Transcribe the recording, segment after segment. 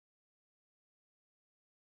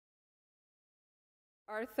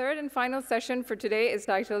Our third and final session for today is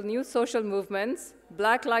titled New Social Movements,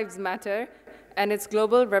 Black Lives Matter, and its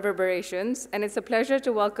Global Reverberations. And it's a pleasure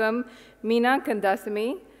to welcome Meena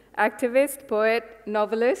Kandasamy, activist, poet,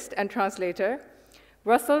 novelist, and translator.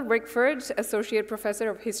 Russell Rickford, Associate Professor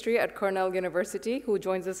of History at Cornell University, who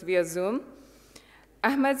joins us via Zoom.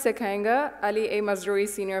 Ahmad Sikainga, Ali A. Mazrui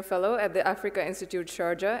Senior Fellow at the Africa Institute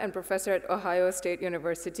Sharjah and Professor at Ohio State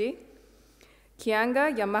University.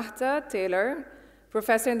 Keeanga-Yamahtta Taylor,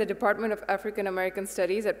 Professor in the Department of African American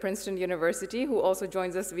Studies at Princeton University, who also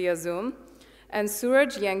joins us via Zoom. And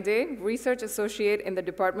Suraj Yengde, Research Associate in the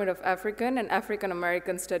Department of African and African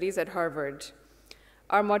American Studies at Harvard.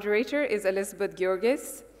 Our moderator is Elizabeth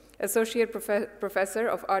Giorgis, Associate Professor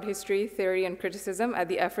of Art History, Theory, and Criticism at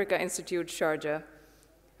the Africa Institute Sharjah.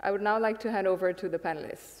 I would now like to hand over to the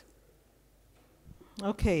panelists.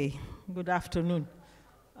 Okay, good afternoon.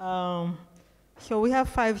 So we have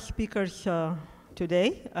 5 speakers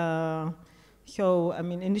today.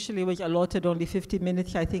 Initially we allotted only 50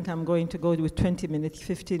 minutes. I think I'm going to go with 20 minutes.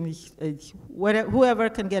 15 is whoever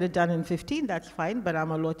can get it done in 15, that's fine, but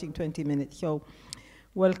I'm allotting 20 minutes. So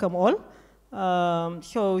welcome all.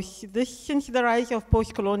 Since the rise of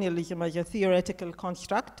postcolonialism as a theoretical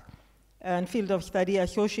construct and field of study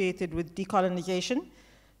associated with decolonization,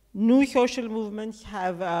 new social movements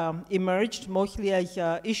have emerged, mostly as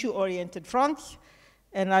issue-oriented fronts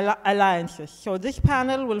and alliances. So this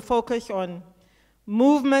panel will focus on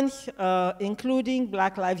movements, including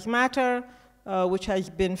Black Lives Matter, which has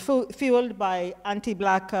been fueled by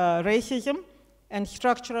anti-Black racism and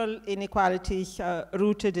structural inequalities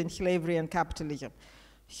rooted in slavery and capitalism.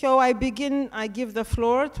 So I give the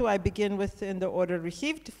floor to, begin with in the order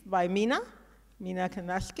received by Meena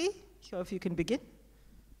Kandasamy. So if you can begin.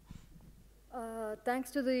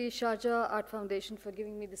 Thanks to the Sharjah Art Foundation for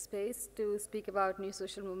giving me the space to speak about new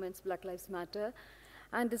social movements, Black Lives Matter,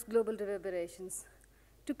 and this global reverberations.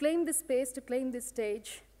 To claim this space, to claim this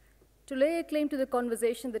stage, to lay a claim to the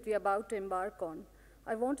conversation that we are about to embark on,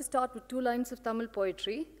 I want to start with 2 lines of Tamil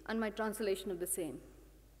poetry and my translation of the same.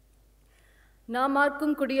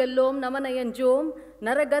 Namarkum kudiyallom namanayanjom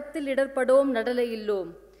naragattil idarpadom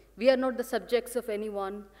nadalayillom. We are not the subjects of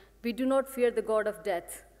anyone. We do not fear the god of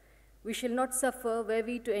death. We shall not suffer, were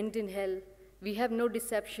we to end in hell. We have no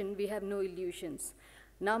deception, we have no illusions.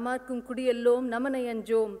 Namarkum kudiyallom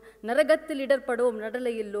namanayanjom naragattil idarpadom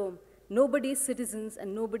nadalayillom. Nobody's citizens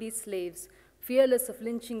and nobody's slaves, fearless of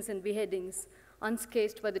lynchings and beheadings,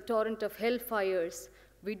 unscathed by the torrent of hell fires,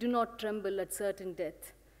 we do not tremble at certain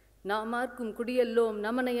death. Namarkum kudiyallom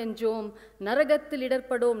namanayanjom naragattil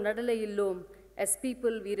idarpadom nadalayillom. As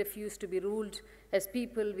people, we refuse to be ruled. As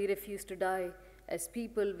people, we refuse to die. As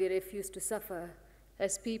people, we refuse to suffer.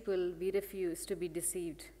 As people, we refuse to be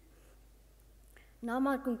deceived.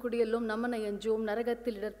 Namarkum kudiyallom namanayanjom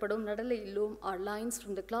naragattil idarpadom nadalayillom are lines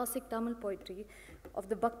from the classic Tamil poetry of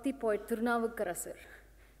the Bhakti poet Tirunavukkarasar,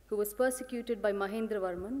 who was persecuted by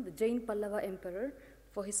Mahendravarman, the Jain Pallava emperor,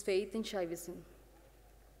 for his faith in Shaivism.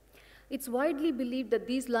 It's widely believed that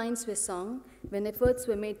these lines were sung when efforts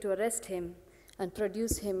were made to arrest him and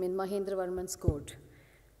produce him in Mahendravarman's court.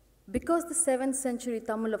 Because the 7th century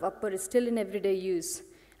Tamil of Upper is still in everyday use,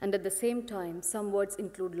 and at the same time some words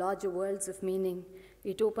include larger worlds of meaning,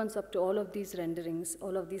 it opens up to all of these renderings,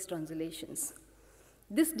 all of these translations.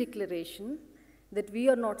 This declaration that we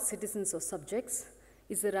are not citizens or subjects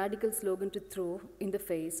is a radical slogan to throw in the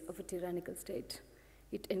face of a tyrannical state.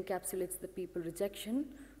 It encapsulates the people's rejection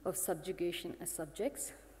of subjugation as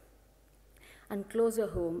subjects, and closer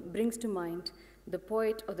home brings to mind the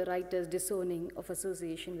poet or the writer's disowning of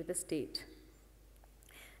association with the state.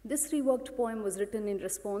 This reworked poem was written in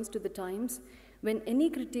response to the times when any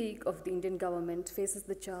critique of the Indian government faces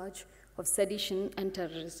the charge of sedition and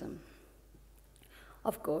terrorism.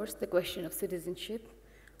 Of course, the question of citizenship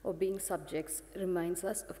or being subjects reminds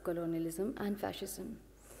us of colonialism and fascism.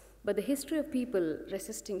 But the history of people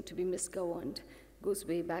resisting to be misgoverned goes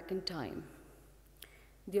way back in time.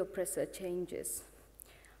 The oppressor changes.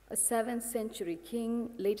 A 7th century king,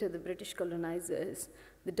 later the British colonizers,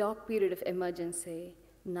 the dark period of emergency,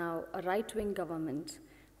 now a right-wing government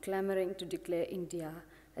clamoring to declare India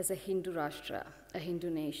as a Hindu Rashtra, a Hindu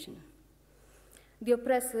nation. The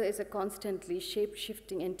oppressor is a constantly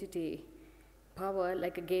shape-shifting entity, power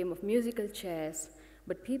like a game of musical chairs,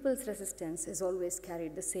 but people's resistance has always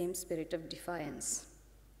carried the same spirit of defiance.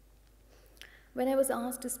 When I was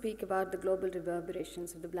asked to speak about the global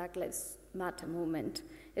reverberations of the Black Lives Matter movement,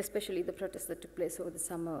 especially the protests that took place over the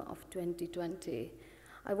summer of 2020,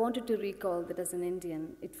 I wanted to recall that as an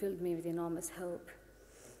Indian, it filled me with enormous hope.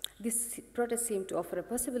 This protest seemed to offer a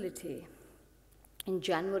possibility. In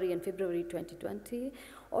January and February 2020,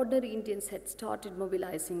 ordinary Indians had started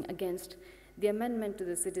mobilizing against the amendment to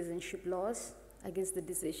the citizenship laws, against the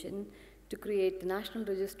decision to create the National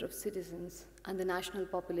Register of Citizens and the National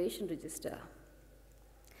Population Register.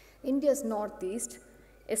 India's northeast,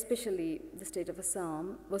 especially the state of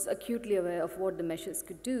Assam, was acutely aware of what the measures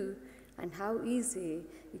could do and how easy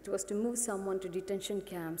it was to move someone to detention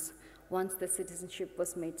camps once the citizenship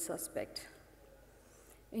was made suspect.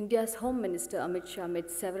 India's Home Minister Amit Shah made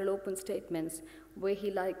several open statements where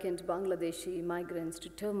he likened Bangladeshi migrants to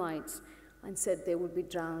termites and said they would be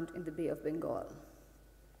drowned in the Bay of Bengal.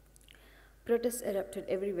 Protests erupted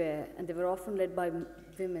everywhere, and they were often led by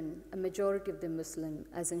women, a majority of them Muslim,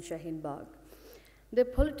 as in Shaheen Bagh. Their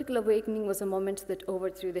political awakening was a moment that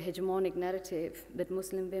overthrew the hegemonic narrative that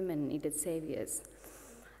Muslim women needed saviors.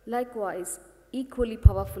 Likewise, equally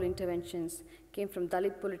powerful interventions came from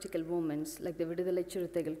Dalit political movements like the Vidudalai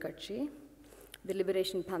Chiruthaigal Katchi, the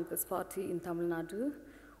Liberation Panthers Party in Tamil Nadu,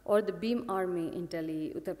 or the Beam Army in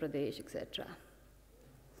Delhi, Uttar Pradesh, etc.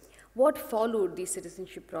 What followed these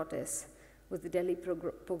citizenship protests was the Delhi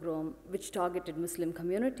pogrom, which targeted Muslim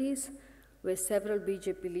communities, where several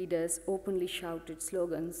BJP leaders openly shouted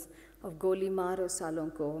slogans of Goli Maro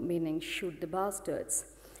Salonko, meaning shoot the bastards.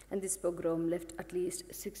 And this pogrom left at least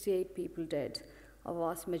 68 people dead, a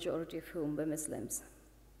vast majority of whom were Muslims.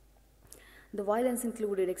 The violence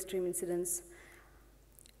included extreme incidents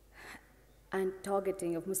and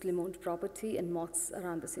targeting of Muslim-owned property and mosques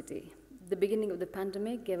around the city. The beginning of the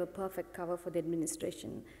pandemic gave a perfect cover for the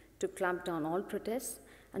administration to clamp down all protests,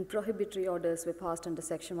 and prohibitory orders were passed under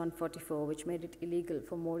Section 144, which made it illegal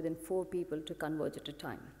for more than 4 people to converge at a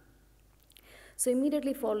time. So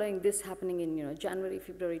immediately following this happening in January,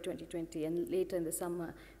 February 2020, and later in the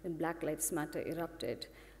summer when Black Lives Matter erupted,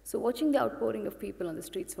 so watching the outpouring of people on the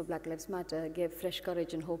streets for Black Lives Matter gave fresh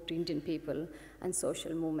courage and hope to Indian people and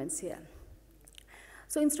social movements here.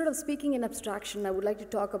 So instead of speaking in abstraction, I would like to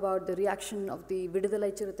talk about the reaction of the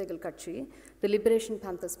Vidudalai Chiruthaigal Katchi, the Liberation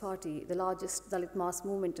Panthers Party, the largest Dalit mass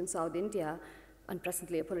movement in South India, and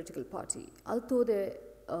presently a political party. Although the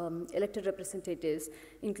elected representatives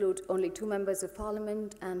include only 2 members of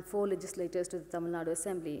parliament and 4 legislators to the Tamil Nadu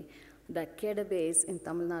Assembly, the cadre base in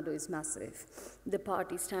Tamil Nadu is massive. The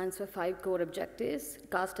party stands for 5 core objectives: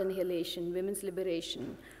 caste annihilation, women's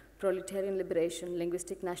liberation, proletarian liberation,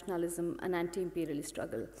 linguistic nationalism, and anti-imperialist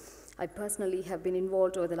struggle. I personally have been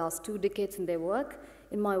involved over the last 2 decades in their work,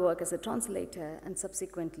 in my work as a translator and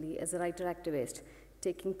subsequently as a writer-activist,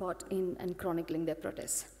 taking part in and chronicling their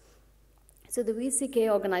protests. So the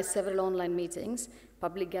VCK organized several online meetings.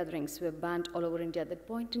 Public gatherings were banned all over India at that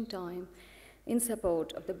point in time in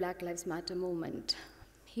support of the Black Lives Matter movement.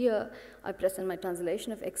 Here, I present my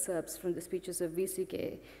translation of excerpts from the speeches of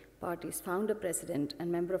VCK Party's founder, president,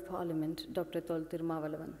 and member of parliament, Dr. Tol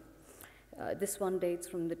Tirumavalavan. This one dates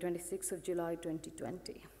from the 26th of July,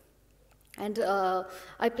 2020. And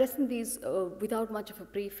I present these without much of a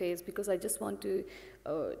preface because I just want to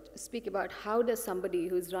speak about how does somebody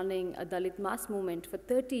who's running a Dalit mass movement for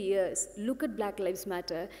 30 years look at Black Lives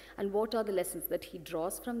Matter and what are the lessons that he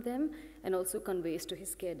draws from them and also conveys to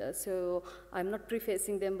his cadre. So I'm not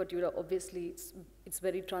prefacing them, but obviously it's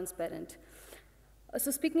very transparent. So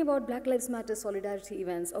speaking about Black Lives Matter solidarity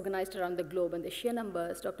events organized around the globe and the sheer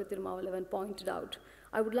numbers Dr. Tirumavalavan pointed out,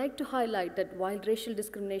 I would like to highlight that while racial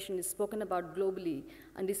discrimination is spoken about globally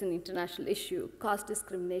and is an international issue, caste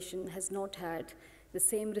discrimination has not had the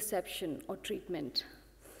same reception or treatment.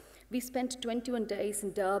 We spent 21 days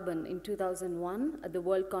in Durban in 2001 at the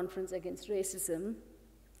World Conference Against Racism,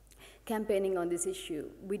 campaigning on this issue.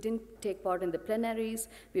 We didn't take part in the plenaries.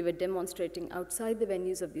 We were demonstrating outside the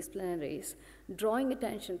venues of these plenaries, drawing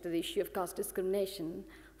attention to the issue of caste discrimination,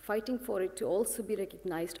 fighting for it to also be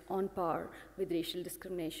recognized on par with racial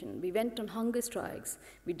discrimination. We went on hunger strikes.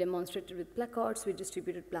 We demonstrated with placards. We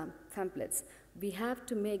distributed pamphlets. We have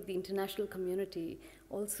to make the international community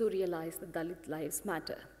also realize that Dalit lives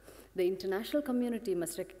matter. The international community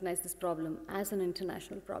must recognize this problem as an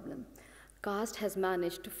international problem. Caste has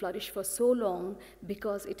managed to flourish for so long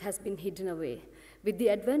because it has been hidden away. With the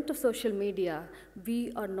advent of social media,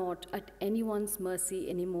 we are not at anyone's mercy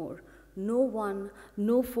anymore. No one,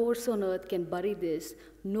 no force on earth can bury this.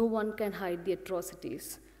 No one can hide the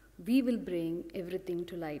atrocities. We will bring everything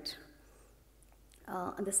to light.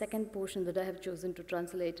 And the second portion that I have chosen to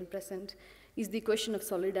translate and present is the question of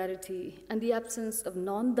solidarity and the absence of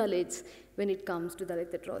non-Dalits when it comes to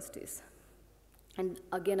Dalit atrocities. And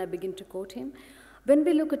again, I begin to quote him. When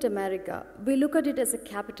we look at America, we look at it as a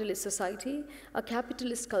capitalist society, a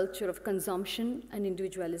capitalist culture of consumption and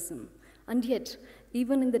individualism. And yet,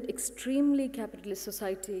 Even in that extremely capitalist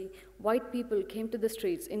society, white people came to the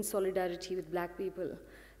streets in solidarity with black people.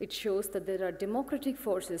 It shows that there are democratic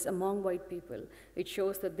forces among white people. It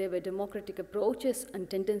shows that there were democratic approaches and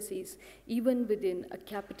tendencies even within a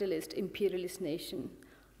capitalist imperialist nation.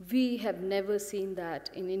 We have never seen that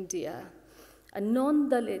in India. A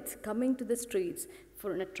non-Dalit coming to the streets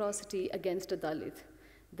for an atrocity against a Dalit.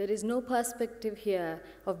 There is no perspective here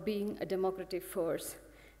of being a democratic force.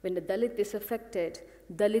 When the Dalit is affected,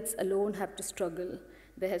 Dalits alone have to struggle.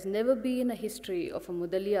 There has never been a history of a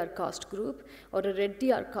Mudaliyar caste group or a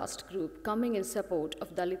Reddiyar caste group coming in support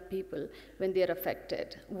of Dalit people when they are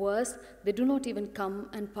affected. Worse, they do not even come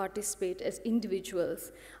and participate as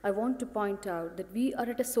individuals. I want to point out that we are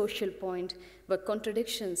at a social point where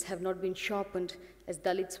contradictions have not been sharpened as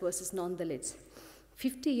Dalits versus non-Dalits.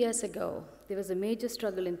 50 years ago, there was a major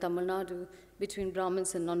struggle in Tamil Nadu between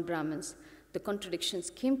Brahmins and non-Brahmins. The contradictions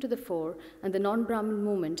came to the fore and the non-Brahmin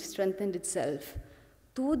movement strengthened itself.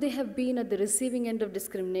 Though they have been at the receiving end of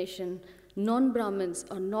discrimination, non-Brahmins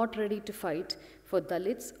are not ready to fight for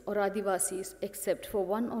Dalits or Adivasis except for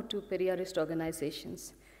one or two Periyarist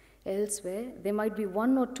organizations. Elsewhere, there might be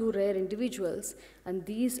one or two rare individuals, and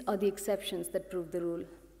these are the exceptions that prove the rule.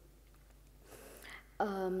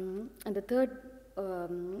 And the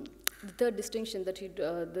third distinction that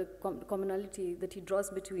the commonality that he draws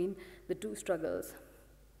between the two struggles,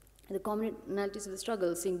 the commonalities of the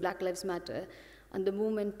struggle, seeing Black Lives Matter, and the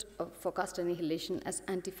movement for caste annihilation as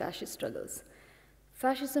anti-fascist struggles.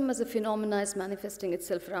 Fascism as a phenomenon is manifesting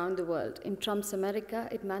itself around the world. In Trump's America,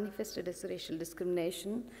 it manifested as racial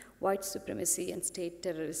discrimination, white supremacy, and state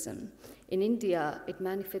terrorism. In India, it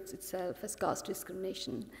manifests itself as caste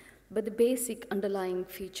discrimination. But the basic underlying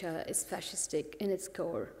feature is fascistic in its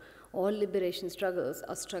core. All liberation struggles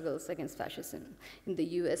are struggles against fascism. In the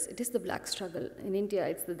US, it is the black struggle. In India,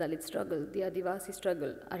 it's the Dalit struggle, the Adivasi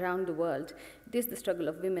struggle. Around the world, it is the struggle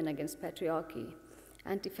of women against patriarchy.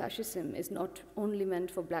 Anti-fascism is not only meant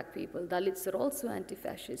for black people. Dalits are also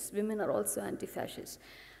anti-fascists. Women are also anti-fascists.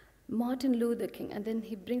 Martin Luther King, and then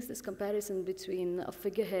he brings this comparison between a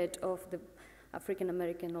figurehead of the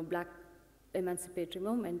African-American or black emancipatory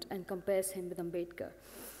movement and compares him with Ambedkar.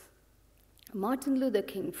 Martin Luther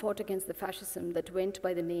King fought against the fascism that went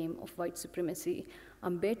by the name of white supremacy.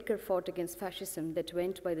 Ambedkar fought against fascism that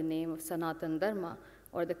went by the name of Sanatan Dharma,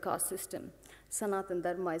 or the caste system. Sanatan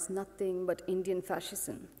Dharma is nothing but Indian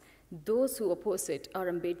fascism. Those who oppose it are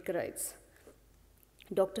Ambedkarites.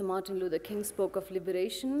 Dr. Martin Luther King spoke of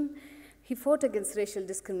liberation. He fought against racial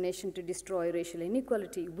discrimination to destroy racial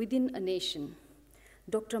inequality within a nation.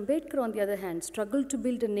 Dr. Ambedkar, on the other hand, struggled to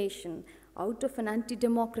build a nation out of an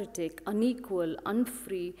anti-democratic, unequal,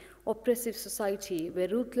 unfree, oppressive society where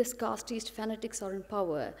ruthless casteist fanatics are in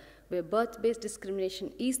power, where birth-based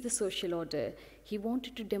discrimination is the social order. He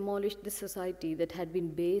wanted to demolish the society that had been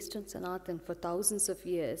based on Sanatan for thousands of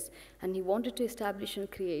years, and he wanted to establish and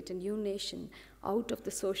create a new nation out of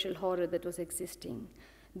the social horror that was existing.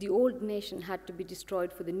 The old nation had to be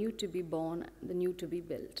destroyed for the new to be born, the new to be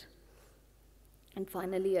built. And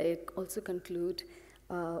finally, I also conclude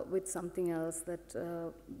with something else that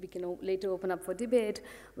we can later open up for debate,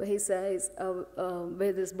 where he says,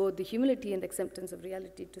 where there's both the humility and acceptance of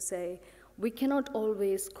reality to say, we cannot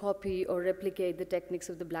always copy or replicate the techniques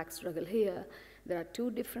of the black struggle here. There are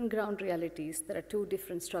two different ground realities, there are two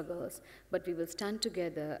different struggles, but we will stand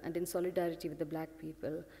together and in solidarity with the black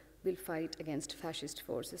people, we'll fight against fascist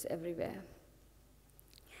forces everywhere.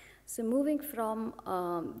 So moving from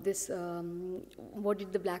what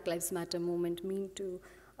did the Black Lives Matter movement mean to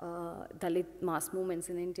Dalit mass movements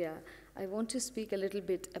in India, I want to speak a little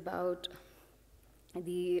bit about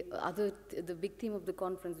the big theme of the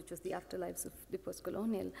conference, which was the afterlives of the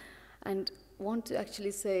post-colonial, and want to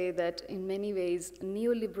actually say that in many ways,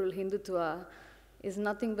 neoliberal Hindutva is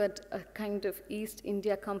nothing but a kind of East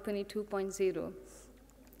India Company 2.0.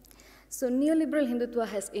 So neoliberal Hindutva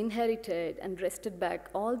has inherited and wrested back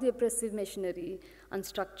all the oppressive machinery and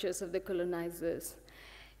structures of the colonizers.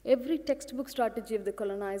 Every textbook strategy of the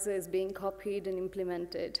colonizer is being copied and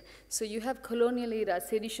implemented. So you have colonial era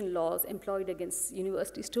sedition laws employed against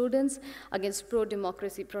university students, against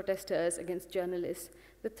pro-democracy protesters, against journalists.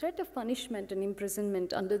 The threat of punishment and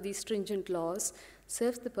imprisonment under these stringent laws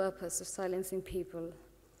serves the purpose of silencing people.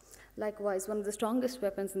 Likewise, one of the strongest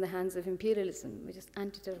weapons in the hands of imperialism, which is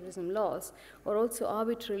anti-terrorism laws, are also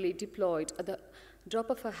arbitrarily deployed at the drop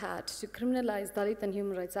of a hat to criminalize Dalit and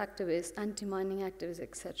human rights activists, anti-mining activists,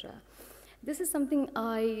 etc. This is something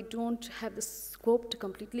I don't have the scope to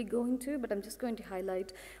completely go into, but I'm just going to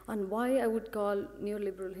highlight on why I would call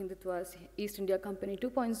neoliberal Hindutva as East India Company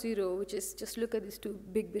 2.0, which is just look at these two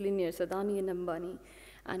big billionaires, Adani and Ambani,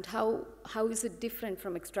 and how is it different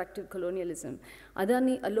from extractive colonialism.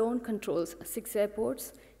 Adani alone controls 6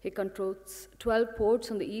 airports. He controls 12 ports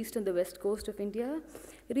on the east and the west coast of India.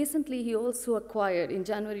 Recently, he also acquired, in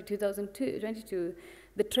January 2022,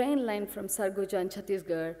 the train line from Sargoja in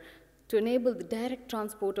Chhattisgarh to enable the direct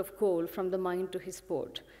transport of coal from the mine to his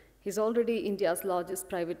port. He's already India's largest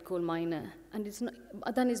private coal miner. And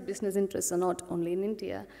Adani's business interests are not only in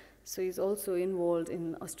India. So he's also involved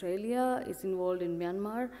in Australia, he's involved in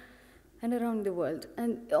Myanmar, and around the world.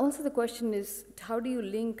 And also the question is, how do you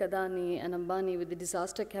link Adani and Ambani with the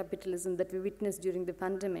disaster capitalism that we witnessed during the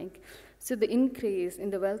pandemic? So the increase in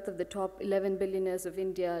the wealth of the top 11 billionaires of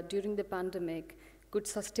India during the pandemic could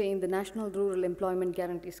sustain the National Rural Employment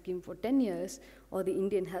Guarantee Scheme for 10 years or the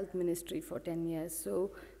Indian Health Ministry for 10 years.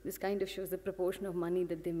 So this kind of shows the proportion of money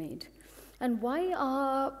that they made. And why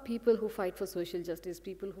are people who fight for social justice,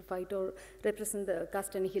 people who fight or represent the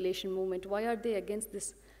caste annihilation movement, why are they against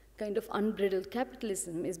this kind of unbridled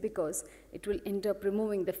capitalism? Is because it will end up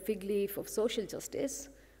removing the fig leaf of social justice,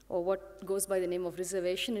 or what goes by the name of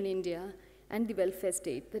reservation in India, and the welfare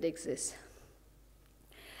state that exists.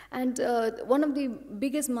 And one of the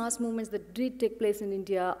biggest mass movements that did take place in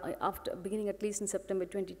India, after beginning at least in September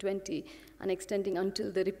 2020 and extending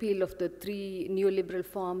until the repeal of the 3 neoliberal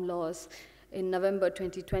farm laws in November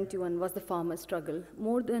 2021, was the farmer struggle.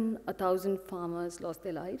 More than 1,000 farmers lost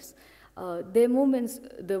their lives. Their movements,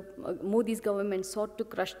 Modi's government sought to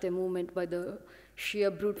crush their movement by the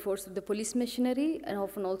sheer brute force of the police machinery, and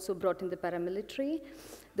often also brought in the paramilitary.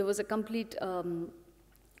 There was a complete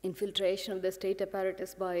infiltration of the state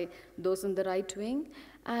apparatus by those on the right wing.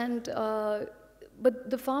 And, but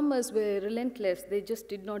the farmers were relentless. They just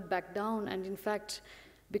did not back down. And in fact,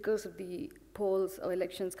 because of the polls or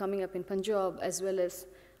elections coming up in Punjab, as well as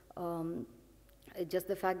just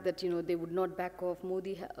the fact that they would not back off,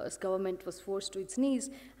 Modi's government was forced to its knees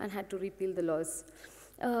and had to repeal the laws.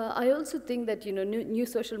 I also think that new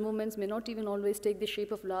social movements may not even always take the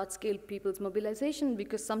shape of large-scale people's mobilization,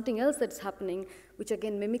 because something else that's happening, which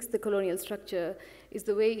again mimics the colonial structure, is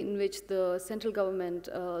the way in which the central government,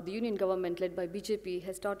 the union government led by BJP,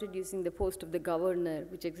 has started using the post of the governor,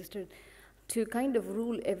 which existed, to kind of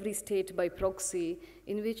rule every state by proxy,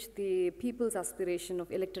 in which the people's aspiration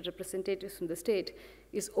of elected representatives from the state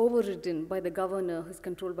is overridden by the governor, who is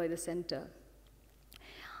controlled by the center.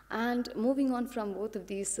 And moving on from both of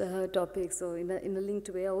these topics, so in a linked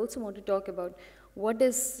way, I also want to talk about what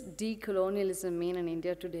does decolonialism mean in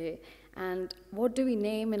India today, and what do we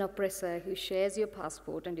name an oppressor who shares your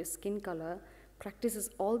passport and your skin color, practices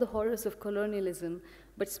all the horrors of colonialism,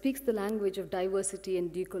 but speaks the language of diversity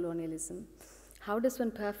and decolonialism? How does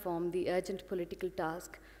one perform the urgent political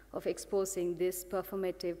task of exposing this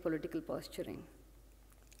performative political posturing?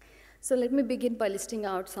 So let me begin by listing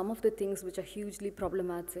out some of the things which are hugely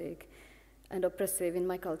problematic and oppressive in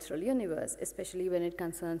my cultural universe, especially when it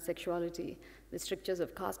concerns sexuality: the strictures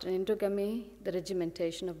of caste and endogamy, the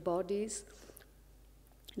regimentation of bodies,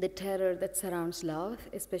 the terror that surrounds love,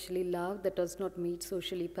 especially love that does not meet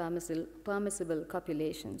socially permissible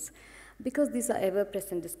copulations. Because these are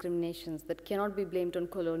ever-present discriminations that cannot be blamed on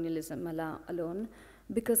colonialism alone,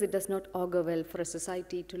 because it does not augur well for a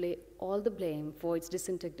society to lay all the blame for its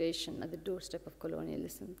disintegration at the doorstep of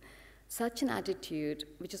colonialism. Such an attitude,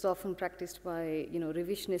 which is often practiced by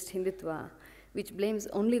revisionist Hindutva, which blames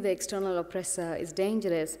only the external oppressor, is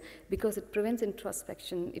dangerous because it prevents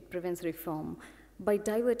introspection, it prevents reform. By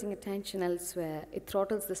diverting attention elsewhere, it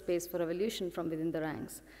throttles the space for evolution from within the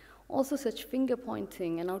ranks. Also, such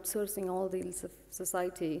finger-pointing and outsourcing all the ills of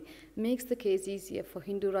society makes the case easier for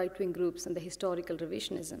Hindu right-wing groups and the historical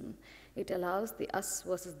revisionism. It allows the us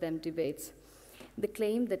versus them debates. The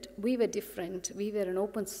claim that we were different, we were an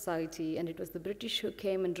open society, and it was the British who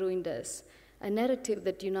came and ruined us, a narrative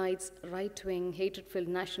that unites right-wing, hatred-filled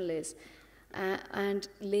nationalists and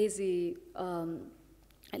lazy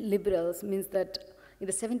liberals, means that in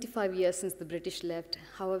the 75 years since the British left,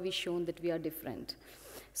 how have we shown that we are different?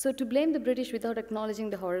 So to blame the British without acknowledging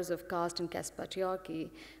the horrors of caste and caste patriarchy,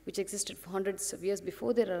 which existed for hundreds of years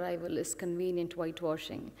before their arrival, is convenient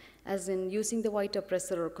whitewashing, as in using the white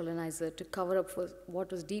oppressor or colonizer to cover up for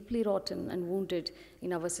what was deeply rotten and wounded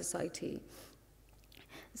in our society.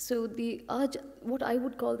 So what I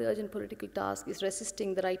would call the urgent political task is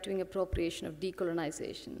resisting the right-wing appropriation of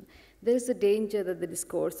decolonization. There is a danger that the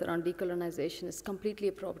discourse around decolonization is completely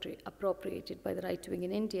appropriated by the right wing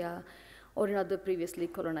in India, or in other previously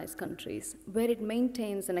colonized countries. Where it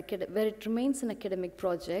remains an academic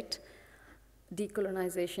project,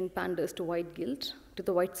 decolonization panders to white guilt, to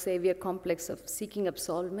the white savior complex of seeking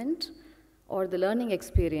absolvement, or the learning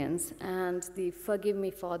experience, and the forgive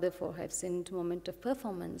me, Father, for I have sinned moment of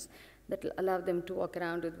performance that will allow them to walk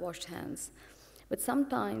around with washed hands. But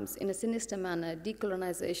sometimes, in a sinister manner,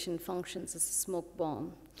 decolonization functions as a smoke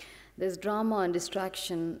bomb. There's drama and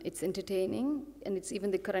distraction, it's entertaining, and it's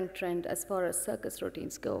even the current trend as far as circus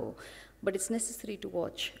routines go, but it's necessary to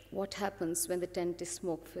watch what happens when the tent is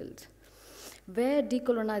smoke-filled. Where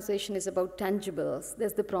decolonization is about tangibles,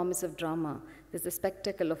 there's the promise of drama, there's the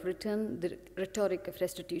spectacle of return, the rhetoric of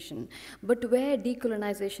restitution. But where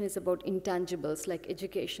decolonization is about intangibles like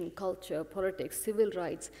education, culture, politics, civil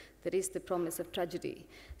rights, there is the promise of tragedy.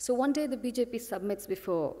 So one day the BJP submits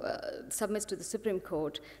to the Supreme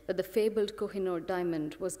Court that the fabled Kohinoor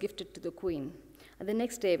diamond was gifted to the Queen. And the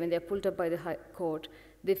next day, when they're pulled up by the High Court,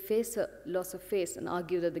 they face a loss of face and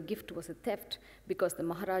argue that the gift was a theft because the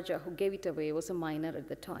Maharaja who gave it away was a minor at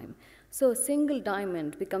the time. So a single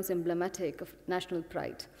diamond becomes emblematic of national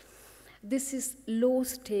pride. This is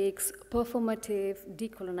low-stakes, performative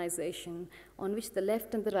decolonization on which the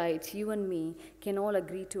left and the right, you and me, can all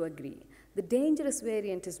agree to agree. The dangerous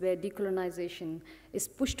variant is where decolonization is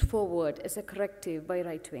pushed forward as a corrective by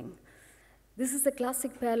right-wing. This is the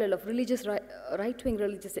classic parallel of right-wing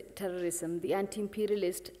religious terrorism. The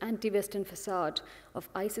anti-imperialist, anti-Western facade of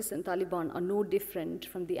ISIS and Taliban are no different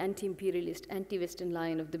from the anti-imperialist, anti-Western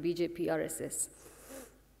line of the BJP RSS.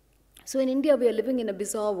 So in India, we are living in a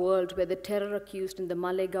bizarre world where the terror accused in the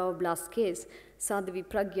Malegaon blast case, Sadhvi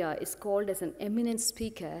Pragya, is called as an eminent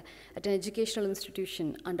speaker at an educational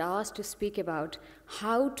institution and asked to speak about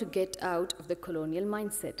how to get out of the colonial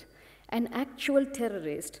mindset. An actual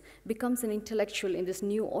terrorist becomes an intellectual in this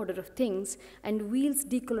new order of things and wields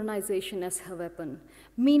decolonization as her weapon.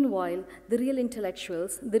 Meanwhile, the real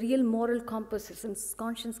intellectuals, the real moral compasses and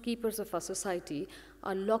conscience keepers of our society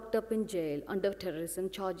are locked up in jail under terrorism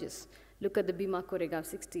charges. Look at the Bhima Koregaon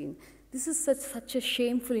 16. This is such a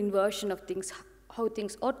shameful inversion of things, how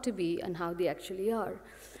things ought to be and how they actually are.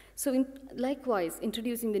 So likewise,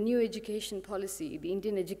 introducing the new education policy, the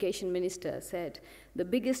Indian education minister said the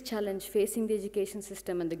biggest challenge facing the education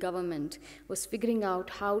system and the government was figuring out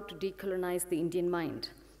how to decolonize the Indian mind.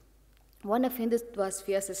 One of Hindutva's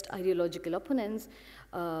fiercest ideological opponents,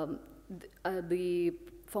 the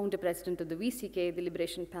founder president of the VCK, the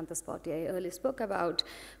Liberation Panthers Party I earlier spoke about,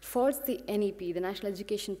 faults the NEP, the National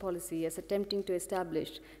Education Policy, as attempting to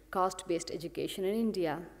establish caste-based education in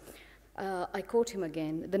India. I quote him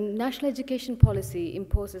again, the National Education Policy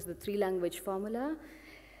imposes the three-language formula.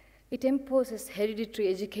 It imposes hereditary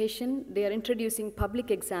education. They are introducing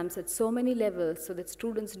public exams at so many levels so that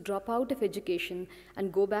students drop out of education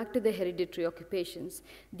and go back to their hereditary occupations.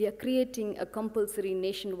 They are creating a compulsory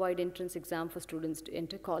nationwide entrance exam for students to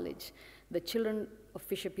enter college. The children of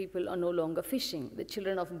fisher people are no longer fishing. The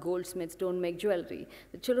children of goldsmiths don't make jewelry.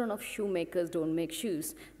 The children of shoemakers don't make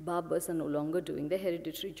shoes. Barbers are no longer doing their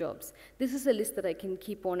hereditary jobs. This is a list that I can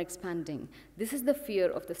keep on expanding. This is the fear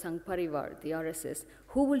of the Sangh Parivar, the RSS.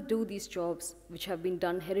 Who will do these jobs which have been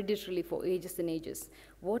done hereditarily for ages and ages?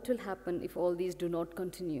 What will happen if all these do not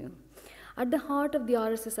continue? At the heart of the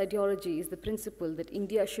RSS ideology is the principle that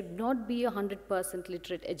India should not be a 100%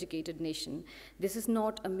 literate, educated nation. This is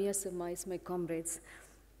not a mere surmise, my comrades.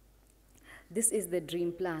 This is the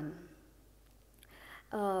dream plan.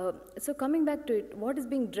 So coming back to it, what is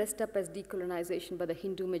being dressed up as decolonization by the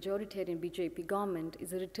Hindu majoritarian BJP government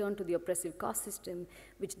is a return to the oppressive caste system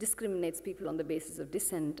which discriminates people on the basis of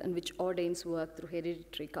descent and which ordains work through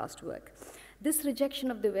hereditary caste work. This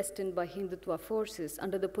rejection of the Western by Hindutva forces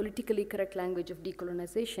under the politically correct language of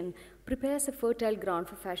decolonization prepares a fertile ground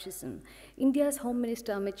for fascism. India's Home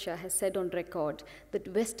Minister Amit Shah has said on record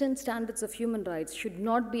that Western standards of human rights should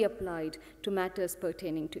not be applied to matters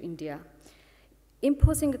pertaining to India.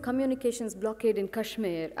 Imposing a communications blockade in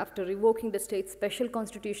Kashmir after revoking the state's special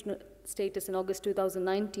constitutional status in August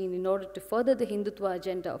 2019 in order to further the Hindutva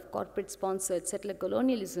agenda of corporate-sponsored settler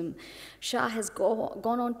colonialism, Shah has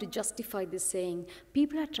gone on to justify this, saying,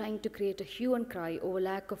 people are trying to create a hue and cry over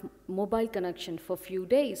lack of mobile connection for few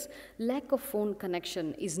days. Lack of phone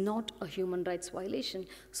connection is not a human rights violation.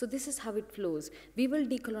 So this is how it flows. We will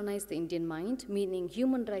decolonize the Indian mind, meaning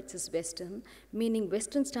human rights is Western, meaning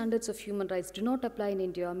Western standards of human rights do not apply in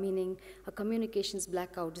India, meaning a communications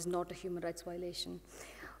blackout is not a human rights violation.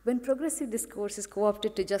 When progressive discourse is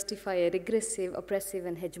co-opted to justify a regressive, oppressive,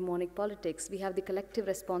 and hegemonic politics, we have the collective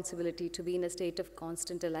responsibility to be in a state of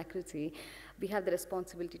constant alacrity. We have the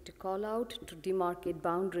responsibility to call out, to demarcate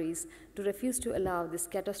boundaries, to refuse to allow this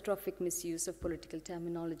catastrophic misuse of political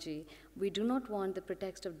terminology. We do not want the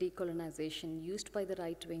pretext of decolonization used by the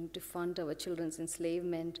right wing to fund our children's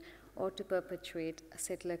enslavement or to perpetuate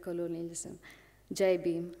settler colonialism. Jai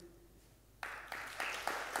Bhim.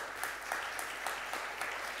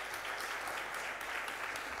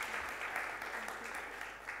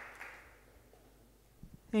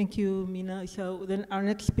 Thank you, Meena. So then our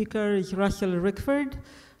next speaker is Russell Rickford,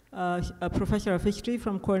 a professor of history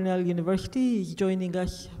from Cornell University. He's joining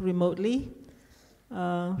us remotely.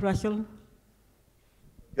 Russell?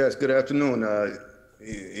 Yes, good afternoon.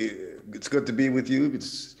 It's good to be with you.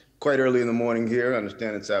 It's quite early in the morning here. I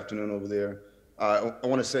understand it's afternoon over there. I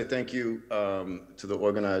want to say thank you to the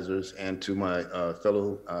organizers and to my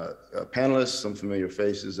fellow panelists, some familiar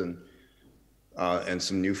faces and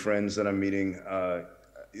some new friends that I'm meeting.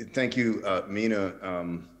 Thank you,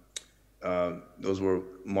 Meena. Those were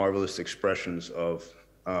marvelous expressions of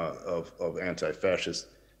anti-fascist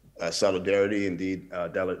solidarity. Indeed,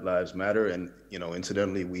 Dalit Lives Matter. And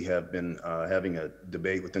incidentally, we have been having a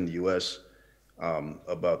debate within the U.S.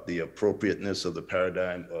 About the appropriateness of the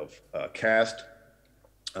paradigm of caste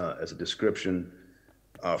as a description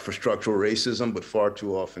for structural racism, but far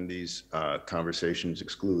too often these conversations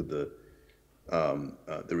exclude the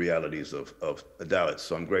realities of the Dalits.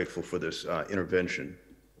 So I'm grateful for this intervention.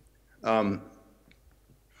 So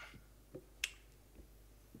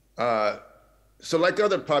like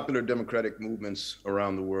other popular democratic movements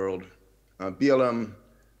around the world, BLM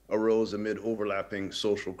arose amid overlapping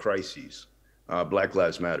social crises. Black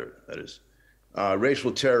Lives Matter, that is.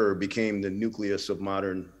 Racial terror became the nucleus of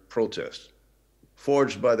modern protest.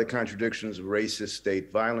 Forged by the contradictions of racist state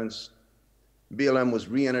violence, BLM was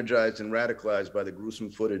re-energized and radicalized by the gruesome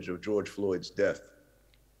footage of George Floyd's death,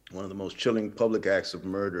 one of the most chilling public acts of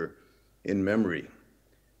murder in memory.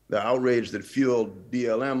 The outrage that fueled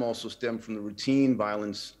BLM also stemmed from the routine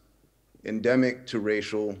violence endemic to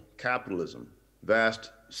racial capitalism.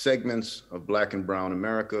 Vast segments of Black and brown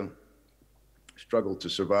America struggled to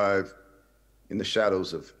survive in the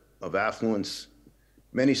shadows of affluence.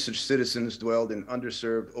 Many such citizens dwelled in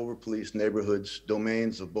underserved, over-policed neighborhoods,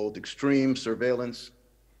 domains of both extreme surveillance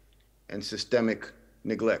and systemic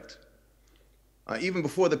neglect. Even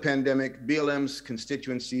before the pandemic, BLM's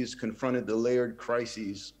constituencies confronted the layered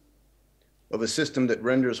crises of a system that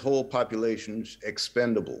renders whole populations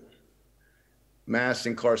expendable. Mass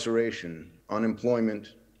incarceration,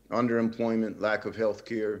 unemployment, underemployment, lack of health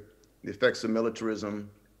care, the effects of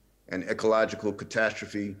militarism and ecological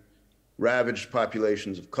catastrophe ravaged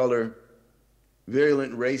populations of color.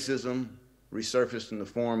 Virulent racism resurfaced in the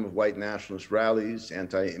form of white nationalist rallies,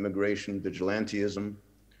 anti-immigration vigilantism,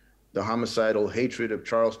 the homicidal hatred of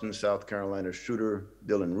Charleston, South Carolina shooter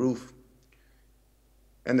Dylan Roof,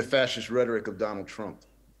 and the fascist rhetoric of Donald Trump.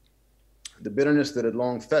 The bitterness that had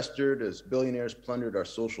long festered as billionaires plundered our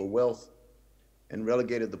social wealth and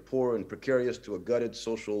relegated the poor and precarious to a gutted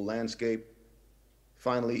social landscape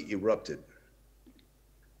finally erupted.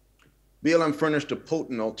 BLM furnished a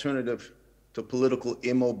potent alternative to political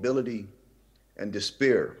immobility and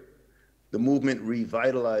despair. The movement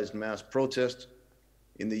revitalized mass protest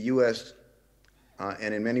in the US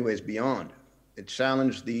and in many ways beyond. It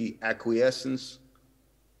challenged the acquiescence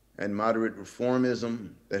and moderate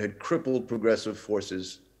reformism that had crippled progressive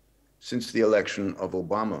forces since the election of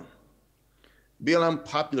Obama. BLM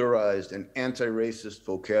popularized an anti-racist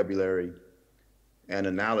vocabulary and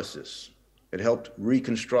analysis. It helped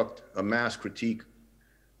reconstruct a mass critique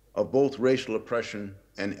of both racial oppression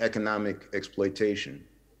and economic exploitation.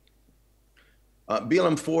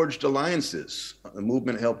 BLM forged alliances. The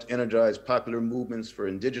movement helped energize popular movements for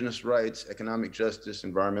indigenous rights, economic justice,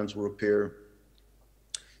 environmental repair.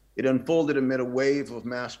 It unfolded amid a wave of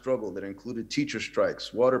mass struggle that included teacher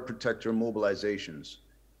strikes, water protector mobilizations,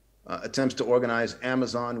 attempts to organize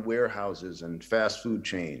Amazon warehouses and fast food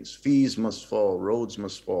chains. Fees must fall, roads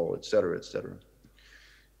must fall, et cetera, et cetera.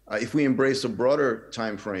 If we embrace a broader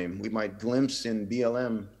time frame, we might glimpse in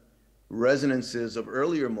BLM resonances of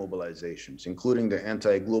earlier mobilizations, including the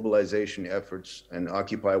anti-globalization efforts and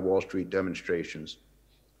Occupy Wall Street demonstrations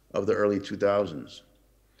of the early 2000s.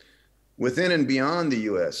 Within and beyond the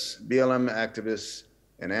US, BLM activists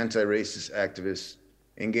and anti-racist activists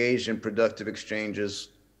engaged in productive exchanges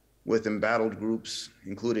with embattled groups,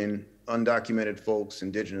 including undocumented folks,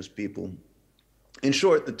 indigenous people. In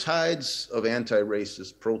short, the tides of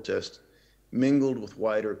anti-racist protest mingled with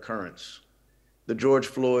wider currents. the George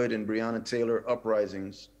Floyd and Breonna Taylor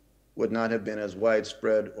uprisings would not have been as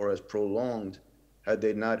widespread or as prolonged had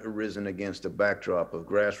they not arisen against a backdrop of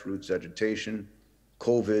grassroots agitation,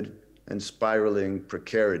 COVID, and spiraling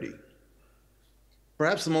precarity.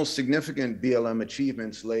 Perhaps the most significant BLM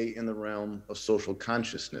achievements lay in the realm of social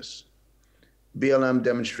consciousness. BLM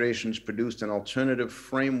demonstrations produced an alternative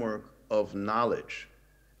framework of knowledge.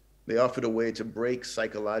 They offered a way to break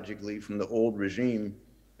psychologically from the old regime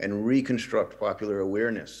and reconstruct popular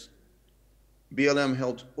awareness. BLM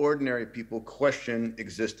helped ordinary people question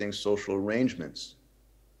existing social arrangements.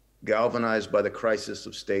 Galvanized by the crisis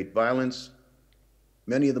of state violence,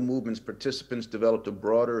 many of the movement's participants developed a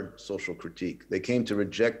broader social critique. They came to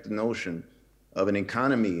reject the notion of an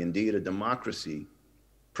economy, indeed a democracy,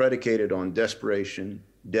 predicated on desperation,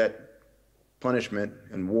 debt, punishment,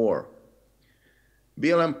 and war.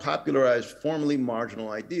 BLM popularized formerly marginal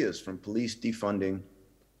ideas, from police defunding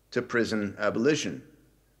to prison abolition.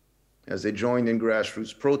 As they joined in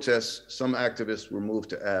grassroots protests, some activists were moved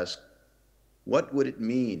to ask, what would it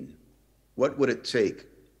mean? What would it take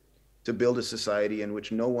to build a society in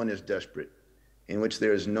which no one is desperate, in which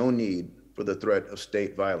there is no need for the threat of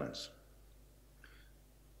state violence?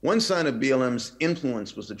 One sign of BLM's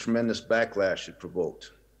influence was the tremendous backlash it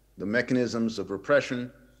provoked. The mechanisms of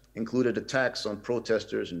repression included attacks on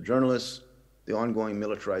protesters and journalists, the ongoing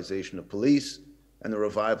militarization of police, and the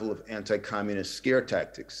revival of anti-communist scare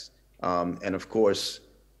tactics. And of course,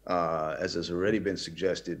 as has already been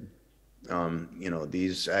suggested,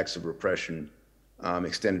 these acts of repression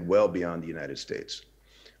extended well beyond the United States.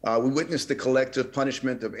 We witnessed the collective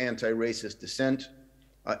punishment of anti-racist dissent,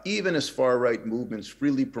 even as far-right movements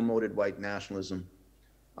freely promoted white nationalism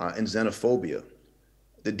and xenophobia.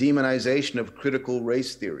 The demonization of critical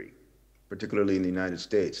race theory, particularly in the United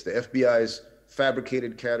States, the FBI's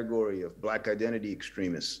fabricated category of Black identity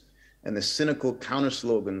extremists, and the cynical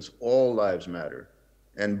counter-slogans, all lives matter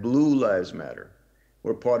and blue lives matter,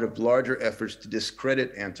 were part of larger efforts to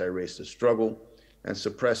discredit anti-racist struggle and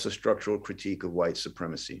suppress a structural critique of white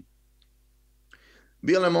supremacy.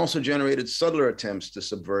 BLM also generated subtler attempts to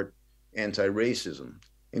subvert anti-racism,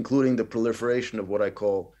 including the proliferation of what I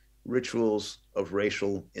call rituals of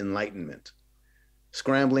racial enlightenment,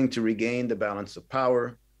 scrambling to regain the balance of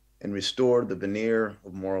power and restore the veneer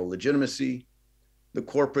of moral legitimacy. The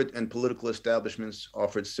corporate and political establishments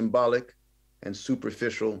offered symbolic and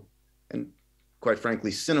superficial and, quite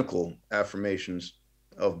frankly, cynical affirmations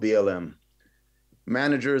of BLM.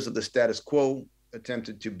 Managers of the status quo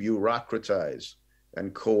attempted to bureaucratize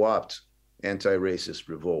and co-opt anti-racist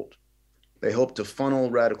revolt. They hoped to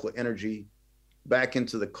funnel radical energy back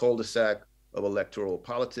into the cul-de-sac of electoral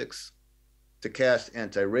politics, to cast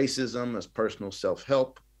anti-racism as personal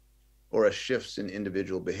self-help or as shifts in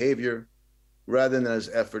individual behavior, rather than as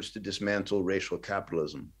efforts to dismantle racial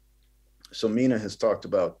capitalism. So Meena has talked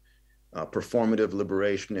about performative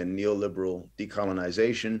liberation and neoliberal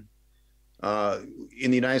decolonization.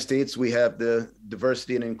 In the United States, we have the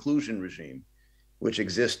diversity and inclusion regime, which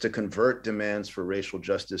exists to convert demands for racial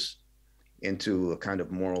justice into a kind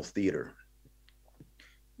of moral theater.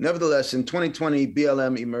 Nevertheless, in 2020,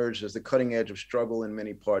 BLM emerged as the cutting edge of struggle in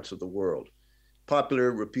many parts of the world.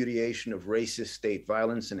 Popular repudiation of racist state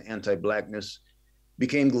violence and anti-Blackness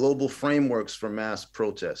became global frameworks for mass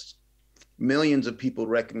protests. Millions of people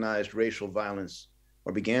recognized racial violence,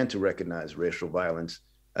 or began to recognize racial violence,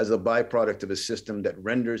 as a byproduct of a system that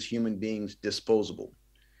renders human beings disposable.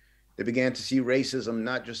 They began to see racism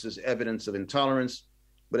not just as evidence of intolerance,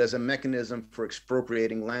 but as a mechanism for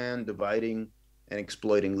expropriating land, dividing and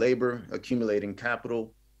exploiting labor, accumulating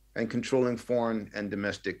capital, and controlling foreign and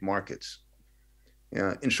domestic markets.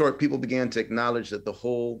 In short, people began to acknowledge that the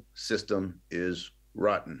whole system is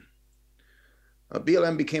rotten.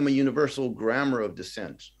 BLM became a universal grammar of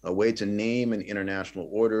dissent, a way to name an international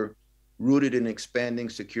order rooted in expanding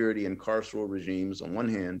security and carceral regimes on one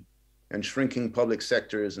hand, and shrinking public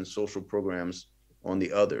sectors and social programs on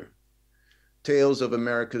the other. Tales of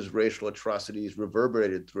America's racial atrocities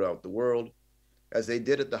reverberated throughout the world, as they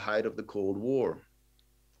did at the height of the Cold War.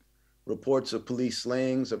 Reports of police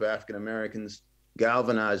slayings of African Americans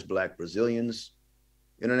galvanized Black Brazilians.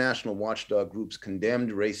 International watchdog groups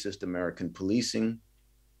condemned racist American policing.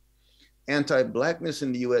 Anti-Blackness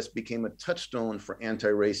in the US became a touchstone for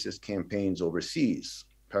anti-racist campaigns overseas.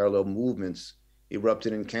 Parallel movements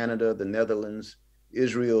erupted in Canada, the Netherlands,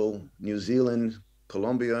 Israel, New Zealand,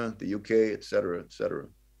 Colombia, the UK, et cetera, et cetera.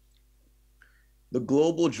 The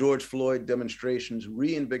global George Floyd demonstrations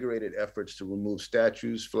reinvigorated efforts to remove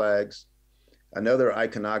statues, flags, and other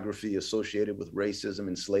iconography associated with racism,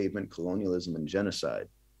 enslavement, colonialism, and genocide.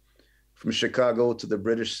 From Chicago to the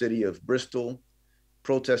British city of Bristol,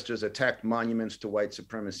 Protesters attacked monuments to white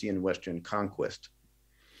supremacy and Western conquest.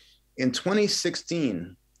 In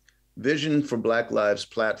 2016, Vision for Black Lives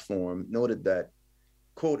platform noted that,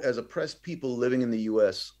 quote, as oppressed people living in the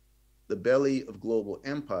US, the belly of global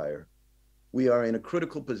empire, we are in a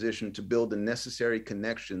critical position to build the necessary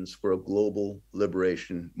connections for a global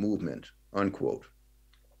liberation movement, unquote.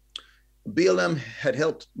 BLM had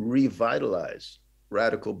helped revitalize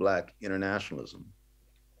radical Black internationalism.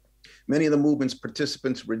 Many of the movement's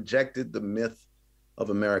participants rejected the myth of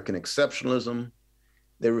American exceptionalism.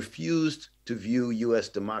 They refused to view US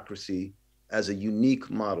democracy as a unique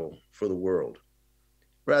model for the world.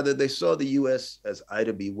 Rather, they saw the US as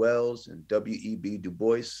Ida B. Wells and W.E.B. Du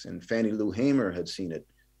Bois and Fannie Lou Hamer had seen it,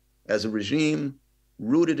 as a regime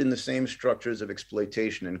rooted in the same structures of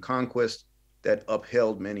exploitation and conquest that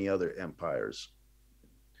upheld many other empires.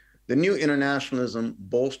 The new internationalism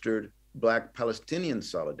bolstered Black Palestinian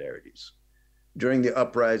solidarities. During the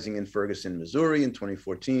uprising in Ferguson, Missouri in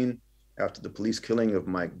 2014, after the police killing of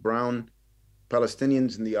Mike Brown,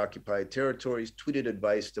 Palestinians in the occupied territories tweeted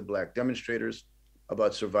advice to Black demonstrators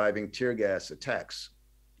about surviving tear gas attacks.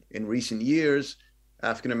 In recent years,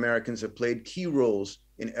 African Americans have played key roles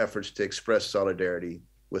in efforts to express solidarity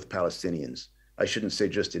with Palestinians. I shouldn't say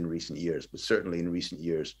just in recent years, but certainly in recent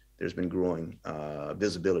years, there's been growing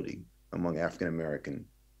visibility among African American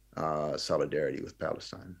solidarity with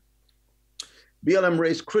Palestine. BLM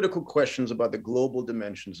raised critical questions about the global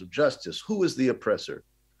dimensions of justice. Who is the oppressor?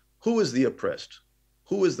 Who is the oppressed?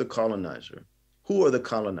 Who is the colonizer? Who are the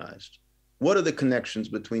colonized? What are the connections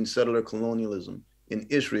between settler colonialism in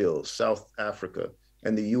Israel, South Africa,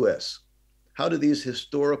 and the US? How do these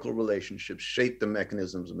historical relationships shape the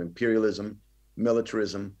mechanisms of imperialism,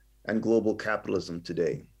 militarism, and global capitalism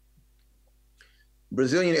today?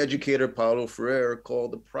 Brazilian educator Paulo Freire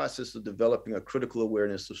called the process of developing a critical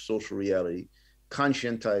awareness of social reality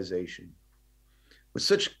conscientization. But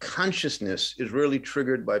such consciousness is rarely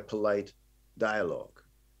triggered by polite dialogue.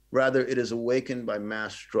 Rather, it is awakened by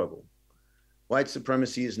mass struggle. White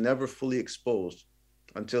supremacy is never fully exposed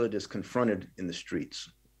until it is confronted in the streets.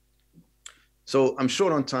 So I'm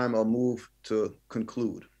short on time, I'll move to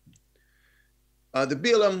conclude. The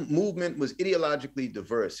BLM movement was ideologically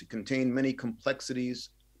diverse. It contained many complexities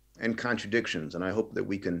and contradictions, and I hope that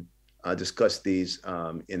we can discuss these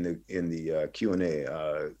in the Q&A.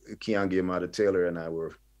 Keeanga-Yamahtta Taylor and I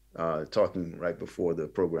were talking right before the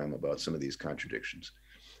program about some of these contradictions.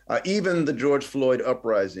 Even the George Floyd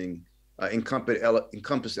uprising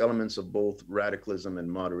encompassed elements of both radicalism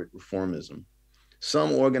and moderate reformism.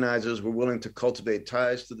 Some organizers were willing to cultivate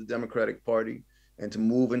ties to the Democratic Party and to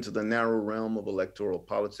move into the narrow realm of electoral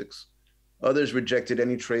politics. Others rejected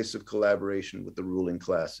any trace of collaboration with the ruling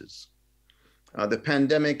classes. The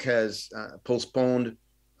pandemic has postponed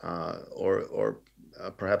or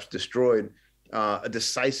perhaps destroyed a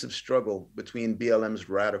decisive struggle between BLM's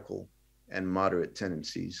radical and moderate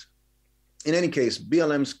tendencies. In any case,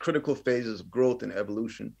 BLM's critical phases of growth and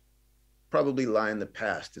evolution probably lie in the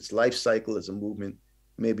past. Its life cycle as a movement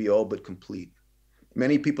may be all but complete.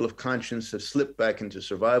 Many people of conscience have slipped back into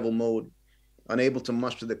survival mode, unable to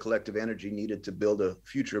muster the collective energy needed to build a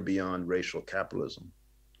future beyond racial capitalism.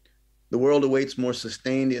 The world awaits more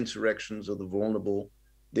sustained insurrections of the vulnerable,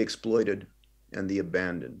 the exploited, and the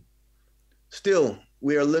abandoned. Still,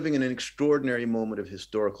 we are living in an extraordinary moment of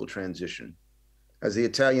historical transition. As the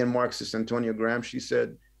Italian Marxist Antonio Gramsci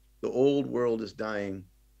said, the old world is dying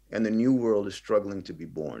and the new world is struggling to be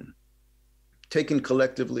born. Taken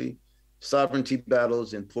collectively, sovereignty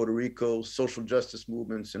battles in Puerto Rico, social justice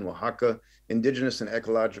movements in Oaxaca, indigenous and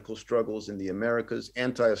ecological struggles in the Americas,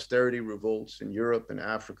 anti-austerity revolts in Europe and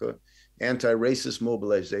Africa, anti-racist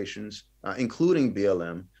mobilizations, including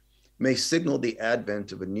BLM, may signal the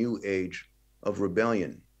advent of a new age of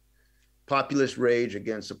rebellion. Populist rage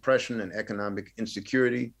against oppression and economic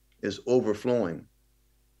insecurity is overflowing.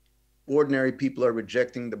 Ordinary people are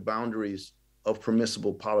rejecting the boundaries of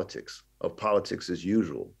permissible politics, of politics as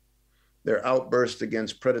usual. Their outbursts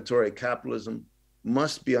against predatory capitalism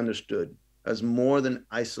must be understood as more than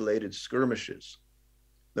isolated skirmishes.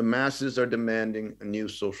 The masses are demanding a new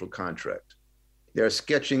social contract. They are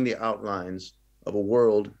sketching the outlines of a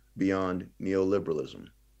world beyond neoliberalism.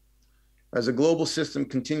 As a global system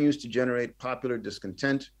continues to generate popular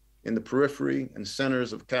discontent in the periphery and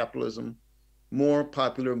centers of capitalism, more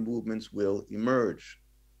popular movements will emerge.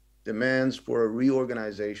 Demands for a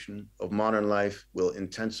reorganization of modern life will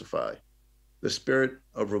intensify. The spirit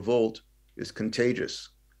of revolt is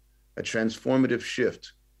contagious. A transformative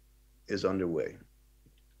shift is underway.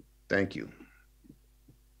 Thank you.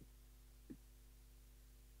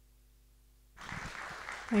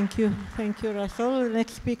 Thank you, Russell. The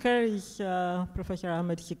next speaker is Professor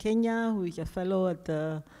Ahmad Sikainga, who is a fellow at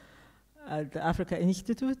the Africa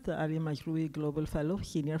Institute, the Ali Mazrui Global Fellow,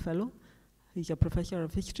 Senior Fellow. He's a professor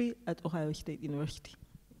of history at Ohio State University.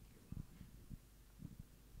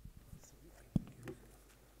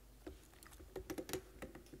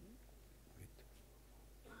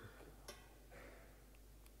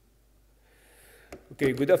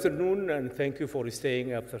 Okay, good afternoon, and thank you for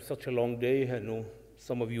staying after such a long day. I know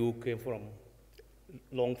some of you came from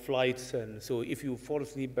long flights, and so if you fall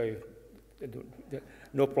asleep,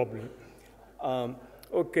 no problem.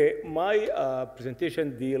 Okay, my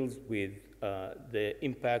presentation deals with the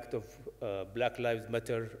impact of Black Lives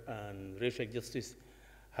Matter and racial justice,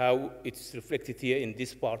 how it's reflected here in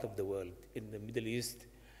this part of the world, in the Middle East,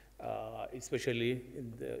 especially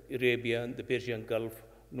in the Arabian, the Persian Gulf,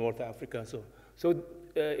 North Africa. So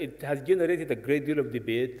it has generated a great deal of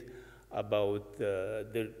debate about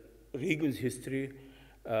the region's history,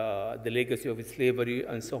 the legacy of slavery,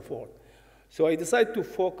 and so forth. So I decided to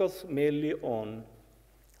focus mainly on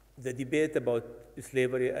the debate about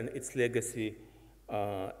slavery and its legacy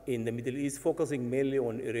in the Middle East, focusing mainly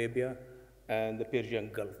on Arabia and the Persian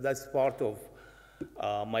Gulf. That's part of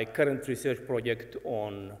my current research project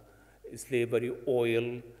on slavery,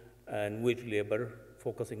 oil, and wage labor,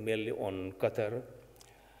 focusing mainly on Qatar.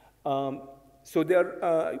 So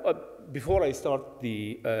before I start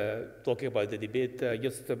talking about the debate,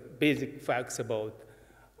 just the basic facts about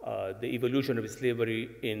the evolution of slavery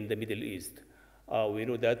in the Middle East. We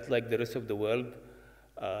know that, like the rest of the world,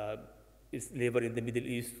 slavery in the Middle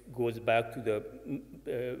East goes back to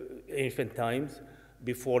the ancient times,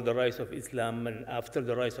 before the rise of Islam and after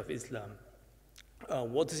the rise of Islam.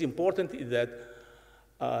 What is important is that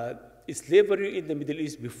slavery in the Middle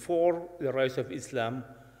East before the rise of Islam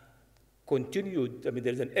continued. I mean,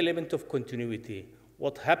 there's an element of continuity.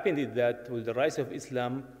 What happened is that with the rise of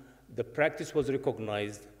Islam, the practice was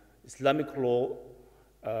recognized. Islamic law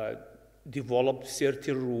developed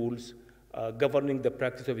certain rules governing the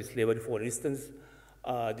practice of slavery, for instance,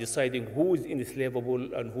 deciding who is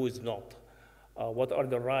enslavable and who is not. What are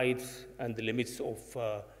the rights and the limits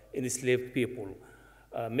of enslaved people?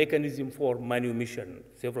 Mechanism for manumission,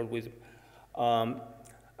 several ways.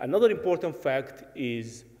 Another important fact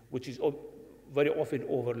is, which is very often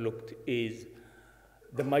overlooked, is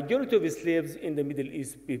the majority of slaves in the Middle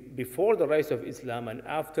East before the rise of Islam and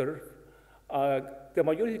after, the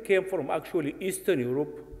majority came from actually Eastern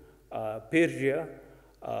Europe, Persia,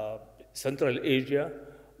 Central Asia,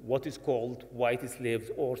 what is called white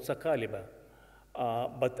slaves or Sakaliba.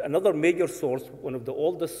 But another major source, one of the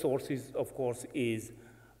oldest sources, of course, is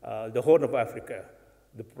the Horn of Africa,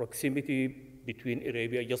 the proximity between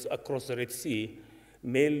Arabia, just across the Red Sea,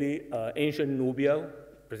 mainly ancient Nubia,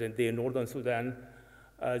 present-day northern Sudan,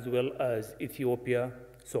 as well as Ethiopia,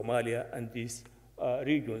 Somalia, and these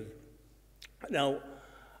regions. Now,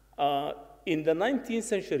 in the 19th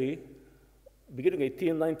century, beginning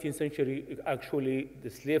 18th, 19th century, actually, the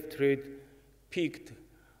slave trade peaked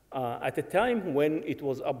at a time when it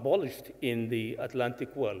was abolished in the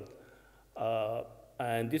Atlantic world.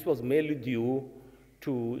 And this was mainly due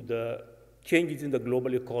to the changes in the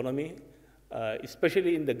global economy,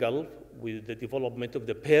 especially in the Gulf, with the development of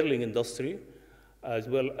the pearling industry, as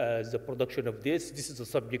well as the production of this. This is the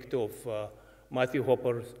subject of Matthew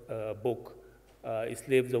Hopper's book,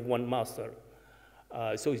 Slaves of One Master.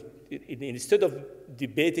 So instead of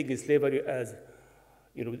debating slavery as,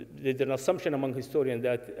 there's an assumption among historians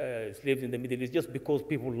that slaves in the Middle East, just because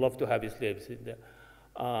people love to have slaves.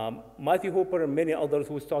 Matthew Hopper and many others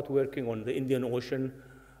who start working on the Indian Ocean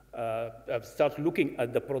have started looking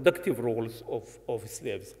at the productive roles of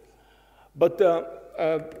slaves. But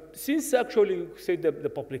since actually, say, the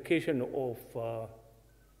publication of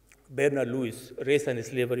Bernard Lewis, Race and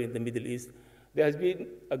Slavery in the Middle East, there has been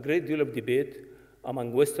a great deal of debate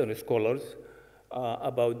among Western scholars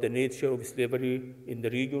about the nature of slavery in the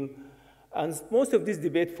region. And most of this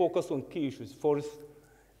debate focused on key issues. First,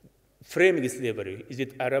 framing slavery. Is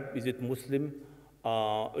it Arab? Is it Muslim?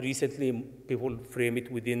 Recently, people frame it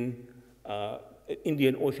within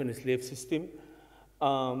Indian Ocean slave system.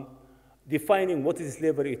 Defining what is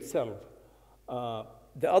slavery itself.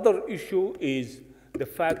 The other issue is the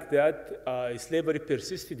fact that slavery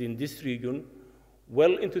persisted in this region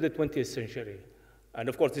well into the 20th century. And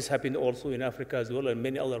of course, this happened also in Africa as well and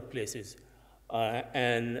many other places.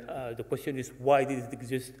 And the question is, why did it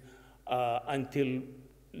exist until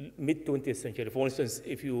mid-20th century? For instance,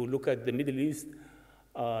 if you look at the Middle East,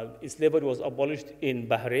 slavery was abolished in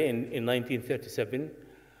Bahrain in 1937.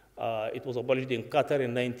 It was abolished in Qatar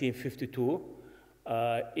in 1952.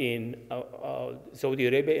 in Saudi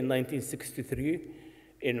Arabia in 1963,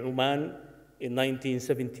 in Oman in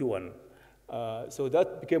 1971. So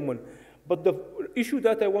that became one. But the issue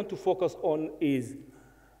that I want to focus on is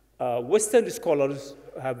Western scholars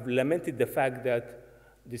have lamented the fact that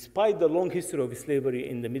despite the long history of slavery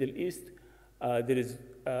in the Middle East, there is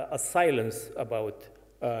a silence about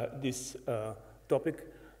this topic.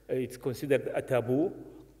 It's considered a taboo,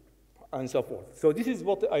 and so forth. So this is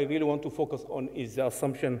what I really want to focus on, is the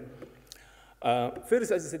assumption.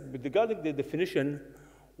 First, as I said, regarding the definition,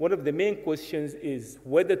 one of the main questions is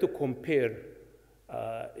whether to compare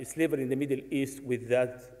slavery in the Middle East with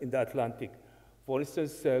that in the Atlantic. For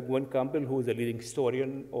instance, Gwen Campbell, who is a leading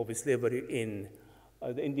historian of slavery in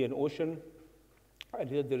the Indian Ocean, and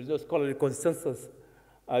there is no scholarly consensus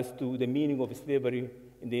as to the meaning of slavery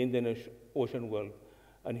in the Indian Ocean world.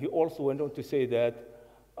 And he also went on to say that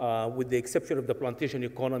with the exception of the plantation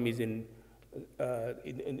economies in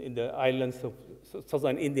the islands of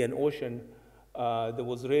southern Indian Ocean, there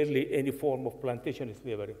was rarely any form of plantation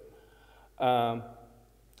slavery.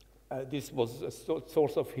 This was a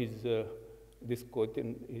source of his, this quote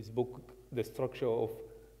in his book, The Structure of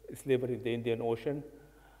Slavery in the Indian Ocean.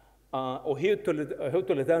 Ohio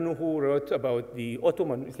Toledano, who wrote about the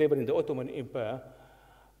Ottoman slavery in the Ottoman Empire,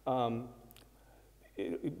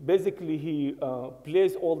 basically he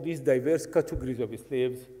placed all these diverse categories of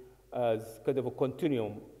slaves as kind of a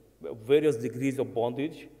continuum, various degrees of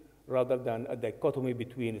bondage, rather than a dichotomy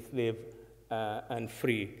between slave and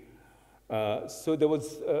free. So there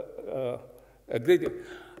was a great deal.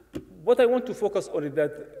 What I want to focus on is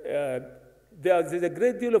that there's a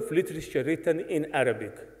great deal of literature written in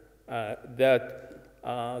Arabic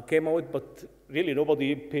that came out, but really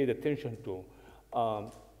nobody paid attention to.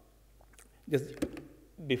 Just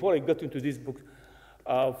before I got into this book,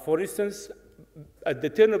 for instance, at the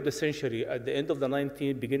turn of the century, at the end of the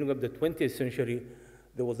 19th, beginning of the 20th century,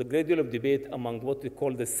 there was a great deal of debate among what we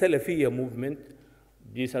call the Salafiyya movement.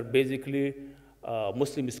 These are basically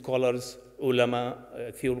Muslim scholars, ulama,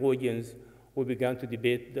 theologians, who began to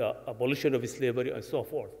debate the abolition of slavery and so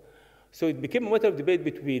forth. So it became a matter of debate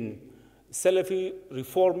between Salafi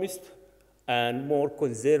reformist and more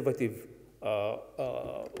conservative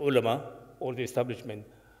ulama, or the establishment.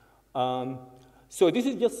 So this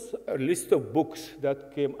is just a list of books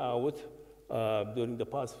that came out during the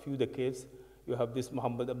past few decades. You have this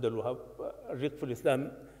Muhammad Abdul Wahab, Rickford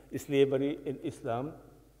Islam, Slavery in Islam.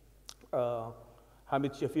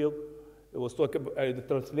 Hamid Shafiq was talking about, the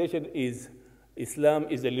translation is Islam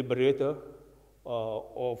is the liberator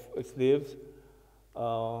of slaves.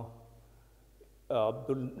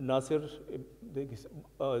 Abdul Nasir,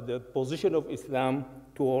 the position of Islam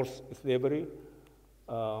towards slavery.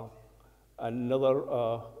 Another,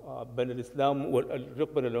 Ben al-Islam,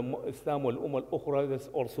 Islam wal-Umm al-Ukhra, that's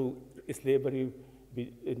also slavery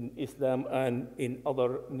in Islam and in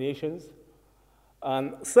other nations.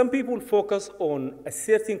 And some people focus on a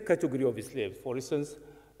certain category of slaves. For instance,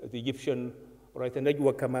 the Egyptian writer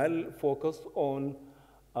Najwa Kamal focused on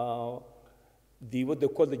what they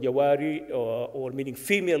call the Jawari, or meaning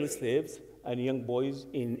female slaves and young boys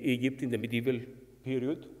in Egypt in the medieval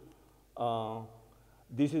period.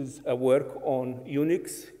 This is a work on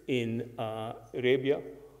eunuchs in Arabia.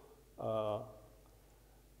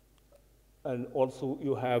 And also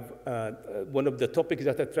you have one of the topics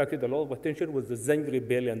that attracted a lot of attention was the Zang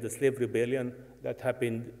rebellion, the slave rebellion that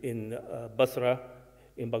happened in Basra,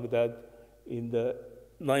 in Baghdad, in the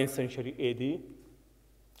 9th century AD.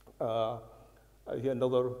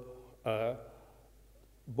 Another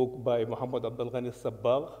book by Muhammad Abdul Ghani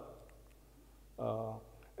Sabbagh.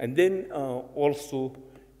 And then also,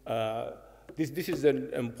 this is an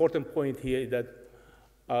important point here, that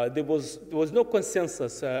there was no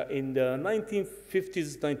consensus in the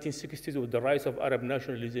 1950s, 1960s, with the rise of Arab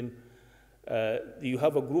nationalism. You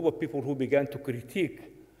have a group of people who began to critique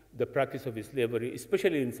the practice of slavery,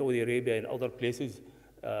 especially in Saudi Arabia and other places,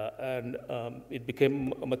 and it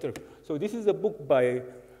became a matter of, so this is a book by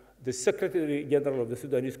the Secretary General of the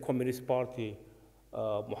Sudanese Communist Party,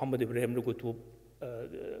 Muhammad Ibrahim Nugutu,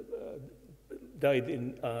 died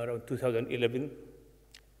in around 2011,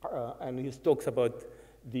 and he talks about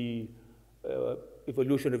the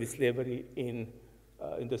evolution of slavery in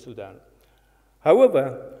the Sudan.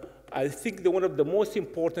 However, I think that one of the most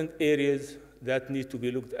important areas that needs to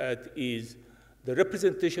be looked at is the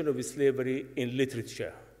representation of slavery in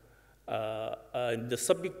literature. And the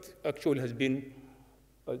subject actually has been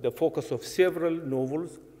the focus of several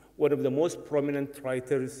novels. One of the most prominent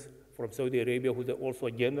writers from Saudi Arabia, who's also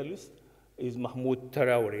a journalist, is Mahmoud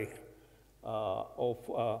Traore, of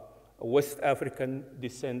West African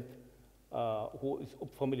descent, who is of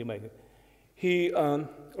family migrant. He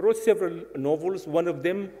wrote several novels. One of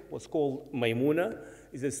them was called Maimuna.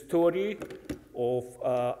 It's a story of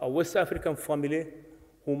a West African family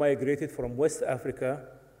who migrated from West Africa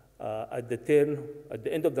at the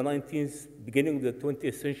end of the 19th, beginning of the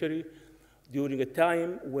 20th century, during a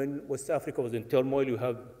time when West Africa was in turmoil. You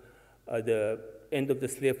have the end of the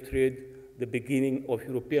slave trade, the beginning of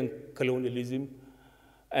European colonialism.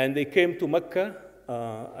 And they came to Mecca,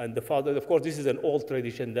 and the father, of course, this is an old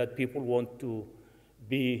tradition that people want to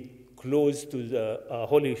be close to the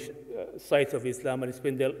holy sites of Islam and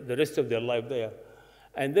spend the rest of their life there.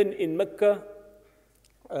 And then in Mecca,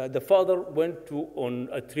 the father went on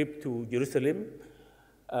a trip to Jerusalem,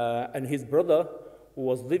 and his brother, who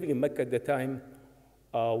was living in Mecca at the time,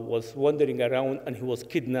 was wandering around, and he was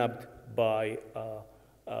kidnapped by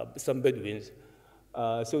some Bedouins.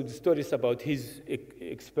 So the story is about his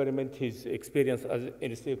experiment, his experience as an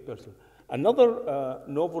enslaved person. Another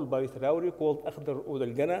novel by Traore called Akhdar Oud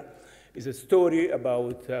al-Ghana is a story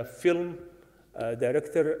about a film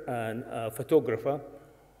director and photographer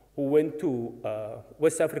who went to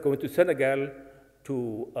West Africa, went to Senegal,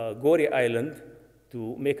 to Gorée Island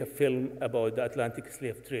to make a film about the Atlantic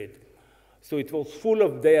slave trade. So it was full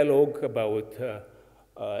of dialogue about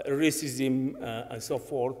racism and so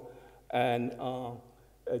forth. And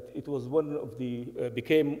it was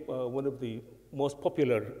became one of the most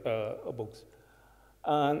popular books.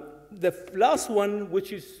 And the last one,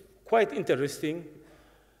 which is quite interesting,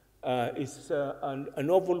 is a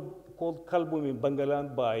novel called Kalbu min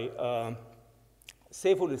Bangalan by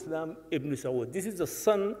Saiful Islam Ibn Saud. This is the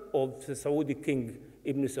son of the Saudi king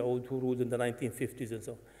Ibn Saud, who ruled in the 1950s and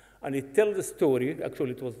so on. And it tells the story,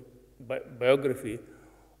 actually it was biography,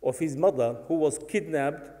 of his mother who was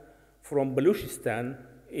kidnapped from Baluchistan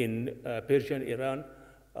in Persian Iran,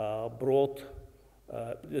 brought,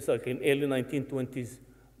 just like in early 1920s,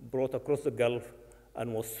 brought across the Gulf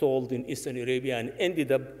and was sold in Eastern Arabia and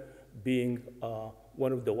ended up being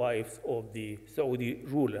one of the wives of the Saudi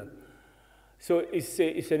ruler. So it's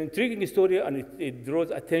an intriguing story, and it draws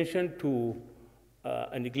attention to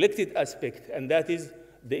a neglected aspect, and that is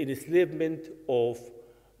the enslavement of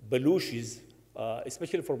Baluchis,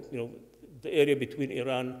 especially from the area between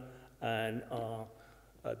Iran and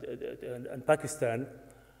Pakistan.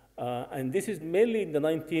 And this is mainly in the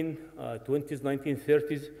 1920s,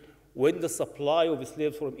 1930s, when the supply of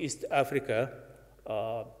slaves from East Africa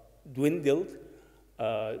dwindled.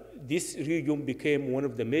 This region became one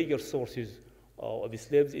of the major sources of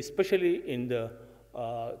slaves, especially in the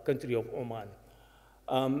country of Oman.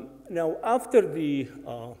 Now, after the,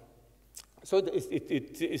 so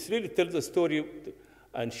it really tells a story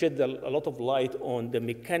and shed a lot of light on the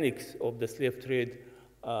mechanics of the slave trade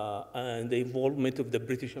and the involvement of the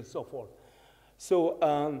British and so forth. So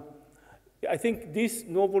I think these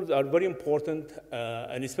novels are very important,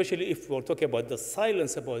 and especially if we're talking about the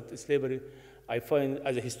silence about slavery, I find,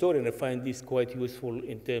 as a historian, I find this quite useful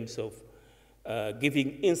in terms of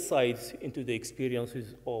giving insights into the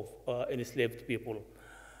experiences of enslaved people.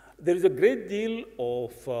 There is a great deal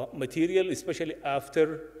of material, especially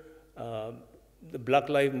after the Black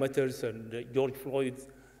Lives Matters and George Floyd's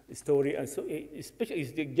story, and so especially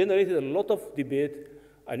it generated a lot of debate,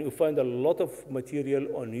 and you find a lot of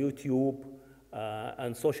material on YouTube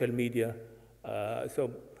and social media.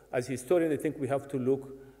 So as a historian, I think we have to look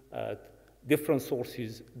at different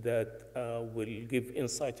sources that will give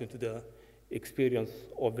insight into the experience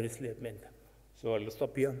of enslavement. So I'll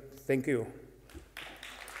stop here. Thank you.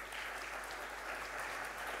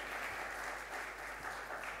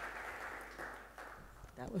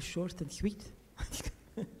 That was short and sweet.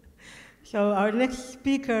 So our next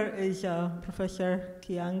speaker is Professor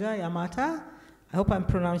Keeanga-Yamahtta. I hope I'm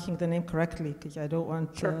pronouncing the name correctly, because I don't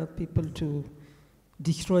want people to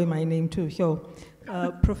destroy my name too. So,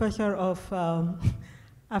 Professor of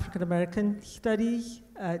African American Studies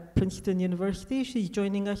at Princeton University. She's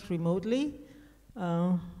joining us remotely.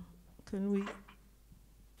 Can we?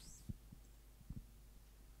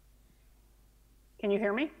 Can you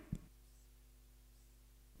hear me?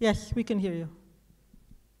 Yes, we can hear you.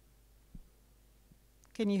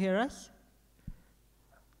 Can you hear us?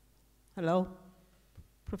 Hello,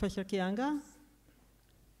 Professor Keeanga?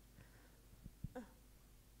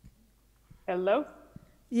 Hello?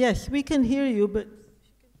 Yes, we can hear you, but...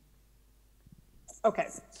 Okay,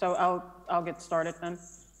 so I'll get started then.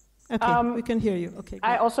 Okay, we can hear you. Okay.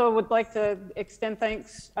 I also would like to extend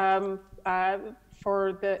thanks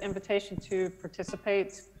for the invitation to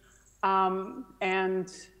participate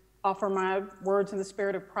and offer my words in the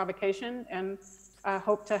spirit of provocation, and I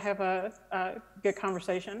hope to have a good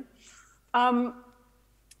conversation.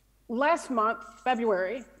 Last month,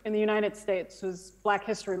 February, in the United States was Black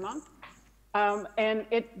History Month, and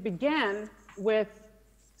it began with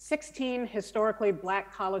 16 historically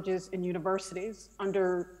Black colleges and universities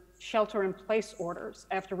under shelter-in-place orders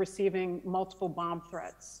after receiving multiple bomb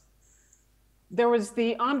threats. There was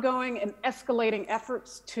the ongoing and escalating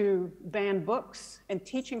efforts to ban books and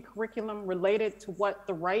teaching curriculum related to what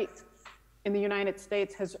the right in the United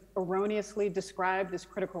States has erroneously described as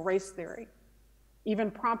critical race theory,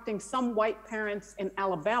 even prompting some white parents in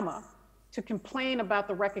Alabama to complain about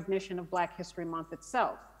the recognition of Black History Month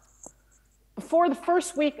itself. Before the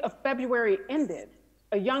first week of February ended,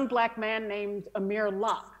 a young Black man named Amir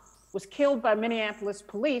Locke was killed by Minneapolis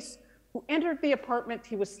police who entered the apartment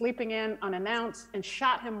he was sleeping in unannounced and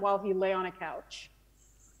shot him while he lay on a couch.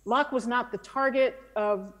 Locke was not the target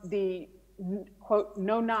of the, quote,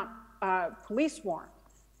 no-knock police warrant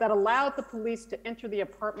that allowed the police to enter the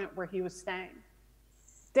apartment where he was staying.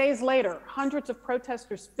 Days later, hundreds of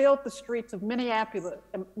protesters filled the streets of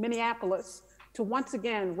Minneapolis to once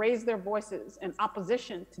again raise their voices in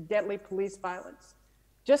opposition to deadly police violence,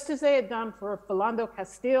 just as they had done for Philando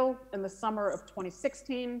Castile in the summer of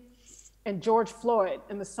 2016 and George Floyd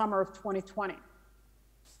in the summer of 2020.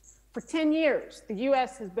 For 10 years, the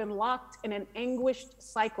US has been locked in an anguished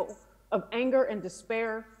cycle of anger and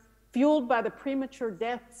despair, fueled by the premature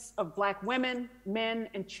deaths of Black women, men,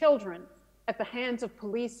 and children at the hands of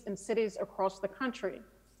police in cities across the country,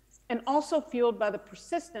 and also fueled by the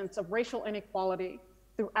persistence of racial inequality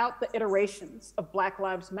throughout the iterations of Black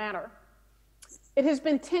Lives Matter. It has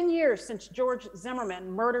been 10 years since George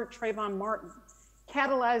Zimmerman murdered Trayvon Martin,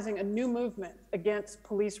 catalyzing a new movement against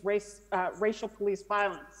racial police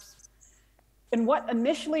violence. In what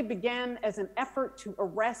initially began as an effort to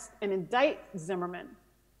arrest and indict Zimmerman,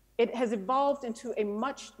 it has evolved into a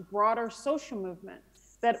much broader social movement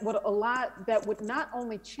that would not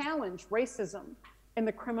only challenge racism in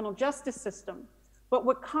the criminal justice system, but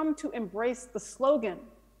would come to embrace the slogan,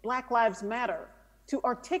 Black Lives Matter, to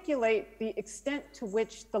articulate the extent to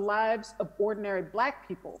which the lives of ordinary Black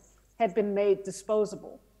people had been made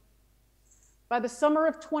disposable. By the summer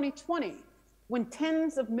of 2020, when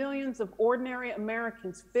tens of millions of ordinary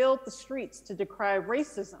Americans filled the streets to decry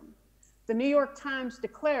racism, the New York Times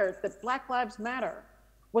declared that Black Lives Matter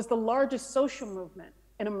was the largest social movement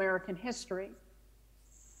in American history.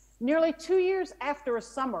 Nearly 2 years after a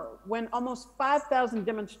summer when almost 5,000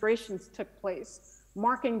 demonstrations took place,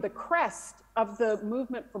 marking the crest of the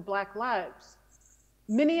movement for Black lives,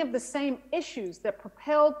 many of the same issues that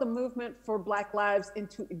propelled the movement for Black lives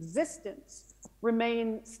into existence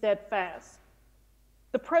remain steadfast.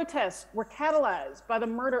 The protests were catalyzed by the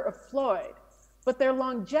murder of Floyd, but their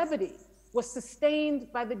longevity was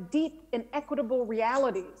sustained by the deep inequitable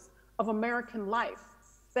realities of American life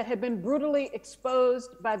that had been brutally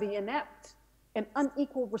exposed by the inept and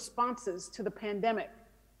unequal responses to the pandemic.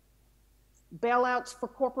 Bailouts for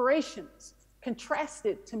corporations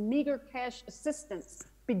contrasted to meager cash assistance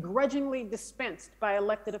begrudgingly dispensed by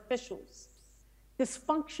elected officials.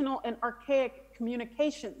 Dysfunctional and archaic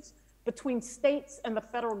communications between states and the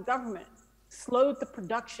federal government slowed the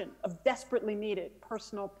production of desperately needed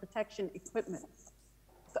personal protection equipment.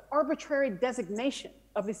 The arbitrary designation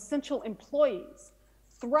of essential employees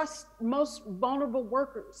thrust most vulnerable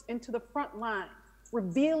workers into the front line,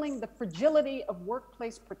 revealing the fragility of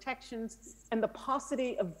workplace protections and the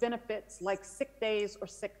paucity of benefits like sick days or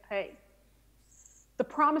sick pay. The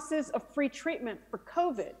promises of free treatment for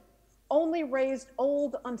COVID only raised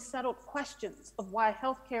old, unsettled questions of why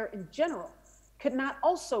healthcare in general could not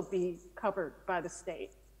also be covered by the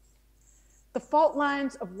state. The fault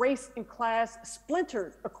lines of race and class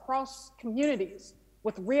splintered across communities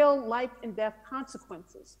with real life and death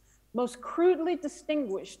consequences, most crudely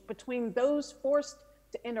distinguished between those forced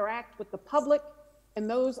to interact with the public and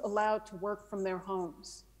those allowed to work from their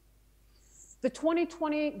homes. The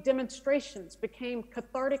 2020 demonstrations became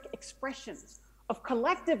cathartic expressions of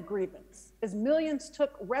collective grievance as millions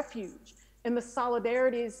took refuge in the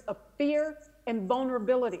solidarities of fear and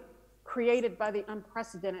vulnerability created by the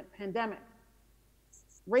unprecedented pandemic.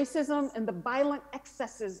 Racism and the violent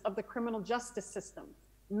excesses of the criminal justice system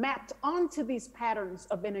mapped onto these patterns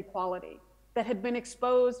of inequality that had been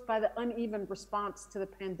exposed by the uneven response to the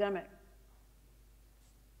pandemic.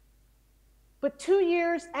 But nearly 2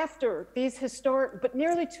 years after these historic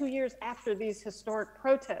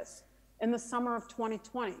protests in the summer of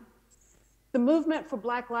 2020, the movement for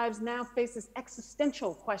Black lives now faces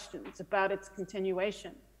existential questions about its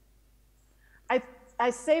continuation. I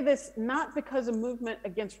say this not because a movement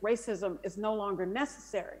against racism is no longer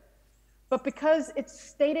necessary, but because its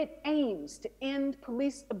stated aims to end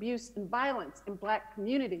police abuse and violence in Black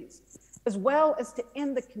communities, as well as to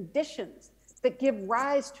end the conditions that give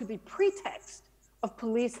rise to the pretext of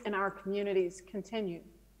police in our communities continue.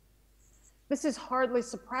 This is hardly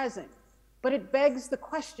surprising, but it begs the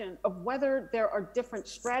question of whether there are different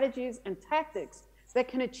strategies and tactics that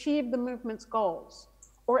can achieve the movement's goals,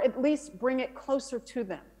 or at least bring it closer to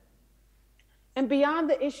them. And beyond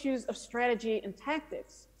the issues of strategy and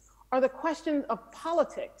tactics are the questions of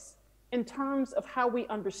politics in terms of how we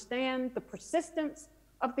understand the persistence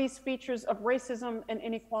of these features of racism and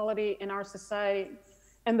inequality in our society,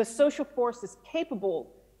 and the social forces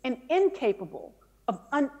capable and incapable of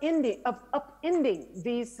upending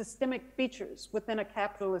these systemic features within a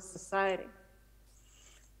capitalist society.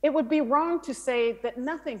 It would be wrong to say that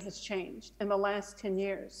nothing has changed in the last 10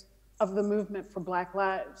 years of the movement for Black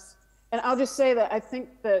lives. And I'll just say that I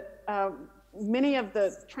think that many of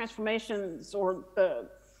the transformations or the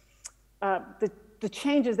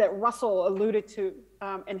changes that Russell alluded to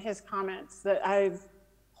in his comments that I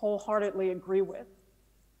wholeheartedly agree with.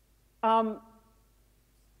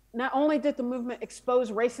 Not only did the movement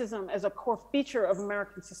expose racism as a core feature of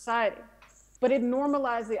American society, but it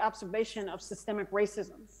normalized the observation of systemic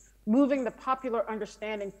racism, moving the popular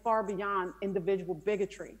understanding far beyond individual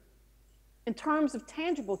bigotry. In terms of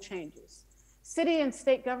tangible changes, city and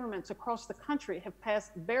state governments across the country have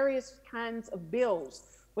passed various kinds of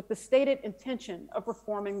bills with the stated intention of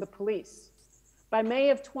reforming the police. By May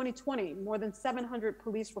of 2020, more than 700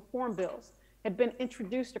 police reform bills had been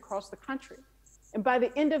introduced across the country. And by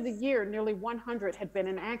the end of the year, nearly 100 had been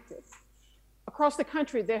enacted. Across the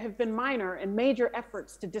country, there have been minor and major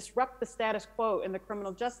efforts to disrupt the status quo in the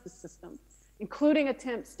criminal justice system, including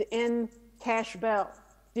attempts to end cash bail,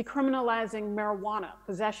 decriminalizing marijuana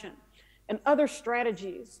possession, and other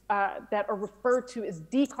strategies that are referred to as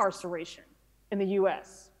decarceration in the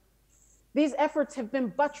US. These efforts have been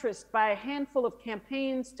buttressed by a handful of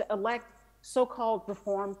campaigns to elect so-called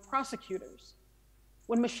reform prosecutors.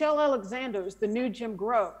 When Michelle Alexander's The New Jim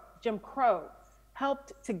Crow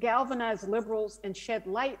helped to galvanize liberals and shed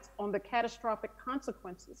light on the catastrophic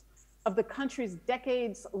consequences of the country's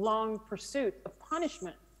decades-long pursuit of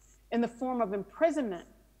punishment in the form of imprisonment,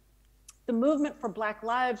 the movement for Black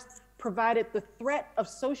lives provided the threat of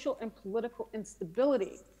social and political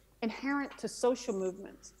instability inherent to social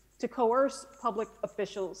movements to coerce public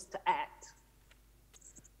officials to act.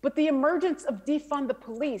 But the emergence of defund the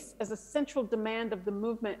police as a central demand of the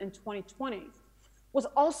movement in 2020 was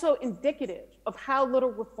also indicative of how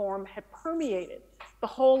little reform had permeated the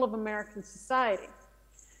whole of American society.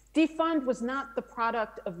 Defund was not the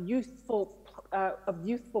product of youthful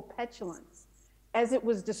petulance, as it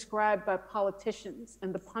was described by politicians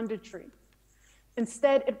and the punditry.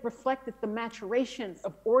 Instead, it reflected the maturation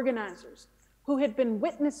of organizers who had been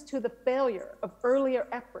witness to the failure of earlier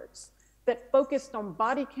efforts that focused on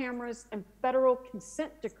body cameras and federal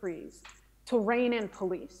consent decrees to rein in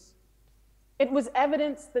police. It was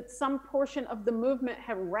evidence that some portion of the movement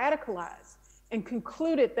had radicalized and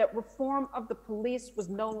concluded that reform of the police was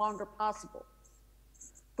no longer possible.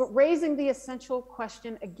 But raising the essential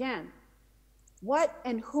question again, what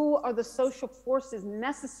and who are the social forces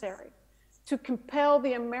necessary to compel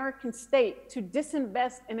the American state to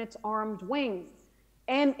disinvest in its armed wing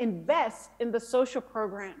and invest in the social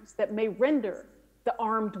programs that may render the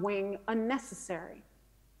armed wing unnecessary?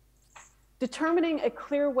 Determining a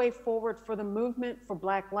clear way forward for the movement for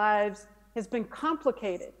Black lives has been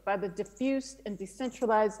complicated by the diffused and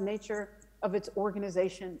decentralized nature of its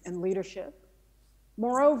organization and leadership.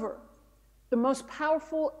 Moreover, the most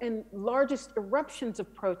powerful and largest eruptions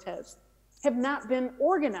of protest have not been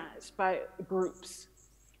organized by groups.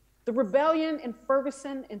 The rebellion in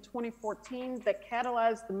Ferguson in 2014 that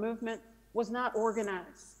catalyzed the movement was not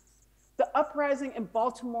organized. The uprising in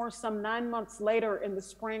Baltimore some 9 months later in the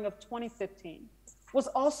spring of 2015 was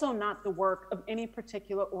also not the work of any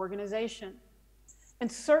particular organization.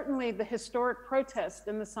 And certainly the historic protests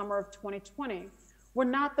in the summer of 2020 were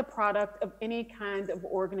not the product of any kind of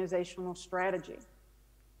organizational strategy.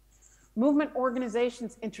 Movement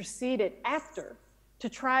organizations interceded after to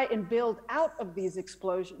try and build out of these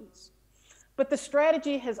explosions. But the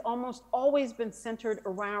strategy has almost always been centered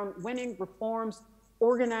around winning reforms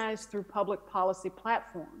organized through public policy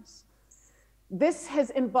platforms. This has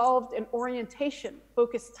involved an orientation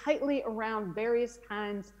focused tightly around various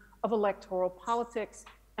kinds of electoral politics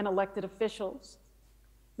and elected officials.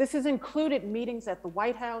 This has included meetings at the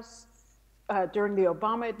White House during the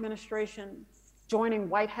Obama administration, joining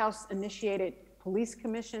White House-initiated police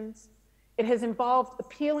commissions. It has involved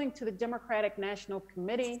appealing to the Democratic National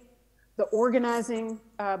Committee, the organizing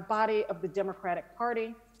body of the Democratic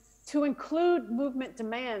Party, to include movement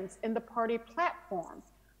demands in the party platform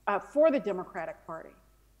for the Democratic Party.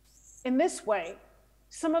 In this way,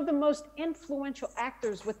 some of the most influential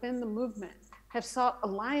actors within the movement have sought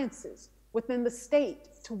alliances within the state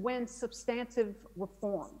to win substantive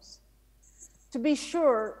reforms. To be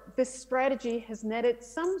sure, this strategy has netted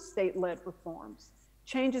some state-led reforms,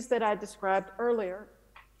 changes that I described earlier,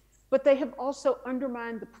 but they have also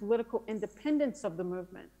undermined the political independence of the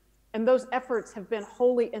movement, and those efforts have been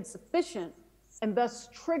wholly insufficient and thus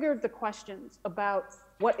triggered the questions about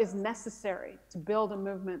what is necessary to build a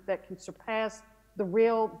movement that can surpass the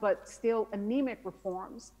real but still anemic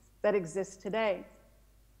reforms that exist today.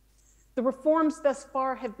 The reforms thus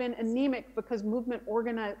far have been anemic because movement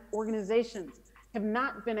organizations have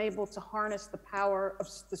not been able to harness the power of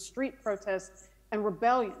the street protests and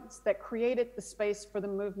rebellions that created the space for the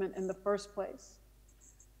movement in the first place.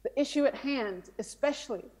 The issue at hand,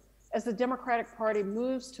 especially as the Democratic Party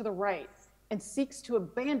moves to the right and seeks to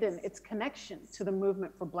abandon its connection to the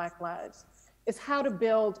movement for Black lives, is how to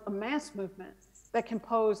build a mass movement that can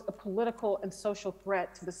pose a political and social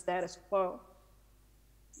threat to the status quo.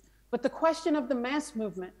 But the question of the mass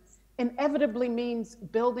movement inevitably means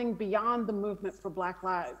building beyond the movement for Black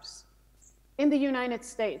lives. In the United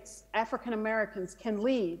States, African Americans can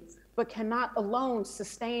lead, but cannot alone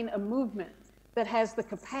sustain a movement that has the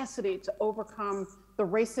capacity to overcome the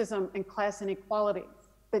racism and class inequality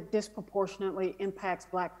that disproportionately impacts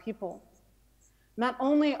Black people. Not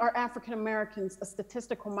only are African Americans a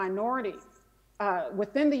statistical minority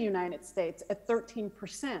within the United States at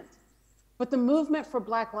 13%, but the movement for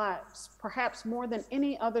Black lives, perhaps more than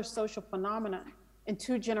any other social phenomenon in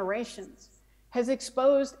 2 generations, has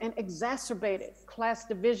exposed and exacerbated class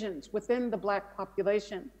divisions within the Black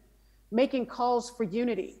population, making calls for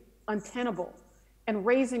unity untenable and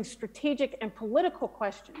raising strategic and political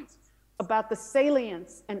questions about the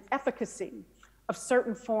salience and efficacy of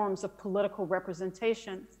certain forms of political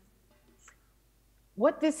representation.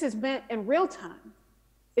 What this has meant in real time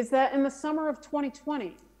is that in the summer of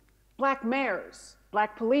 2020, Black mayors,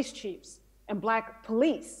 Black police chiefs, and Black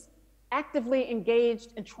police actively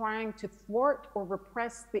engaged in trying to thwart or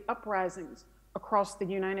repress the uprisings across the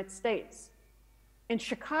United States. In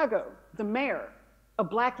Chicago, the mayor, a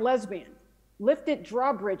Black lesbian, lifted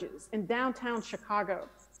drawbridges in downtown Chicago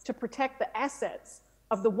to protect the assets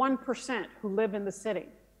of the 1% who live in the city.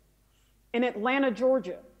 In Atlanta,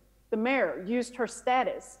 Georgia, the mayor used her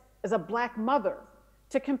status as a Black mother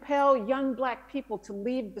to compel young Black people to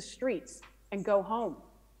leave the streets and go home.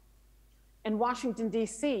 In Washington,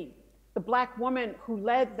 D.C., the Black woman who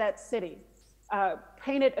led that city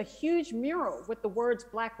painted a huge mural with the words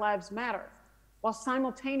 "Black Lives Matter," while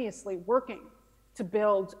simultaneously working to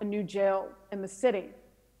build a new jail in the city.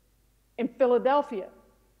 In Philadelphia,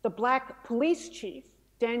 the Black police chief,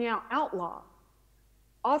 Danielle Outlaw,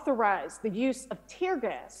 authorized the use of tear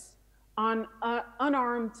gas on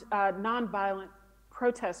unarmed, nonviolent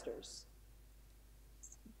protesters.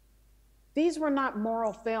 These were not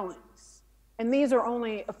moral failings, and these are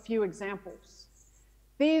only a few examples.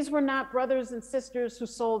 These were not brothers and sisters who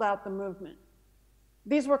sold out the movement.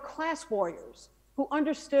 These were class warriors who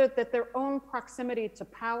understood that their own proximity to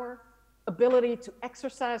power, ability to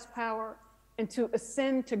exercise power, and to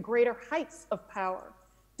ascend to greater heights of power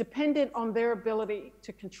depended on their ability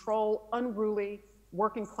to control unruly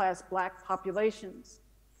working class Black populations.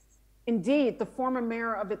 Indeed, the former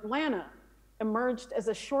mayor of Atlanta emerged as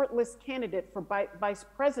a shortlist candidate for vice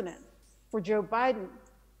president for Joe Biden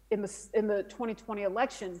in the 2020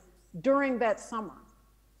 election during that summer.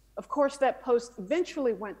 Of course, that post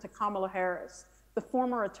eventually went to Kamala Harris, the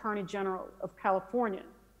former Attorney General of California.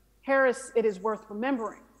 Harris, it is worth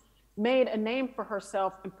remembering, made a name for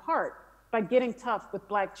herself in part by getting tough with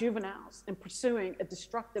Black juveniles and pursuing a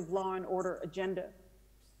destructive law and order agenda.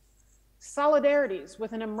 Solidarities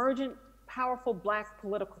with an emergent, powerful Black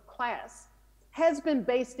political class has been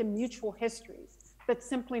based in mutual histories that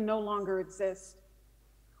simply no longer exist.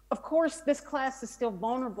 Of course, this class is still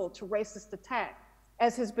vulnerable to racist attack,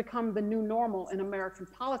 as has become the new normal in American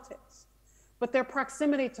politics. But their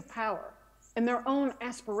proximity to power and their own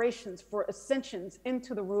aspirations for ascensions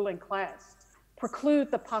into the ruling class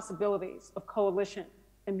preclude the possibilities of coalition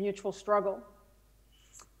and mutual struggle.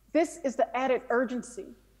 This is the added urgency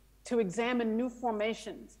to examine new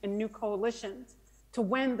formations and new coalitions to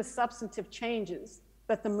win the substantive changes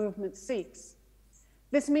that the movement seeks.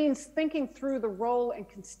 This means thinking through the role and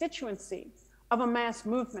constituency of a mass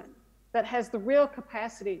movement that has the real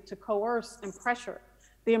capacity to coerce and pressure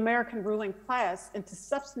the American ruling class into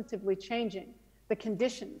substantively changing the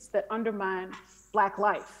conditions that undermine Black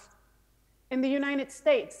life. In the United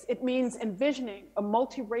States, it means envisioning a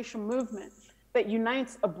multiracial movement that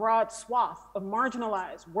unites a broad swath of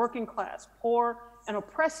marginalized, working class, poor, and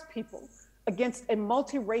oppressed people against a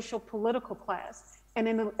multiracial political class and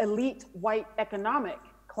an elite white economic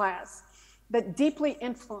class that deeply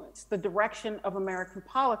influence the direction of American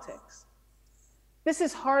politics. This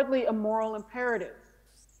is hardly a moral imperative.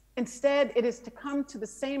 Instead, it is to come to the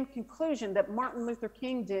same conclusion that Martin Luther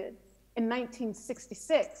King did in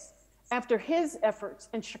 1966 after his efforts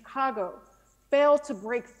in Chicago failed to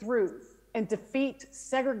break through and defeat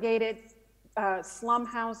segregated slum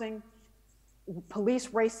housing, police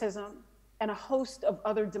racism, and a host of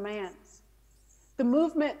other demands. The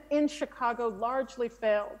movement in Chicago largely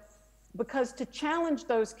failed because to challenge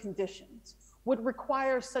those conditions would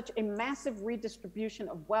require such a massive redistribution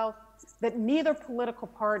of wealth that neither political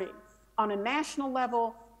party on a national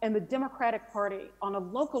level and the Democratic Party on a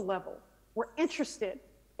local level were interested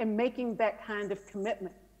in making that kind of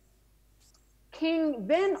commitment. King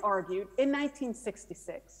then argued in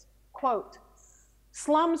 1966, quote,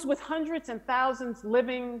 slums with hundreds and thousands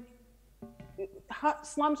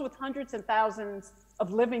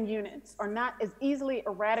of living units are not as easily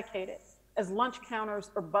eradicated as lunch counters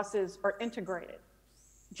or buses are integrated.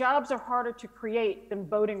 Jobs are harder to create than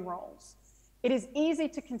voting rolls. It is easy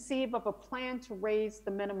to conceive of a plan to raise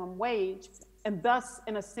the minimum wage and thus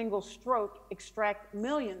in a single stroke extract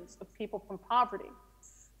millions of people from poverty.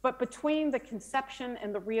 But between the conception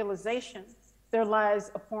and the realization, there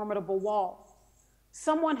lies a formidable wall.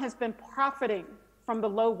 Someone has been profiting from the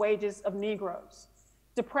low wages of Negroes.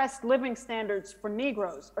 Depressed living standards for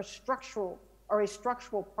Negroes are a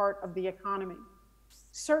structural part of the economy.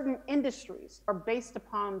 Certain industries are based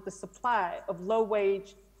upon the supply of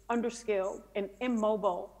low-wage, underskilled, and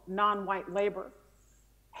immobile non-white labor.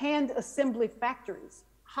 Hand assembly factories,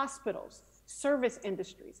 hospitals, service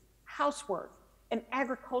industries, housework, and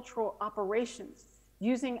agricultural operations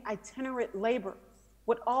using itinerant labor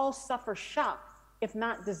would all suffer shock, if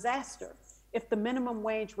not disaster, if the minimum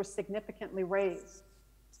wage were significantly raised.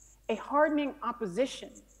 A hardening opposition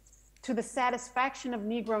to the satisfaction of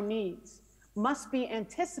Negro needs must be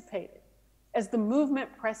anticipated as the movement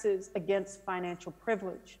presses against financial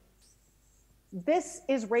privilege. This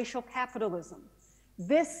is racial capitalism.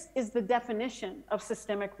 This is the definition of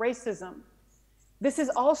systemic racism. This is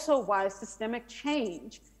also why systemic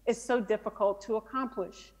change is so difficult to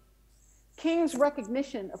accomplish. King's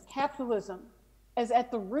recognition of capitalism as at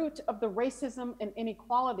the root of the racism and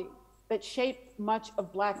inequality that shaped much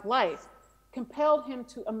of Black life compelled him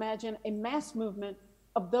to imagine a mass movement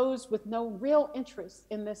of those with no real interest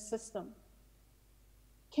in this system.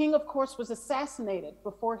 King, of course, was assassinated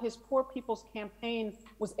before his Poor People's Campaign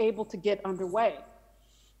was able to get underway.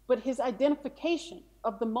 But his identification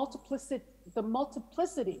of the multiplicity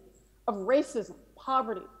of racism,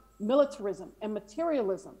 poverty, militarism, and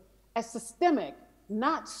materialism as systemic,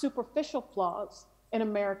 not superficial flaws in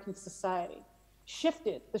American society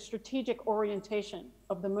shifted the strategic orientation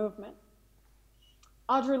of the movement.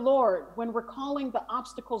 Audre Lorde, when recalling the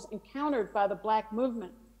obstacles encountered by the Black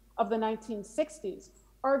movement of the 1960s,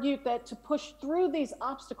 argued that to push through these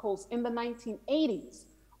obstacles in the 1980s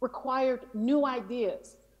required new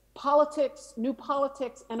ideas, new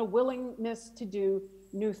politics, and a willingness to do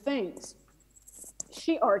new things.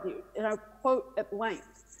 She argued, and I quote at length,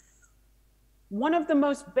 one of the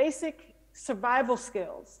most basic survival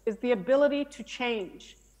skills is the ability to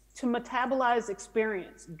change, to metabolize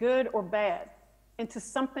experience, good or bad, into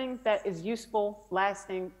something that is useful,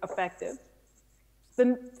 lasting, effective.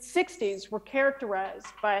 The 60s were characterized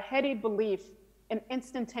by a heady belief in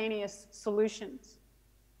instantaneous solutions.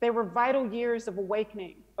 They were vital years of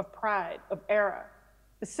awakening, of pride, of era.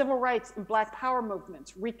 The civil rights and Black power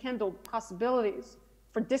movements rekindled possibilities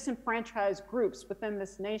for disenfranchised groups within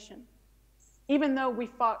this nation. Even though we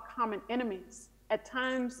fought common enemies, at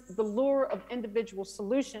times the lure of individual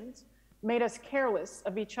solutions made us careless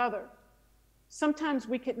of each other. Sometimes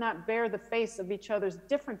we could not bear the face of each other's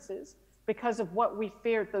differences because of what we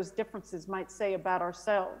feared those differences might say about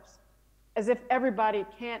ourselves, as if everybody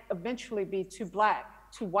can't eventually be too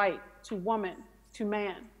Black, too white, too woman, too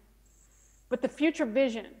man. But the future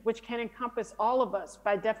vision, which can encompass all of us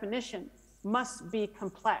by definition, must be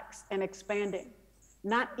complex and expanding,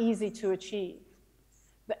 not easy to achieve.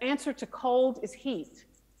 The answer to cold is heat.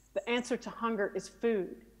 The answer to hunger is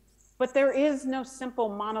food. But there is no simple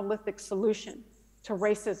monolithic solution to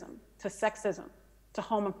racism, to sexism, to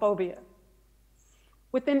homophobia.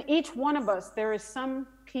 Within each one of us, there is some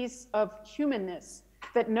piece of humanness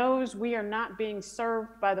that knows we are not being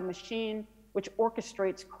served by the machine which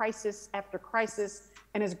orchestrates crisis after crisis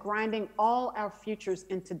and is grinding all our futures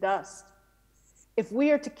into dust. if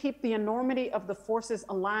we are to keep the enormity of the forces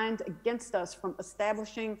aligned against us from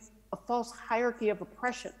establishing a false hierarchy of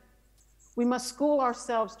oppression, we must school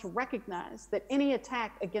ourselves to recognize that any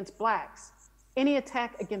attack against Blacks, any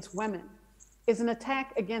attack against women, is an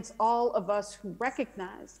attack against all of us who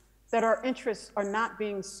recognize that our interests are not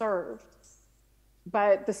being served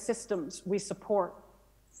by the systems we support.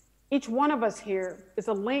 Each one of us here is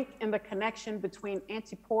a link in the connection between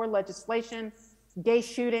anti-poor legislation, gay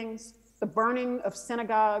shootings, the burning of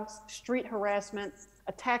synagogues, street harassment,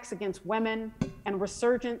 attacks against women, and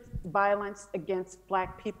resurgent violence against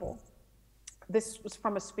Black people. This was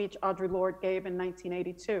from a speech Audre Lorde gave in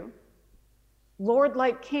 1982. Lorde,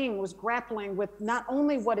 like King, was grappling with not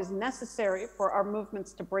only what is necessary for our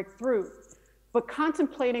movements to break through, but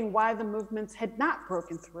contemplating why the movements had not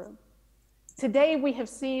broken through. Today, we have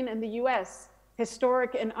seen in the US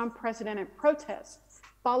historic and unprecedented protests,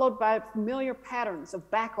 followed by familiar patterns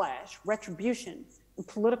of backlash, retribution, and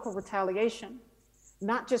political retaliation,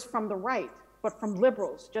 not just from the right, but from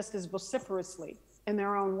liberals just as vociferously in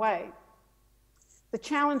their own way. The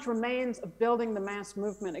challenge remains of building the mass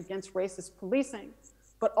movement against racist policing,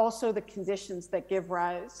 but also the conditions that give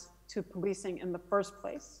rise to policing in the first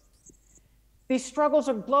place. These struggles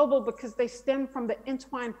are global because they stem from the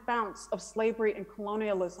entwined founts of slavery and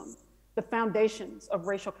colonialism, the foundations of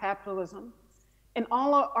racial capitalism. In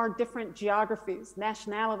all of our different geographies,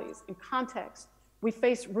 nationalities, and contexts, we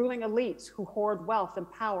face ruling elites who hoard wealth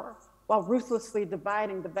and power while ruthlessly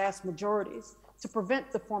dividing the vast majorities to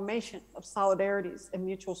prevent the formation of solidarities and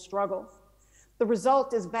mutual struggle. The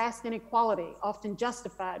result is vast inequality, often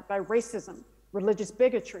justified by racism, religious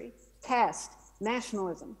bigotry, caste,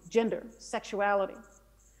 nationalism, gender, sexuality.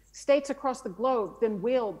 States across the globe then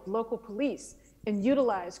wield local police and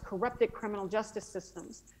utilize corrupted criminal justice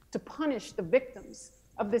systems to punish the victims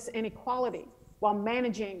of this inequality while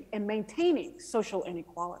managing and maintaining social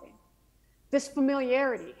inequality. This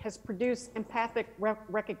familiarity has produced empathic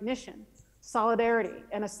recognition, solidarity,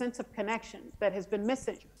 and a sense of connection that has been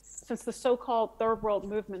missing since the so-called third world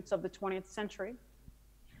movements of the 20th century.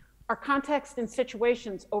 Our context and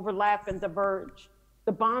situations overlap and diverge.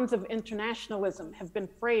 The bonds of internationalism have been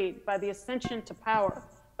frayed by the ascension to power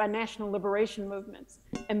by national liberation movements,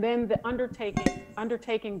 and then the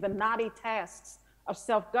undertaking the knotty tasks of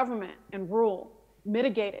self-government and rule,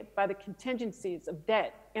 mitigated by the contingencies of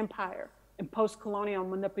debt, empire, and post-colonial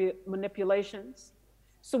manipulations.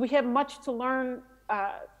 So we have much to learn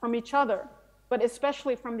from each other, but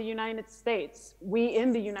especially from the United States. We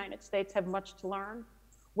in the United States have much to learn,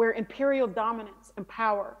 where imperial dominance and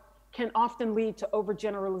power can often lead to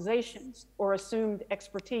overgeneralizations or assumed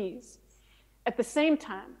expertise. At the same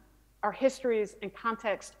time, our histories and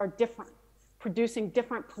contexts are different, producing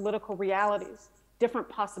different political realities, different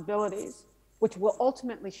possibilities, which will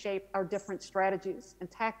ultimately shape our different strategies and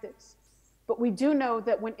tactics. But we do know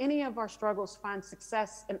that when any of our struggles find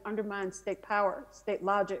success and undermine state power, state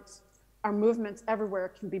logics, our movements everywhere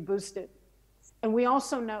can be boosted. And we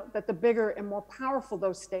also know that the bigger and more powerful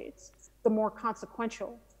those states, the more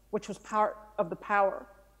consequential, which was part of the power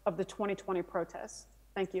of the 2020 protests.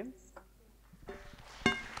 Thank you.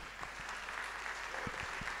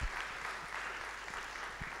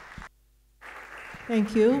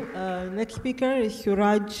 Thank you. Next speaker is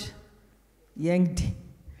Suraj Yengde.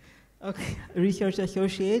 Okay, research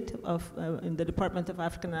associate in the Department of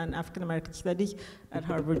African and African American Studies at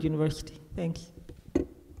Harvard University. Thank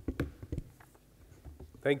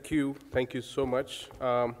you. Thank you so much.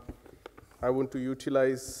 I want to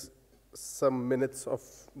utilize some minutes of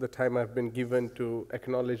the time I've been given to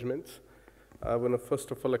acknowledgements. I want to first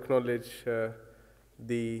of all acknowledge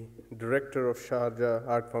the director of Sharjah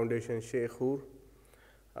Art Foundation, Sheikh Hoor.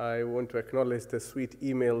 I want to acknowledge the sweet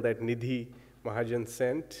email that Nidhi Mahajan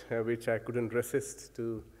sent, which I couldn't resist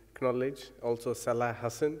to acknowledge. Also Salah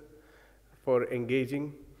Hassan for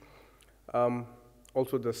engaging.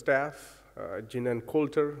 Also the staff, Jinan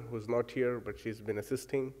Coulter, who's not here, but she's been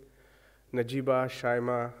assisting. Najiba,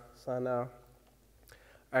 Shaima, Sana,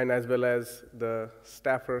 and as well as the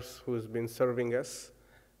staffers who's been serving us,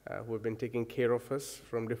 who have been taking care of us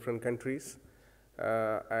from different countries.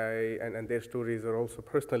 And their stories are also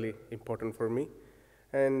personally important for me.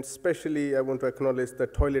 And especially, I want to acknowledge the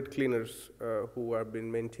toilet cleaners who have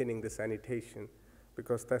been maintaining the sanitation,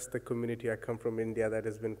 because that's the community I come from, India, that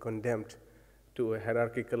has been condemned to a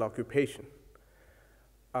hierarchical occupation.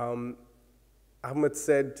 Ahmad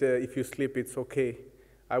said, if you sleep, it's okay.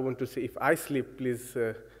 I want to say, if I sleep, please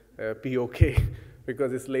be okay,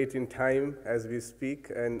 because it's late in time as we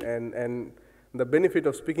speak. And the benefit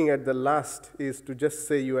of speaking at the last is to just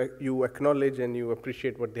say you acknowledge and you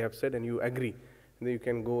appreciate what they have said and you agree. And then you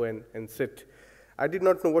can go and sit. I did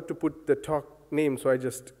not know what to put the talk name, so I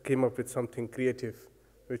just came up with something creative,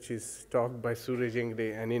 which is talk by Suraj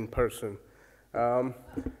Yengde and in person.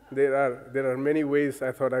 There are many ways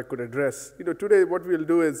I thought I could address. Today what we'll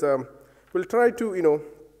do is we'll try to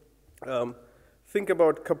think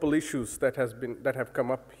about a couple issues that have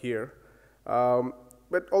come up here.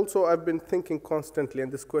 But also I've been thinking constantly,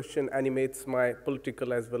 and this question animates my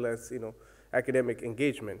political as well as academic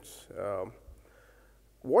engagements.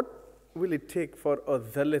 What will it take for a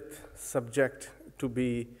Dalit subject to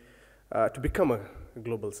become a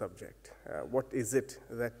global subject? What is it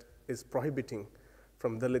that is prohibiting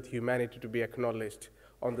from Dalit humanity to be acknowledged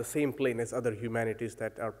on the same plane as other humanities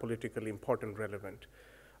that are politically important, relevant?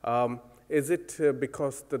 Is it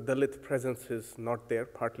because the Dalit presence is not there,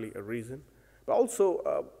 partly a reason? But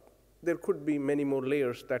also, there could be many more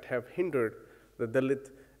layers that have hindered the Dalit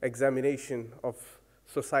examination of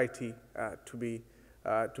society to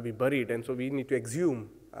be buried, and so we need to exhume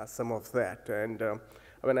some of that. And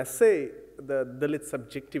when I say the Dalit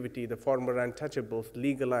subjectivity, the former untouchables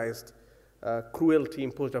legalized cruelty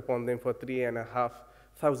imposed upon them for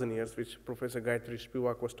 3,500 years, which Professor Gayatri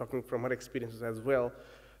Spivak was talking from her experiences as well,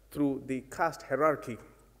 through the caste hierarchy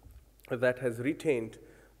that has retained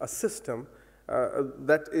a system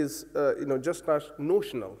that is just not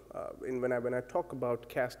notional. When I talk about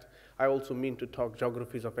caste, I also mean to talk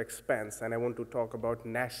geographies of expanse, and I want to talk about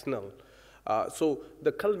national. So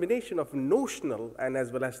the culmination of notional and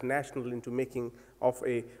as well as national into making of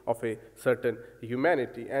a certain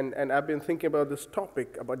humanity. And I've been thinking about this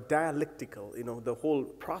topic, about dialectical, the whole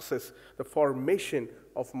process, the formation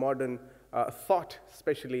of modern thought,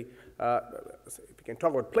 especially if we can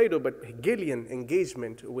talk about Plato, but Hegelian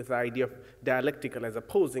engagement with the idea of dialectical as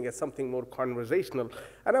opposing as something more conversational.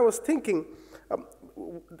 And I was thinking,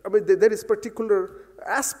 there is particular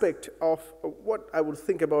aspect of what I would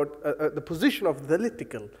think about the position of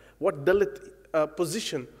Dalitical, what Dalit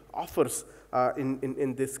position offers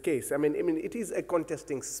in this case. I mean, it is a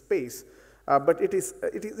contesting space, but it is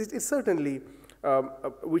certainly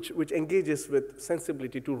which engages with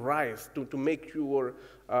sensibility to rise, to make your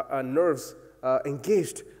nerves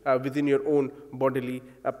engaged within your own bodily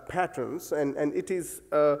patterns. And it is,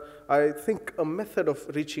 I think, a method of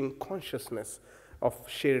reaching consciousness of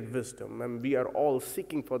shared wisdom. And we are all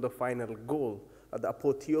seeking for the final goal, the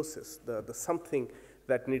apotheosis, the something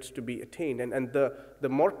that needs to be attained. And the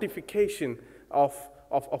mortification of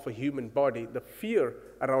a human body, the fear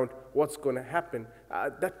around what's going to happen,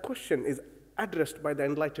 that question is addressed by the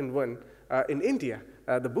enlightened one in India,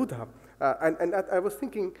 the Buddha. And I was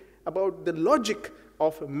thinking about the logic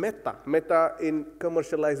of metta. Metta in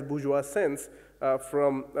commercialized bourgeois sense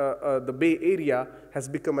from the Bay Area has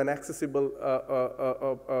become an accessible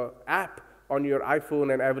app on your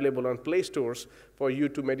iPhone and available on Play stores for you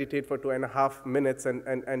to meditate for 2.5 minutes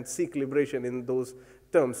and seek liberation in those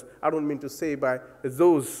terms. I don't mean to say by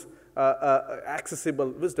those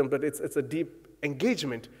accessible wisdom, but it's a deep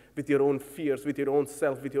engagement with your own fears, with your own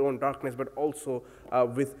self, with your own darkness, but also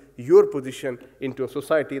with your position into a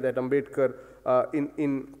society that Ambedkar,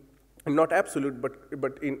 in not absolute,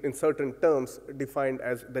 but in certain terms, defined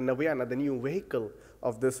as the Navayana, the new vehicle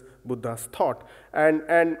of this Buddha's thought. And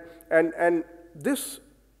this,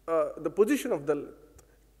 the position of the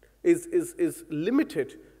is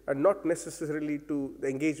limited, not necessarily to the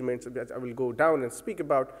engagements that I will go down and speak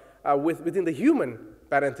about within the human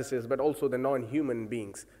parenthesis, but also the non-human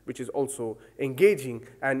beings, which is also engaging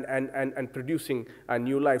and producing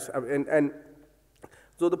new lives. And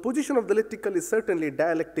so the position of the Dalitical is certainly a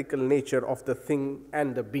dialectical nature of the thing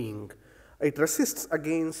and the being. It resists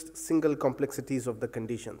against single complexities of the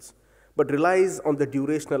conditions, but relies on the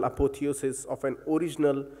durational apotheosis of an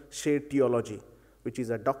original shared theology, which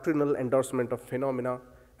is a doctrinal endorsement of phenomena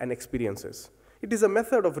and experiences. It is a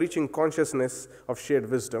method of reaching consciousness of shared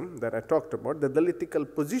wisdom that I talked about. The Dalitical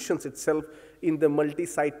positions itself in the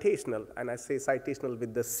multi-citational, and I say citational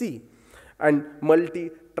with the C, and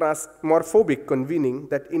multi-transmorphobic convening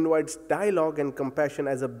that invites dialogue and compassion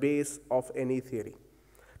as a base of any theory.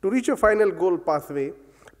 To reach a final goal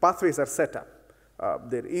pathways are set up.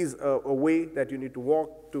 There is a way that you need to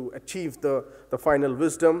walk to achieve the final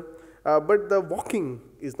wisdom, but the walking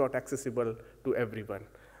is not accessible to everyone.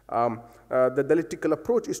 The Dalitical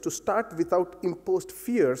approach is to start without imposed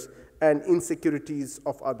fears and insecurities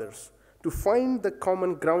of others, to find the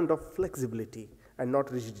common ground of flexibility and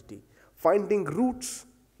not rigidity, finding roots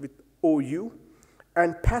with OU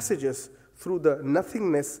and passages through the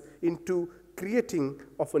nothingness into creating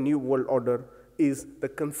of a new world order is the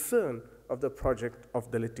concern of the project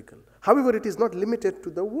of Dalitical. However, it is not limited to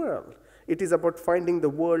the world. It is about finding the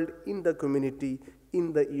world in the community,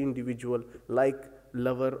 in the individual, like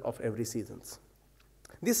lover of every seasons.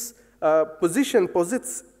 This position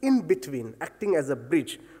posits in between, acting as a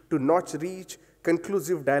bridge to not reach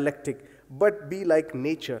conclusive dialectic, but be like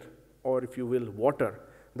nature, or if you will, water,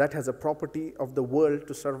 that has a property of the world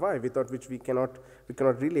to survive, without which we cannot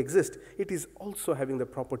really exist. It is also having the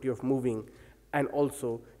property of moving, and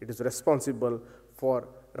also it is responsible for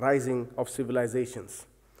rising of civilizations.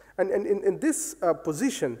 And in this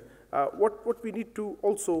position, what we need to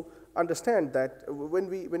also understand that when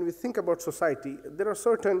we think about society, there are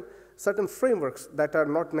certain frameworks that are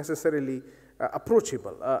not necessarily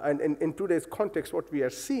approachable. And in today's context, what we are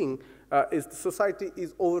seeing is the society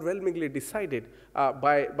is overwhelmingly decided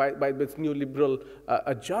by this neoliberal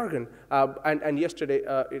jargon. And yesterday,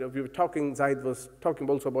 we were talking, Zaid was talking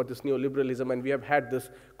also about this neoliberalism, and we have had this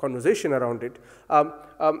conversation around it.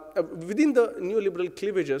 Within the neoliberal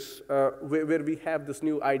cleavages, where we have this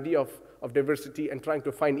new idea of diversity and trying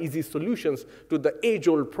to find easy solutions to the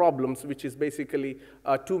age-old problems, which is basically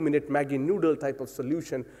a 2-minute Maggi noodle type of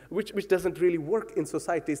solution, which doesn't really work in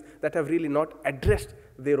societies that have really not addressed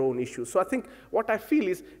their own issues. So I think what I feel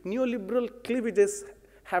is neoliberal cleavages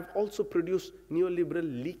have also produced neoliberal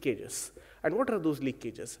leakages. And what are those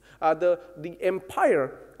leakages? The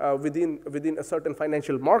empire within a certain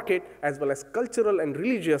financial market, as well as cultural and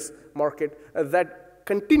religious market that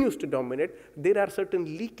continues to dominate, there are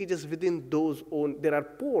certain leakages within those there are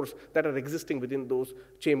pores that are existing within those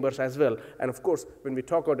chambers as well. And of course, when we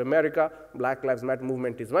talk about America, Black Lives Matter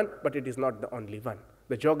movement is one, but it is not the only one.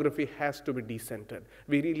 The geography has to be decentered.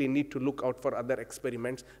 We really need to look out for other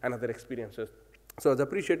experiments and other experiences. So I was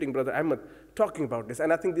appreciating Brother Ahmad talking about this,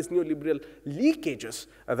 and I think these neoliberal leakages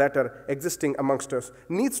that are existing amongst us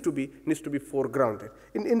needs to be foregrounded.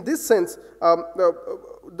 In this sense,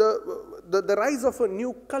 the rise of a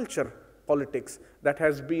new culture politics that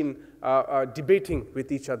has been debating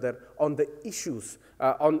with each other on the issues,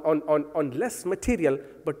 on less material,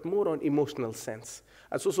 but more on emotional sense.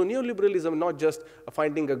 So neoliberalism, not just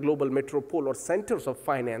finding a global metropole or centers of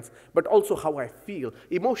finance, but also how I feel.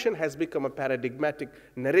 Emotion has become a paradigmatic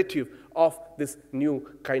narrative of this new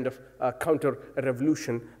kind of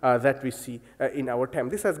counter-revolution that we see in our time.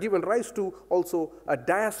 This has given rise to also a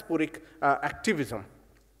diasporic activism.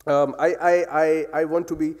 I want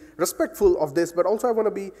to be respectful of this, but also I want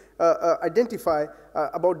to be identify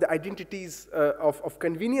about the identities of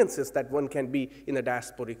conveniences that one can be in the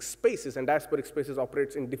diasporic spaces. And diasporic spaces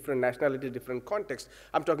operates in different nationalities, different contexts.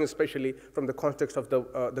 I'm talking especially from the context of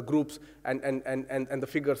the groups and the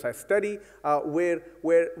figures I study, where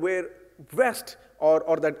West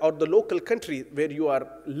or the local country where you are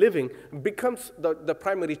living becomes the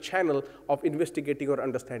primary channel of investigating or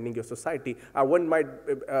understanding your society. One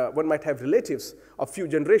might have relatives a few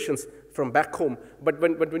generations from back home, but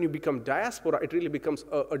when you become diaspora, it really becomes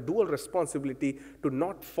a dual responsibility to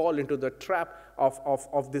not fall into the trap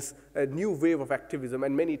of this new wave of activism.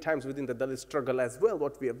 And many times within the Dalit struggle as well,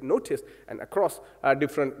 what we have noticed and across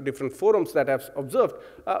different forums that I've observed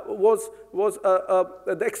was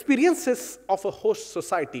the experiences of a host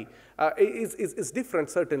society is different,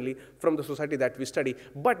 certainly, from the society that we study.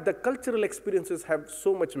 But the cultural experiences have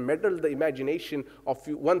so much meddled the imagination of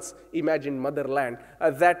one's imagined motherland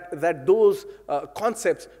that those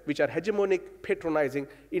concepts which are hegemonic, patronizing,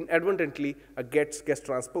 inadvertently gets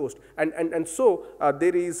transposed. And so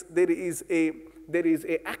there is a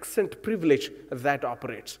accent privilege that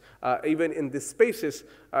operates. Even in these spaces,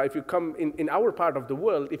 if you come in our part of the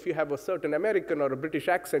world, if you have a certain American or a British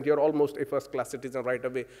accent, you're almost a first-class citizen right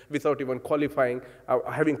away without even qualifying,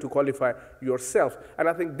 having to qualify yourself. And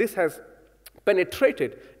I think this has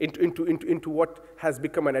penetrated into what has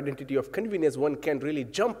become an identity of convenience. One can really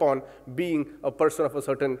jump on being a person of a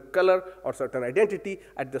certain color or certain identity,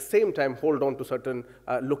 at the same time hold on to certain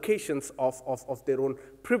locations of their own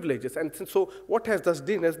privileges. And so what has thus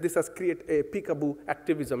done is this has created a peekaboo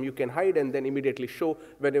activism. You can hide and then immediately show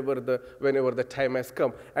whenever the time has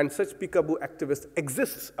come. And such peekaboo activists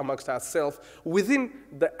exists amongst ourselves within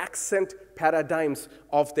the accent paradigms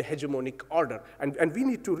of the hegemonic order. And we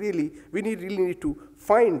need to really need to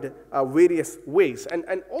find various ways.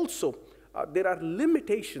 And also, there are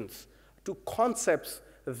limitations to concepts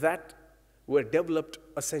that were developed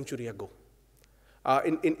a century ago.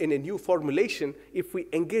 In a new formulation, if we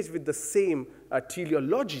engage with the same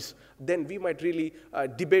teleologies, then we might really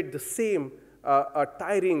debate the same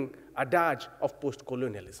tiring adage of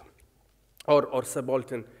postcolonialism or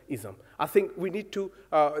subalternism. I think we need to,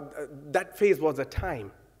 that phase was a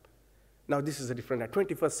time. Now this is a different,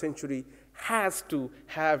 21st century has to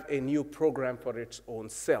have a new program for its own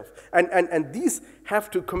self. And these have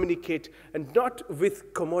to communicate and not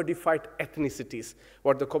with commodified ethnicities.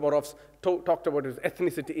 What the Komarovs talked about is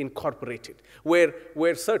ethnicity incorporated,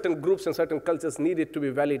 where certain groups and certain cultures needed to be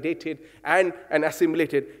validated and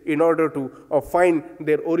assimilated in order to find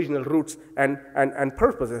their original roots and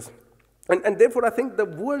purposes. And therefore, I think the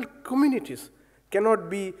world communities cannot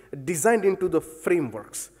be designed into the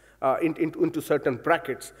frameworks, into certain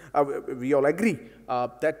brackets. We all agree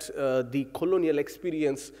that the colonial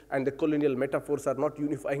experience and the colonial metaphors are not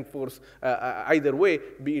unifying force either way,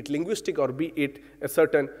 be it linguistic or be it a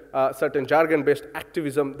certain jargon-based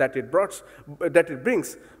activism that it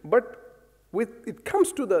brings. But when it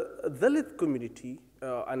comes to the Dalit community,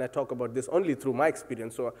 and I talk about this only through my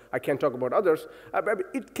experience, so I can't talk about others,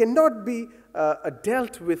 it cannot be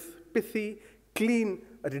dealt with pithy, clean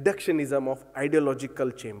reductionism of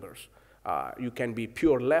ideological chambers. You can be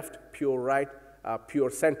pure left, pure right, pure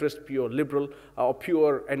centrist, pure liberal, or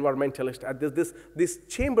pure environmentalist. These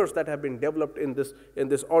chambers that have been developed in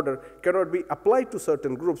this order cannot be applied to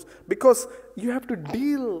certain groups, because you have to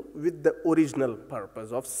deal with the original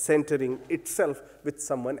purpose of centering itself with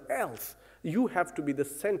someone else. You have to be the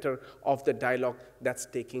center of the dialogue that's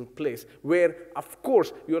taking place, where, of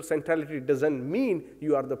course, your centrality doesn't mean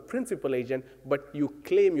you are the principal agent, but you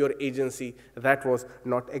claim your agency that was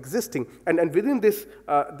not existing. And within this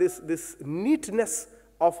neatness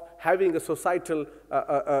of having a societal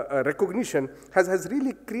recognition has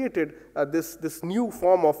really created this new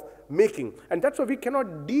form of making. And that's why we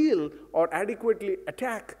cannot deal or adequately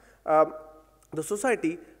attack the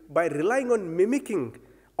society by relying on mimicking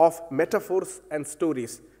of metaphors and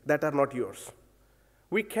stories that are not yours.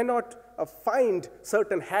 We cannot find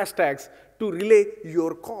certain hashtags to relay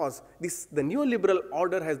your cause. The neoliberal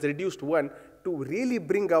order has reduced one to really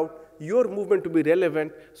bring out your movement to be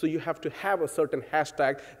relevant, so you have to have a certain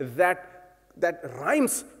hashtag that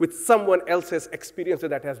rhymes with someone else's experience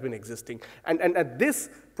that has been existing. And this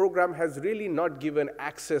program has really not given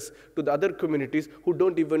access to the other communities who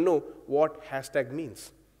don't even know what hashtag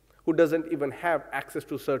means, who doesn't even have access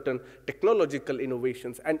to certain technological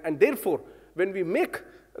innovations. And therefore, when we make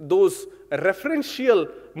those referential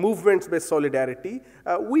movements-based solidarity,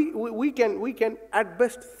 we can at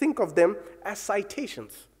best think of them as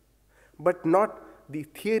citations, but not the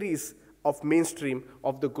theories of mainstream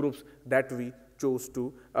of the groups that we chose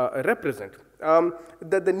to represent.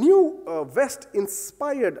 The new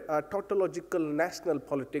West-inspired tautological national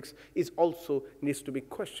politics is also needs to be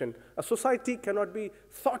questioned. A society cannot be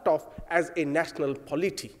thought of as a national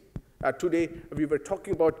polity. Today, we were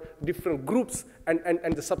talking about different groups and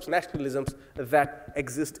the subnationalisms that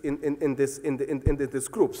exist in these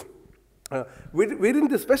groups. Within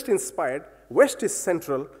this West-inspired, West is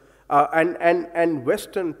central, and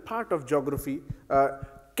Western part of geography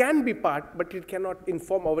can be part, but it cannot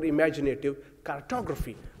inform our imaginative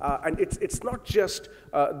cartography. And it's not just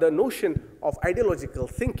the notion of ideological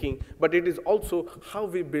thinking, but it is also how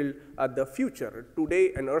we build the future.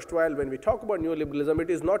 Today and erstwhile, when we talk about neoliberalism, it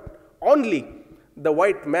is not only the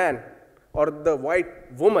white man or the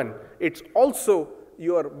white woman, it's also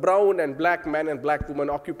your brown and black man and black woman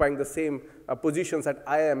occupying the same positions at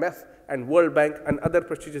IMF and World Bank and other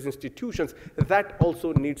prestigious institutions. That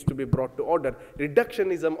also needs to be brought to order.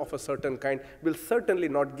 Reductionism of a certain kind will certainly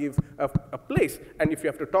not give a place. And if you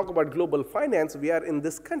have to talk about global finance, we are in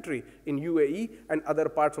this country, in UAE and other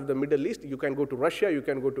parts of the Middle East. You can go to Russia, you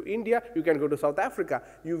can go to India, you can go to South Africa.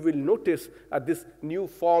 You will notice these new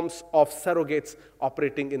forms of surrogates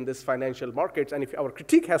operating in this financial markets. And if our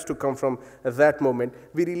critique has to come from that moment,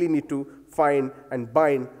 we really need to find and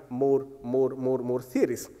bind more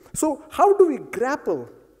theories. So how do we grapple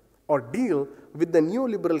or deal with the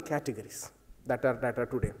neoliberal categories that are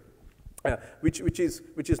today, which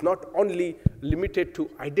is not only limited to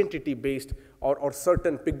identity-based or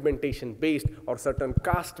certain pigmentation-based or certain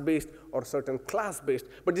caste-based or certain class-based,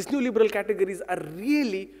 but these neoliberal categories are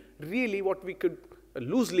really what we could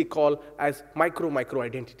loosely call as micro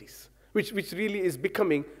identities, which really is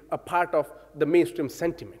becoming a part of the mainstream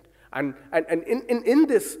sentiment. And in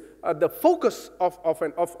this, the focus of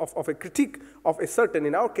a critique of a certain,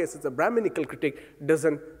 in our case, it's a Brahminical critique,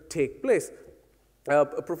 doesn't take place.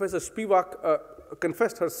 Professor Spivak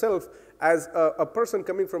confessed herself as a person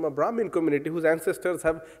coming from a Brahmin community whose ancestors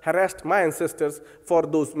have harassed my ancestors for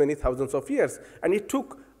those many thousands of years. And it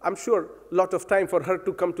took, I'm sure, a lot of time for her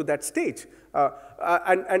to come to that stage.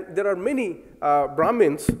 And there are many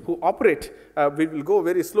Brahmins who operate. We will go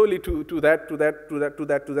very slowly to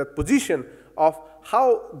that position of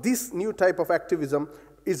how this new type of activism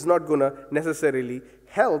is not going to necessarily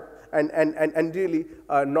help. and really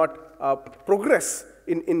not progress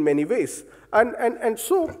in many ways. And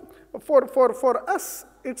so for us,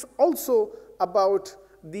 it's also about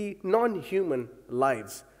the non-human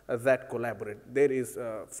lives that collaborate. There is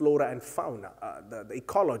flora and fauna, the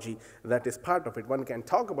ecology that is part of it. One can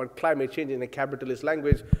talk about climate change in a capitalist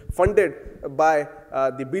language funded by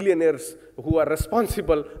the billionaires who are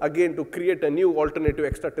responsible, again, to create a new alternative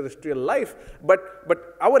extraterrestrial life.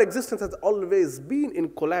 But our existence has always been in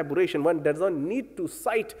collaboration. One does not need to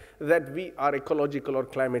cite that we are ecological or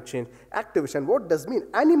climate change activists. And what does mean?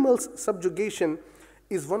 Animals' subjugation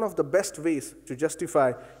is one of the best ways to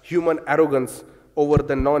justify human arrogance over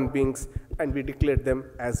the non-beings, and we declare them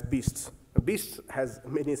as beasts. Beasts has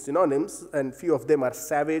many synonyms, and few of them are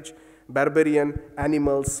savage, barbarian,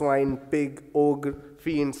 animal, swine, pig, ogre,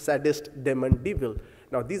 fiend, sadist, demon, devil.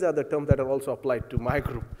 Now, these are the terms that are also applied to my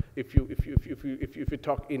group if you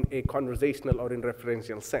talk in a conversational or in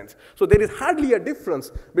referential sense. So there is hardly a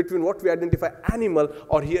difference between what we identify animal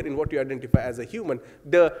or here in what you identify as a human.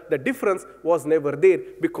 The difference was never there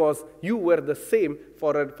because you were the same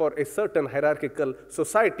for a certain hierarchical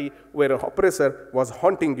society where an oppressor was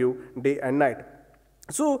haunting you day and night.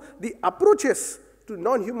 So the approaches to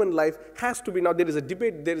non-human life has to be, now there is a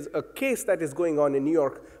debate, there is a case that is going on in New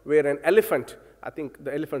York where an elephant, I think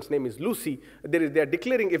the elephant's name is Lucy, they are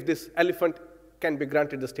declaring if this elephant can be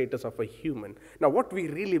granted the status of a human. Now what we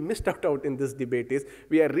really missed out in this debate is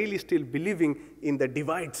we are really still believing in the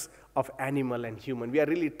divides of animal and human. We are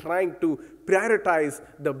really trying to prioritize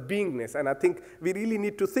the beingness, and I think we really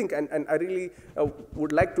need to think, and I really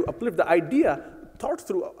would like to uplift the idea thought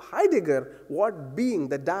through Heidegger what being,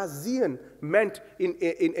 the Dasein, meant in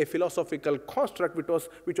a philosophical construct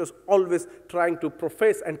which was always trying to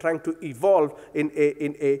profess and trying to evolve in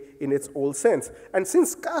its old sense. And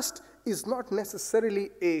since caste is not necessarily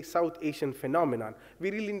a South Asian phenomenon, we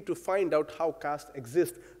really need to find out how caste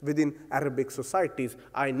exists within Arabic societies.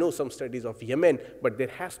 I know some studies of Yemen, but there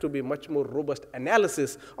has to be much more robust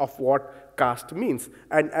analysis of what caste means.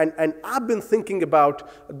 And I've been thinking about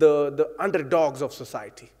the underdogs of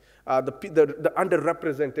society, the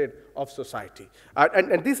underrepresented of society.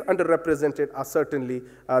 And these underrepresented are certainly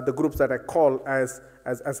the groups that I call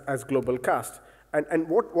as global caste. And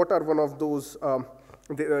what are one of those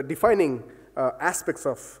the defining aspects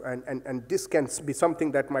of, and this can be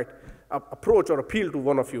something that might approach or appeal to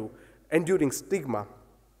one of you: enduring stigma,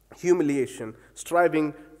 humiliation,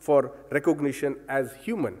 striving for recognition as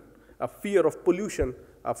human, a fear of pollution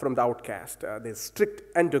from the outcast, there's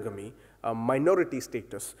strict endogamy, minority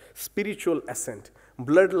status, spiritual ascent,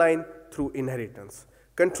 bloodline through inheritance,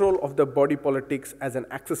 control of the body politics as an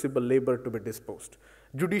accessible labor to be disposed,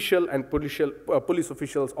 judicial and police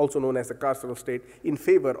officials, also known as the carceral state, in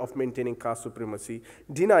favor of maintaining caste supremacy,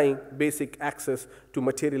 denying basic access to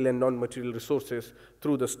material and non-material resources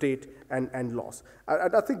through the state and laws.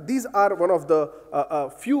 And I think these are one of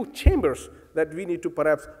the few chambers that we need to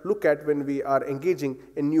perhaps look at when we are engaging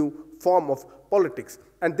a new form of politics.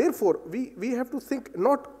 And therefore, we have to think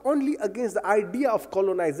not only against the idea of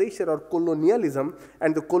colonization or colonialism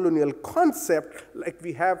and the colonial concept like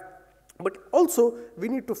we have, but also we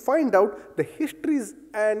need to find out the histories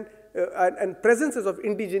and presences of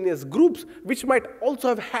indigenous groups which might also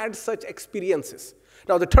have had such experiences.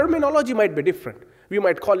 Now, the terminology might be different. We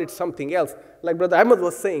might call it something else. Like Brother Ahmad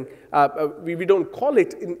was saying, we don't call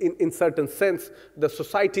it in certain sense the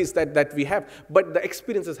societies that we have, but the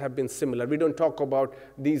experiences have been similar. We don't talk about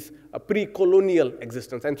these pre-colonial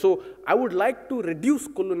existence. And so I would like to reduce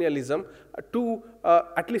colonialism to,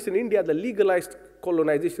 at least in India, the legalized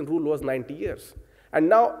colonization rule was 90 years. And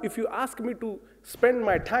now if you ask me to spend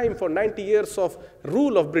my time for 90 years of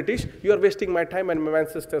rule of British, you are wasting my time and my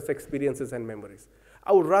ancestors' experiences and memories.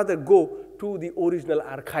 I would rather go to the original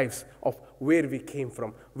archives of where we came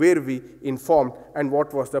from, where we informed, and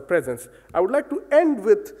what was the presence. I would like to end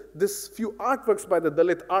with this few artworks by the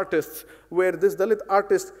Dalit artists, where this Dalit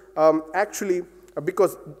artist actually,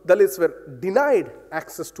 because Dalits were denied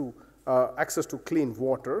access to clean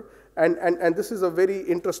water, and this is a very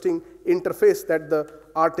interesting interface that the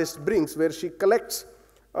artist brings, where she collects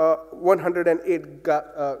 108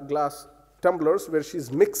 glass tumblers, where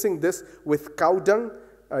she's mixing this with cow dung,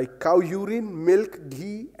 cow urine, milk,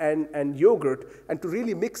 ghee, and yogurt, and to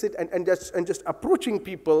really mix it and just approaching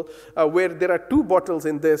people where there are 2 bottles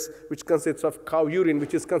in this, which consists of cow urine,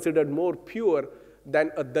 which is considered more pure than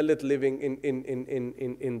a Dalit living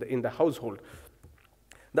in the household.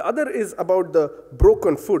 The other is about the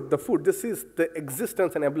broken foot. The foot, this is the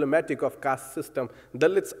existence and emblematic of caste system.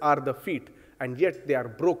 Dalits are the feet. and yet they are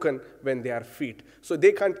broken when they are freed. So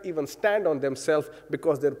they can't even stand on themselves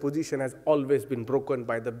because their position has always been broken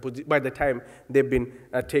by the time they've been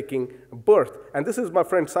taking birth. And this is my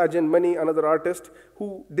friend Sajjan Mani, another artist,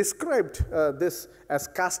 who described this as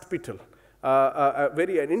capital.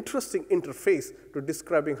 An interesting interface to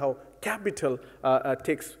describing how capital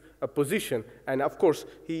takes a position. And of course,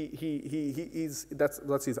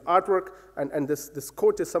 that's his artwork. And this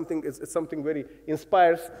quote is something very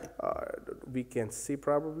inspires. We can see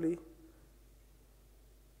probably.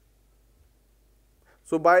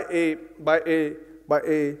 So by a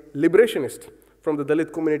liberationist from the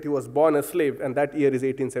Dalit community who was born a slave, and that year is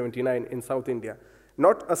 1879 in South India.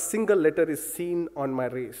 Not a single letter is seen on my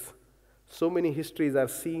race. So many histories are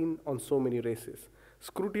seen on so many races.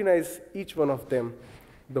 Scrutinize each one of them.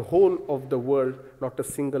 The whole of the world, not a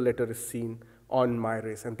single letter is seen on my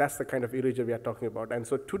race. And that's the kind of erasure we are talking about. And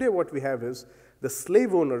so today what we have is the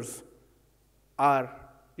slave owners are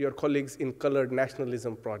your colleagues in Colored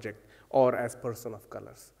Nationalism Project or as person of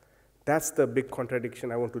colors. That's the big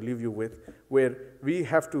contradiction I want to leave you with, where we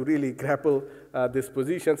have to really grapple these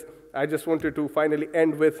positions. I just wanted to finally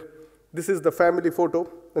end with, this is the family photo,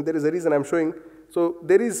 and there is a reason I'm showing. So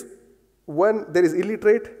there is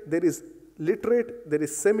illiterate, there is literate, there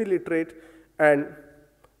is semi-literate, and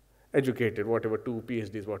educated, whatever, 2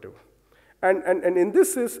 PhDs, whatever. And in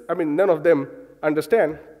this none of them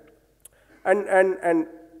understand. And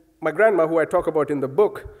my grandma, who I talk about in the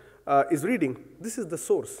book, is reading. This is the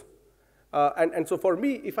source. And so for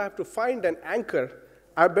me, if I have to find an anchor,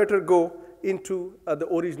 I better go into the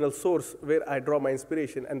original source where I draw my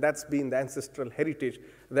inspiration, and that's been the ancestral heritage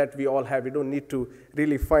that we all have. We don't need to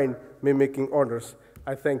really find mimicking orders.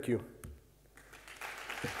 I thank you.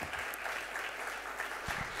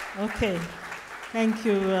 Okay, thank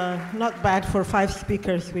you. Not bad for 5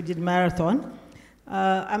 speakers. We did marathon.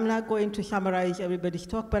 I'm not going to summarize everybody's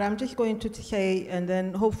talk, but I'm just going to say, and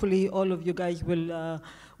then hopefully all of you guys will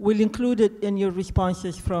include it in your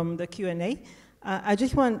responses from the Q&A. I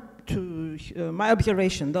just want to, my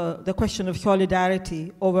observation, the question of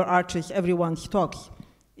solidarity overarches everyone's talks,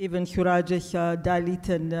 even Suraj's Dalit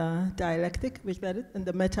and dialectic, was that it? And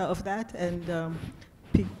the meta of that, and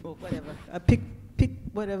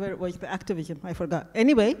whatever was the activism, I forgot.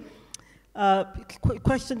 Anyway,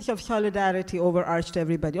 questions of solidarity overarched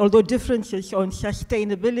everybody, although differences on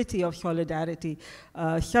sustainability of solidarity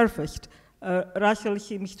surfaced. Russell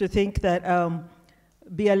seems to think that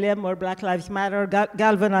BLM or Black Lives Matter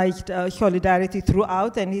galvanized solidarity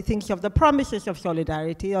throughout, and he thinks of the promises of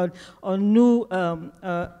solidarity on new,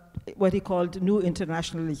 what he called new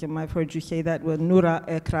internationalism. I've heard you say that when Noura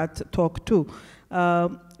Ekrat talked too.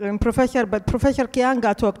 And Professor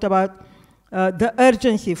Keeanga talked about the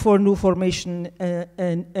urgency for new formation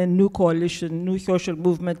and new coalition, new social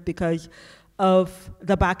movement because of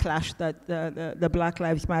the backlash that the Black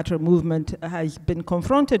Lives Matter movement has been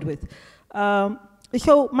confronted with.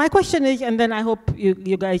 So my question is, and then I hope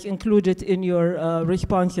you guys include it in your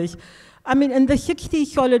responses. I mean, in the 60s,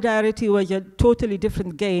 solidarity was a totally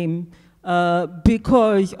different game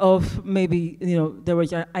because of maybe, there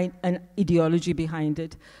was an ideology behind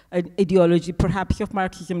it, an ideology perhaps of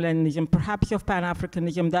Marxism-Leninism, perhaps of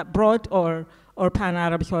Pan-Africanism that brought, or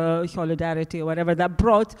Pan-Arab solidarity or whatever, that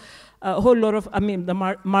brought a whole lot of,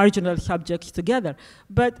 the marginal subjects together.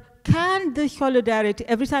 But can the solidarity,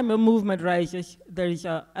 every time a movement rises, there is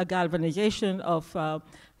a galvanization of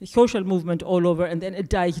social movement all over, and then it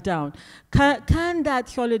dies down. Can that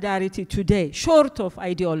solidarity today, short of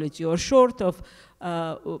ideology or short of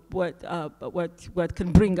what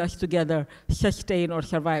can bring us together, sustain or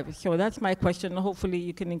survive? So that's my question. Hopefully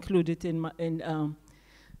you can include it in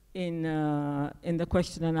the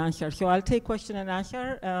question and answer. So I'll take question and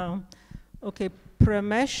answer. Okay,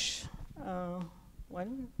 Pramesh,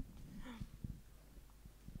 one.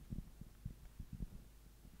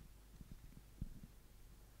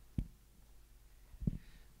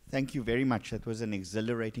 Thank you very much. That was an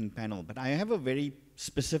exhilarating panel. But I have a very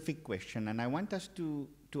specific question, and I want us to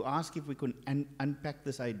ask if we could unpack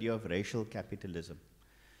this idea of racial capitalism.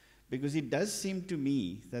 Because it does seem to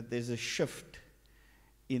me that there's a shift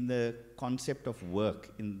in the concept of work,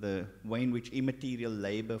 in the way in which immaterial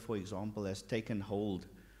labor, for example, has taken hold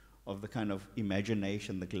of the kind of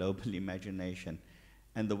imagination, the global imagination,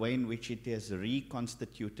 and the way in which it has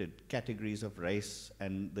reconstituted categories of race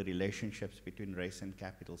and the relationships between race and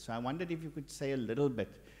capital. So I wondered if you could say a little bit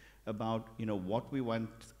about, what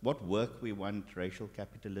work we want racial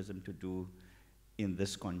capitalism to do in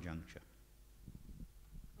this conjuncture.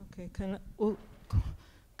 Okay,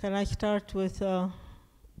 can I start with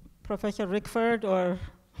Professor Rickford or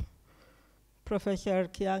Professor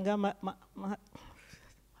Keeanga?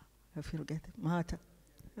 I forget it. Mahata.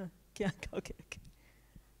 Okay.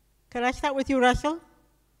 Can I start with you, Russell?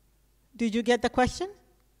 Did you get the question?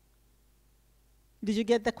 Did you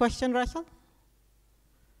get the question, Russell?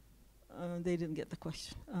 They didn't get the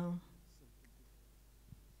question.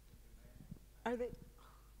 Are they on?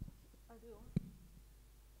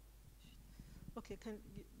 Okay, can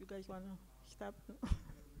you guys want to stop?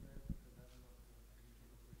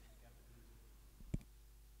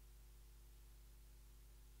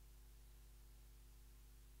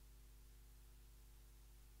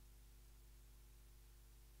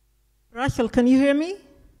 Russell, can you hear me?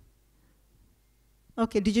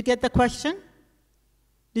 Okay, did you get the question?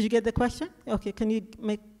 Did you get the question? Okay, can you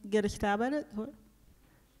get a stab at it?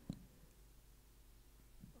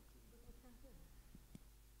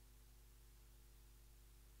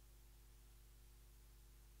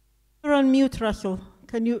 You're on mute, Russell.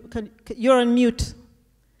 You're on mute.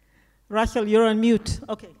 Russell, you're on mute.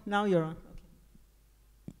 Okay, now you're on. Okay.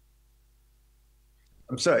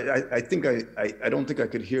 I'm sorry, I don't think I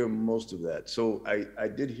could hear most of that. So I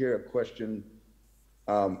did hear a question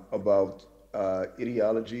about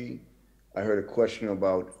ideology. I heard a question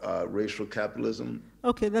about racial capitalism.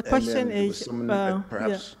 Okay, the question is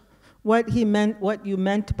perhaps what you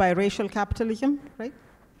meant by racial capitalism, right?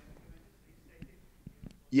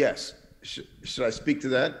 Yes. Should I speak to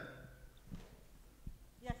that?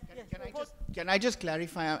 Yes. Can I just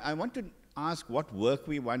clarify? I want to ask what work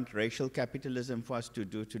we want racial capitalism for us to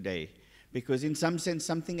do today. Because in some sense,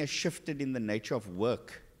 something has shifted in the nature of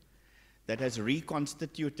work that has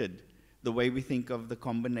reconstituted the way we think of the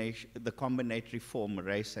combinatory form,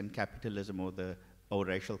 race and capitalism, or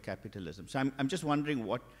racial capitalism. So I'm just wondering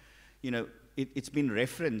what, it's been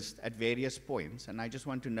referenced at various points, and I just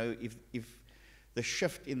want to know if the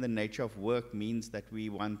shift in the nature of work means that we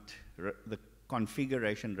want the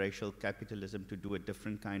configuration racial capitalism to do a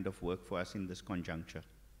different kind of work for us in this conjuncture.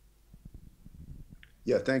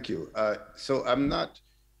 Yeah, thank you. So I'm not,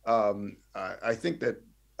 I think that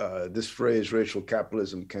this phrase racial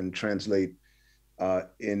capitalism can translate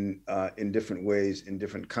in different ways, in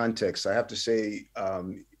different contexts. I have to say,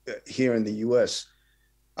 here in the US,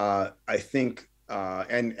 I think,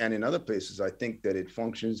 and in other places, I think that it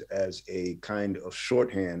functions as a kind of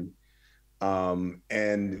shorthand.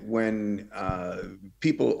 And when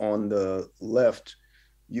people on the left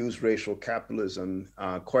use racial capitalism,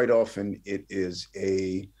 quite often it is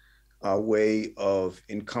a way of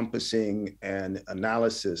encompassing an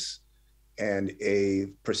analysis and a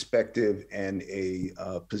perspective and a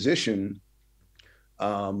position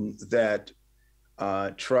that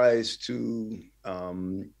tries to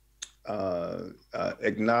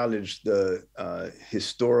acknowledge the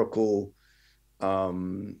historical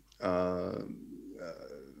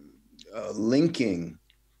linking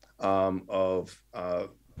of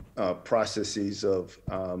processes of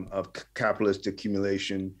capitalist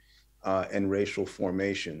accumulation and racial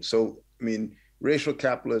formation. So, I mean, racial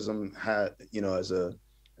capitalism had,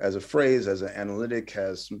 as a phrase, as an analytic,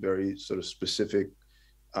 has some very sort of specific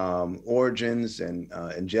origins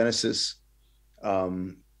and genesis.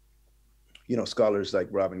 Scholars like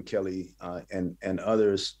Robin Kelly and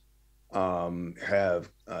others have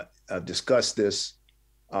discussed this.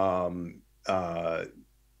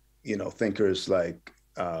 Thinkers like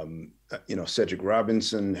Cedric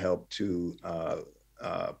Robinson helped to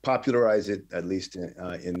popularize it, at least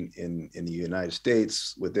in the United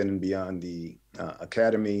States, within and beyond the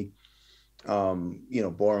academy.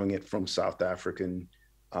 Borrowing it from South African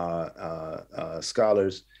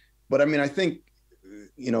scholars. But I mean, I think,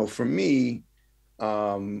 for me,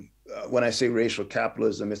 when I say racial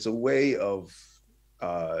capitalism, it's a way of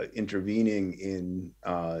intervening in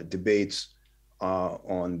debates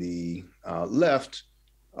on the left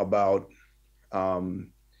about, the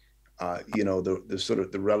sort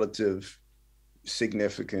of the relative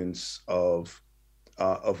significance of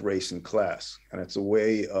race and class. And it's a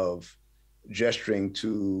way of gesturing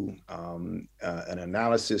to an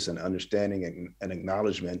analysis and understanding and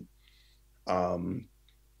acknowledgement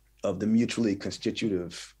of the mutually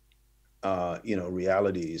constitutive,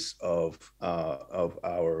 realities of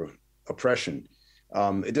our oppression.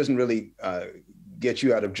 It doesn't really get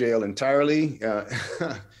you out of jail entirely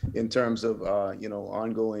in terms of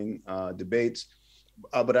ongoing debates,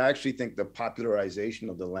 but I actually think the popularization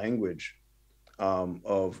of the language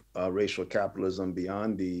of racial capitalism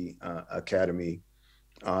beyond the academy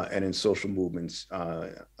and in social movements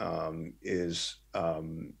is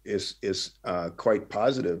quite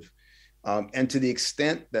positive, and to the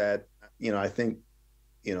extent that I think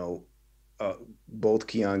both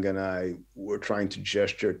Keeanga and I were trying to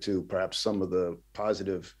gesture to perhaps some of the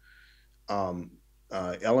positive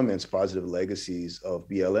elements, positive legacies of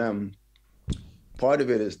BLM. Part of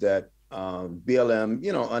it is that BLM,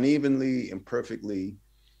 unevenly, imperfectly,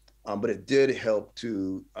 but it did help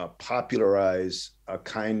to popularize a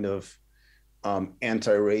kind of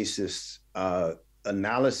anti-racist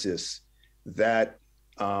analysis that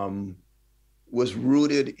was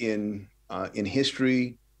rooted in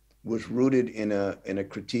history, was rooted in a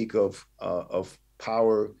critique of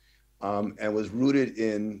power, and was rooted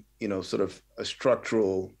in sort of a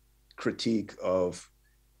structural critique of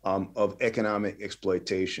economic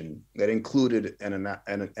exploitation that included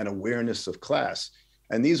an awareness of class.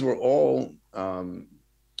 And these were all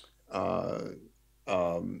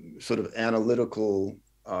sort of analytical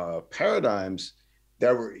paradigms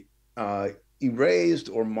that were erased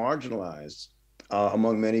or marginalized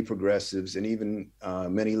among many progressives and even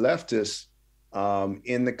many leftists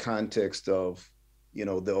in the context of the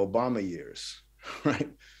Obama years, right?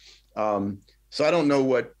 So I don't know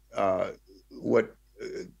what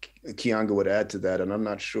Keeanga would add to that, and I'm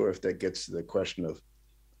not sure if that gets to the question of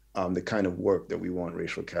the kind of work that we want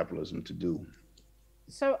racial capitalism to do.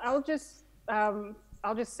 So I'll just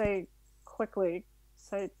say quickly,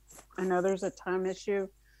 I know there's a time issue.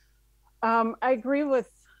 I agree with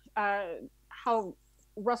how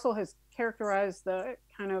Russell has characterized the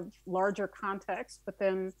kind of larger context, but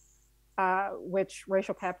then which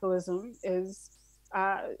racial capitalism is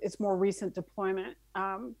its more recent deployment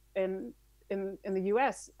in the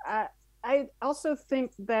U.S. I also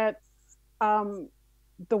think that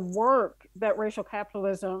the work that racial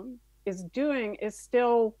capitalism is doing is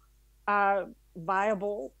still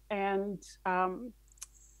viable and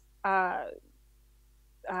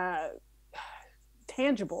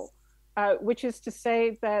tangible, which is to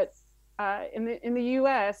say that in the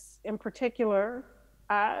U.S. in particular,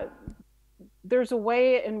 there's a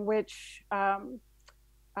way in which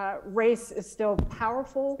race is still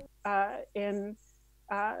powerful in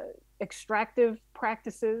extractive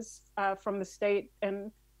practices from the state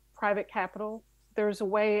and private capital. There's a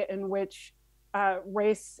way in which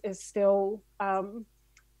race is still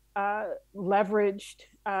leveraged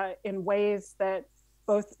in ways that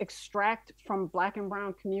both extract from Black and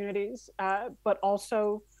brown communities, but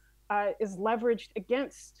also is leveraged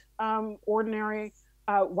against ordinary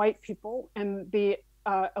white people and the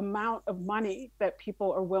amount of money that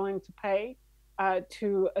people are willing to pay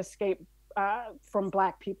to escape from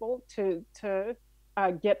Black people, to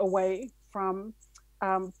get away from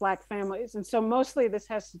Black families. And so mostly this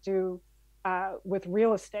has to do with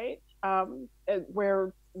real estate,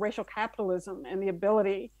 where racial capitalism and the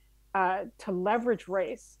ability to leverage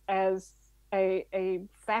race as a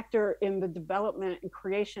factor in the development and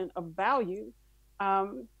creation of value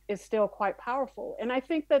is still quite powerful. And I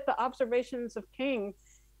think that the observations of King,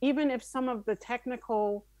 even if some of the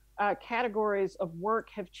technical categories of work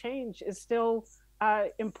have changed, is still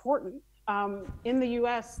important. In the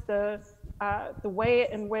US, the way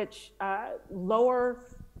in which lower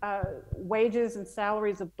wages and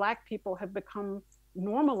salaries of Black people have become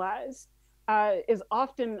normalized is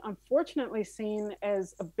often, unfortunately, seen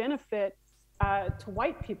as a benefit to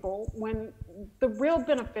white people, when the real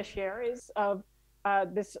beneficiaries of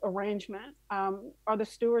this arrangement are the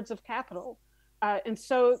stewards of capital. And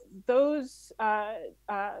so those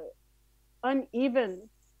uneven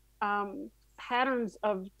patterns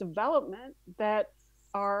of development that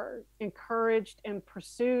are encouraged and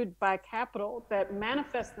pursued by capital, that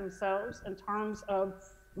manifest themselves in terms of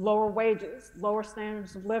lower wages, lower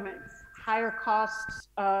standards of living, higher costs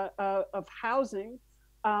of housing,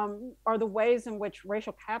 are the ways in which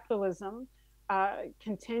racial capitalism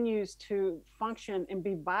continues to function and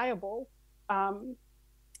be viable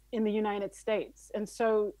in the United States. And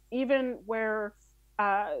so even where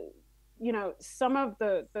some of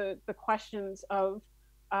the questions of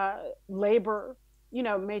labor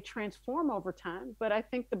may transform over time, but I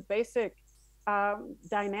think the basic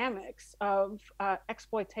dynamics of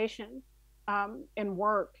exploitation and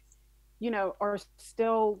work are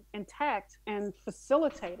still intact and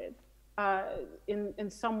facilitated in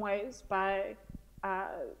some ways by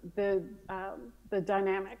the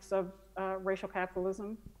dynamics of racial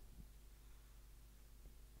capitalism.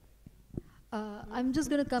 I'm just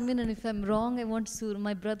going to come in, and if I'm wrong, I want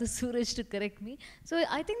my brother Suraj to correct me. So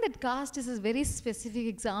I think that caste is a very specific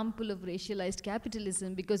example of racialized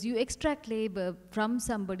capitalism, because you extract labor from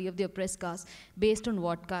somebody of the oppressed caste based on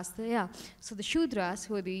what caste they are. So the Shudras,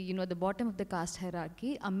 who are the bottom of the caste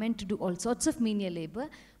hierarchy, are meant to do all sorts of menial labor.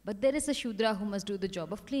 But there is a Shudra who must do the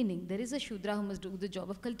job of cleaning. There is a Shudra who must do the job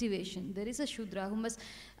of cultivation. There is a Shudra who must,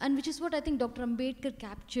 and which is what I think Dr. Ambedkar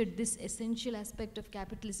captured, this essential aspect of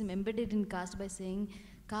capitalism embedded in caste by saying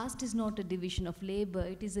caste is not a division of labor,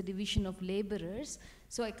 it is a division of laborers.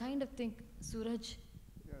 So I kind of think, Suraj.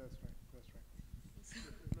 Yeah,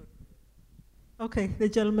 that's right. Okay, the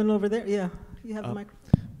gentleman over there, yeah, you have the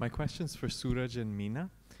microphone. My question's for Suraj and Meena.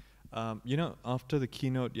 You know, after the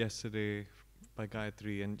keynote yesterday by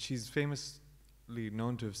Gayatri, and she's famously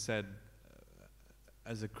known to have said,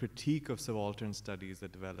 as a critique of subaltern studies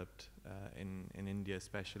that developed in India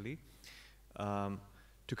especially,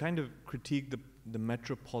 to kind of critique the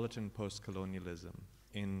metropolitan post-colonialism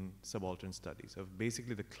in subaltern studies, of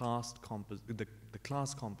basically the class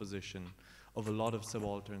composition of a lot of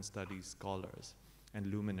subaltern studies scholars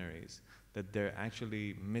and luminaries, that they're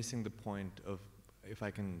actually missing the point of, if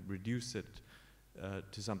I can reduce it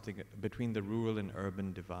to something between the rural and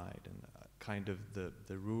urban divide, and kind of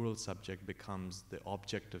the rural subject becomes the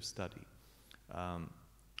object of study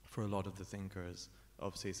for a lot of the thinkers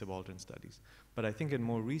of, say, subaltern studies. But I think in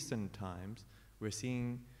more recent times, we're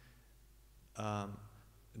seeing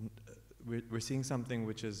something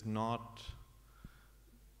which is not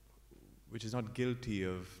guilty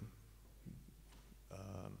of,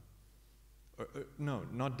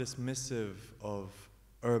 not dismissive of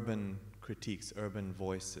urban critiques, urban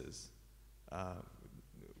voices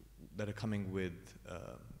that are coming with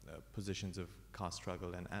positions of caste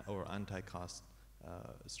struggle or anti-caste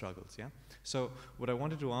struggles, yeah? So what I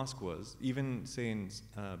wanted to ask was, even say in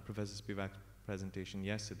Professor Spivak's presentation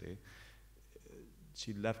yesterday,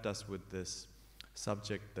 she left us with this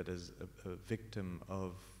subject that is a victim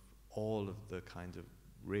of all of the kinds of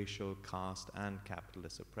racial, caste, and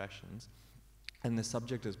capitalist oppressions. And the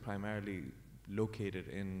subject is primarily located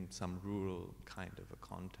in some rural kind of a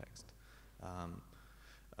context.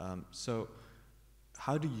 So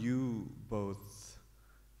how do you both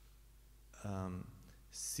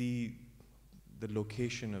see the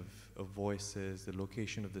location of voices, the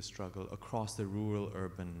location of the struggle across the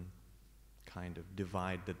rural-urban kind of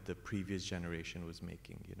divide that the previous generation was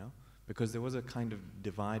making, you know? Because there was a kind of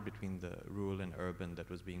divide between the rural and urban that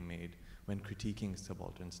was being made when critiquing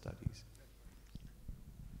subaltern studies.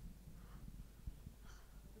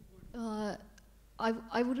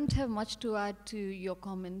 I wouldn't have much to add to your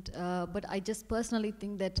comment, but I just personally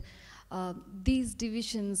think that these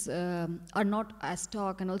divisions are not as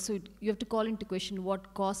stark, and also you have to call into question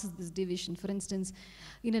what causes this division. For instance,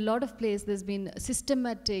 in a lot of places there's been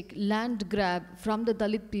systematic land grab from the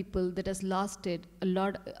Dalit people that has lasted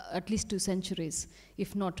at least 2 centuries,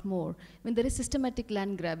 if not more. When there is systematic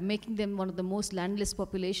land grab, making them one of the most landless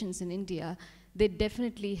populations in India, they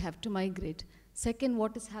definitely have to migrate. Second,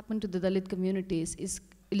 what has happened to the Dalit communities is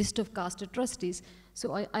a list of caste atrocities.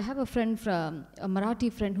 So I have a friend, a Marathi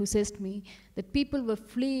friend, who says to me that people were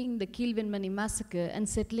fleeing the Kilvenmani massacre and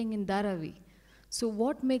settling in Dharavi. So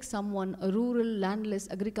what makes someone a rural, landless,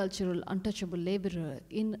 agricultural, untouchable laborer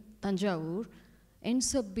in Tanjavur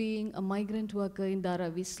ends up being a migrant worker in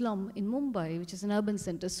Dharavi slum in Mumbai, which is an urban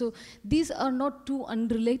center. So these are not two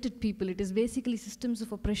unrelated people. It is basically systems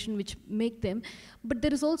of oppression which make them. But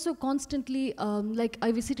there is also constantly, like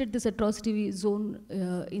I visited this atrocity zone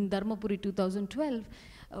in Dharmapuri 2012,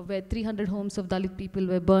 where 300 homes of Dalit people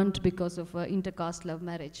were burnt because of intercaste love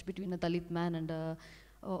marriage between a Dalit man and a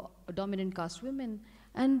dominant caste woman.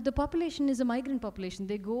 And the population is a migrant population.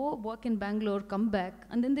 They go work in Bangalore, come back,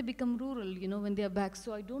 and then they become rural, you know, when they are back.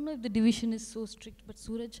 So I don't know if the division is so strict, but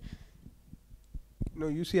Suraj? No,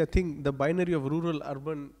 you see, I think the binary of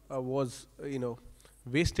rural-urban was,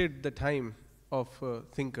 wasted the time of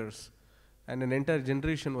thinkers, and an entire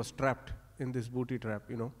generation was trapped in this booty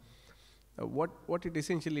trap, What it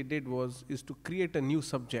essentially did is to create a new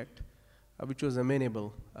subject which was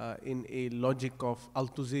amenable in a logic of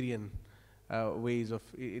Althusserian ways of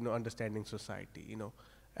understanding society,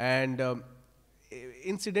 and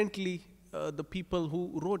incidentally, the people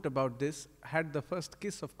who wrote about this had the first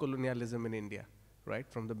kiss of colonialism in India, right,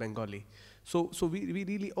 from the Bengali. So we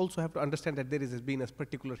really also have to understand that there has been a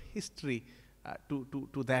particular history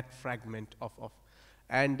to that fragment of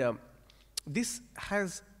and this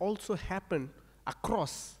has also happened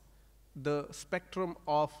across the spectrum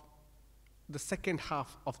of the second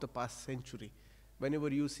half of the past century. Whenever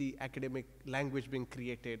you see academic language being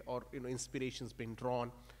created or inspirations being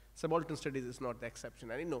drawn, subaltern studies is not the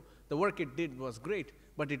exception. And the work it did was great,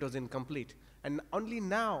 but it was incomplete. And only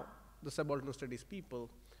now the subaltern studies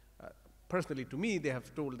people, personally to me, they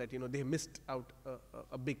have told that they missed out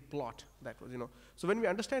a big plot. That was So when we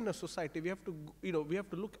understand a society, we have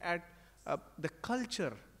to look at the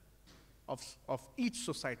culture of each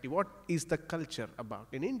society. What is the culture about?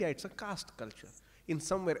 In India, it's a caste culture. In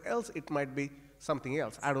somewhere else, it might be something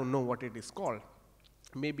else. I don't know what it is called.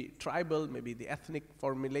 maybe tribal, maybe the ethnic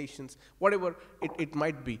formulations, whatever it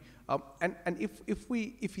might be. And if we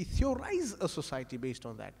theorize a society based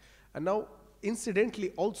on that, and now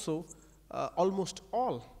incidentally also almost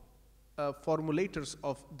all formulators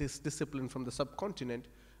of this discipline from the subcontinent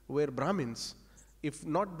were Brahmins. If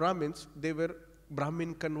not Brahmins, they were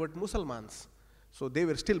Brahmin convert Musalmans. So they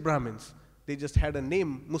were still Brahmins. They just had a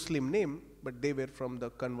name, Muslim name, but they were from the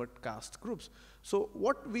convert caste groups. So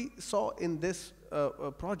what we saw in this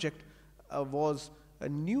project was a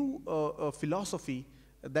new philosophy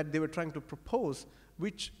that they were trying to propose,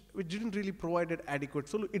 which didn't really provide an adequate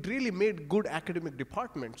solution. It really made good academic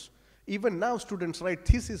departments. Even now students write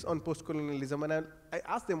thesis on postcolonialism, and I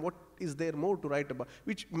ask them what is there more to write about,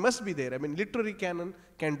 which must be there. I mean, literary canon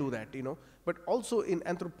can do that, you know, but also in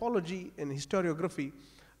anthropology and historiography,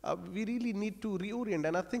 we really need to reorient,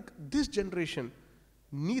 and I think this generation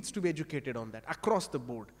needs to be educated on that across the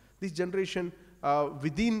board. This generation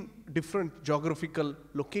within different geographical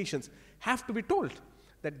locations have to be told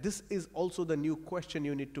that this is also the new question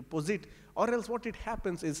you need to posit, or else what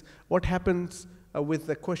happens with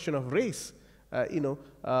the question of race,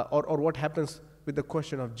 or what happens with the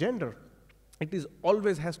question of gender. It is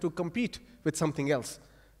always has to compete with something else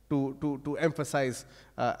to emphasize,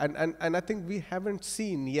 and I think we haven't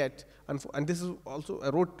seen yet, and this is also, I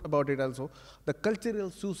wrote about it also, the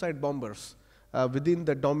cultural suicide bombers within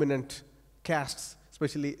the dominant castes,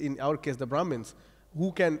 especially in our case the Brahmins,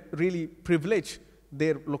 who can really privilege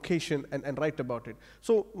their location and write about it.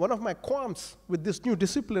 So one of my qualms with this new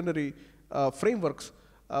disciplinary frameworks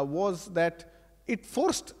was that it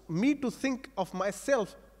forced me to think of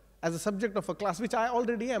myself as a subject of a class, which I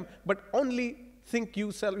already am, but only think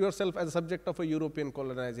yourself as a subject of a European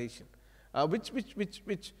colonization, which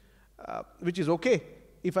is okay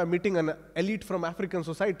if I'm meeting an elite from African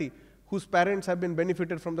society whose parents have been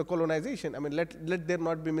benefited from the colonization. I mean, let there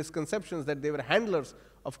not be misconceptions that they were handlers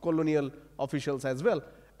of colonial officials as well.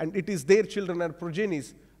 And it is their children and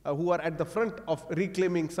progenies who are at the front of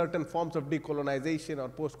reclaiming certain forms of decolonization or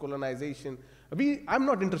post-colonization. I'm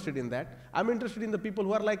not interested in that. I'm interested in the people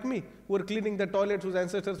who are like me, who are cleaning the toilets, whose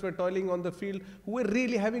ancestors were toiling on the field, who were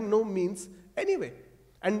really having no means anyway.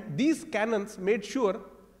 And these canons made sure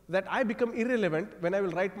that I become irrelevant when I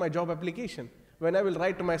will write my job application, when I will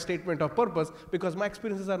write my statement of purpose, because my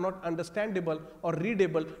experiences are not understandable or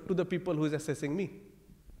readable to the people who is assessing me.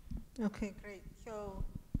 Okay, great. So,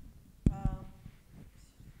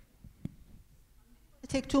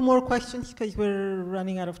 take two more questions because we're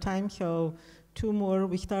running out of time. So, two more.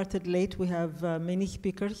 We started late. We have many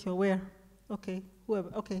speakers. So, where? Okay, whoever.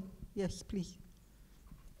 Okay, yes, please.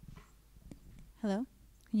 Hello,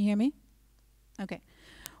 can you hear me? Okay.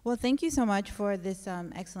 Well, thank you so much for this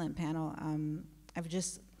excellent panel.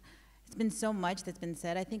 It's been so much that's been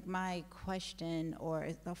said. I think my question, or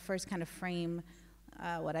the first kind of frame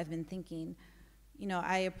what I've been thinking, you know,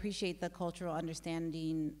 I appreciate the cultural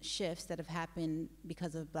understanding shifts that have happened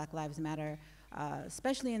because of Black Lives Matter,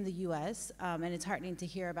 especially in the US, and it's heartening to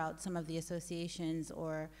hear about some of the associations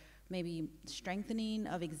or maybe strengthening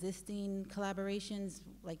of existing collaborations,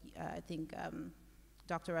 like I think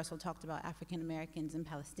Dr. Russell talked about African Americans and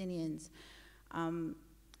Palestinians.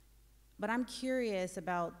 But I'm curious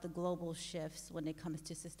about the global shifts when it comes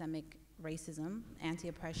to systemic racism,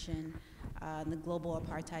 anti-oppression, the global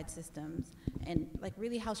apartheid systems, and like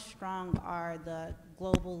really how strong are the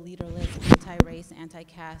global leaderless anti-race,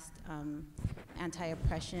 anti-caste,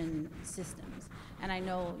 anti-oppression systems. And I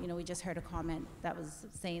know, you know, we just heard a comment that was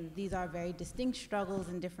saying these are very distinct struggles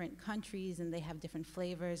in different countries, and they have different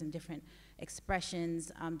flavors and different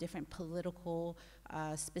expressions, different political,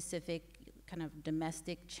 specific kind of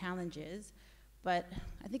domestic challenges. But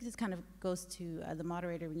I think this kind of goes to the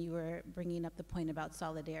moderator when you were bringing up the point about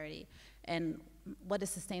solidarity and what does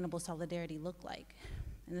sustainable solidarity look like.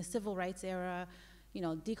 In the civil rights era, you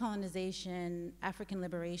know, decolonization, African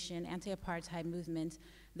liberation, anti-apartheid movements,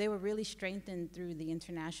 they were really strengthened through the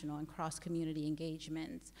international and cross-community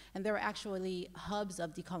engagements. And there were actually hubs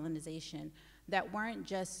of decolonization that weren't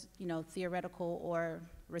just, you know, theoretical or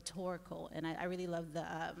rhetorical. And I really love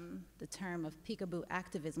the term of peekaboo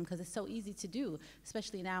activism, because it's so easy to do,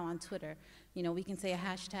 especially now on Twitter. You know, we can say a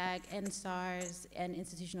hashtag, end SARS, end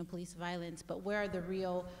institutional police violence, but where are the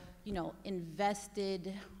real, you know,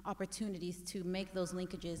 invested opportunities to make those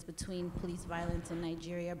linkages between police violence in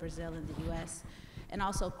Nigeria, Brazil, and the US, and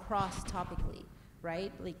also cross-topically,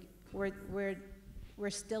 right? Like, we're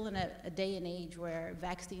still in a day and age where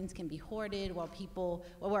vaccines can be hoarded while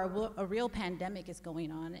a real pandemic is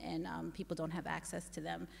going on and people don't have access to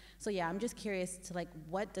them. So yeah, I'm just curious to like,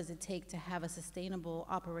 what does it take to have a sustainable,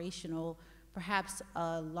 operational, perhaps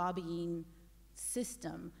a lobbying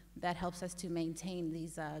system that helps us to maintain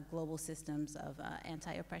these global systems of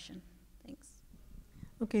anti-oppression. Thanks.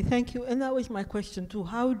 Okay, thank you. And that was my question too.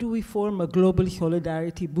 How do we form a global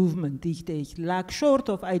solidarity movement these days? Like, short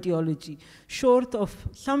of ideology, short of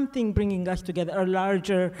something bringing us together, a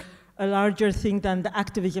larger thing than the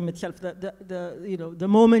activism itself, the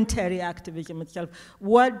momentary activism itself.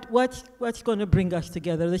 What's going to bring us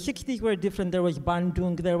together? The 60s were different. There was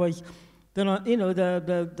Bandung, there was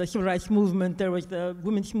the civil rights movement, there was the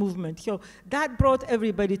women's movement. So that brought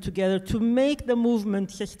everybody together to make the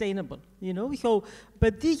movement sustainable, So,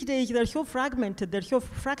 but these days they're so fragmented, they're so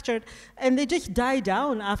fractured, and they just die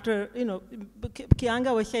down after,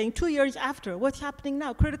 Keeanga was saying 2 years after. What's happening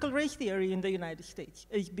now? Critical race theory in the United States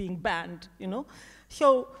is being banned,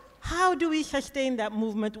 So how do we sustain that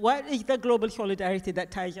movement? What is the global solidarity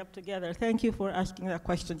that ties up together? Thank you for asking that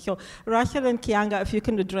question. So Rachel and Keeanga, if you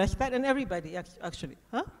can address that, and everybody actually,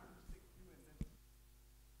 huh?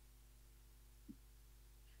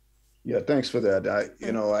 Yeah, thanks for that. I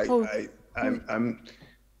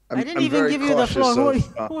didn't even give you the floor.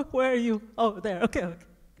 Where are you? Oh, there. Okay.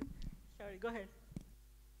 Sorry. Go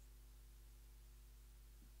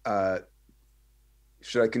ahead.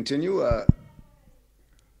 Should I continue?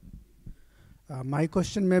 My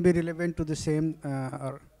question may be relevant to the same.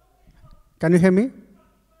 Can you hear me?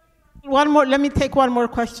 One more. Let me take one more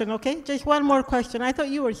question, okay? Just one more question. I thought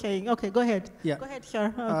you were saying. Okay, go ahead. Yeah. Go ahead,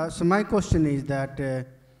 sir. So my question is that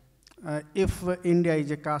if India is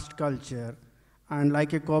a caste culture, and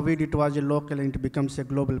like a COVID, it was a local and it becomes a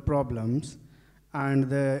global problems, and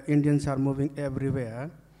the Indians are moving everywhere.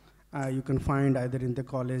 You can find either in the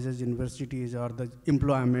colleges, universities, or the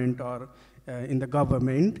employment, or in the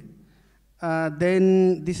government.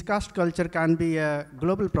 Then this caste culture can be a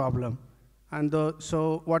global problem. And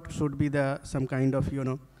so what should be some kind of,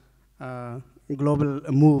 global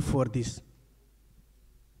move for this?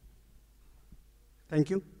 Thank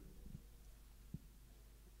you.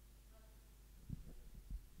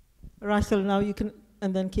 Rachel, now you can,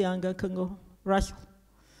 and then Keeanga can go. Rachel,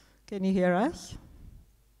 can you hear us?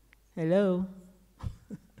 Hello?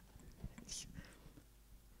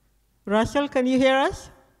 Rachel, can you hear us?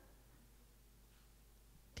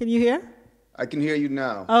 Can you hear? I can hear you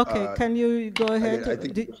now. Okay, can you go ahead?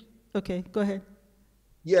 Okay, go ahead.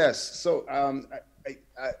 Yes. So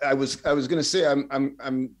I was going to say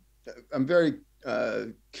I'm very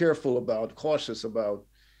cautious about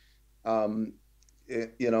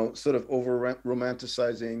sort of over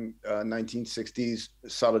romanticizing 1960s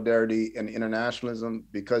solidarity and internationalism,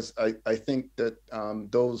 because I think that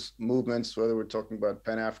those movements, whether we're talking about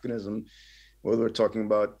Pan-Africanism, whether we're talking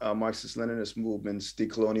about Marxist-Leninist movements,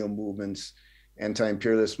 decolonial movements,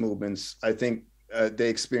 anti-imperialist movements, I think they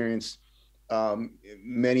experience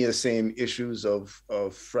many of the same issues of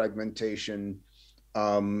fragmentation,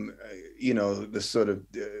 the sort of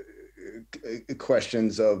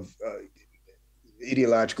questions of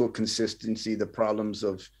ideological consistency, the problems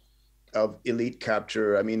of elite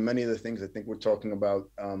capture. I mean, many of the things I think we're talking about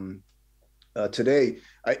today,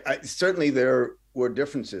 I certainly there were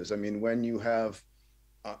differences. I mean, when you have,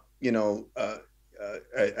 at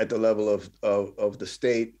the level of the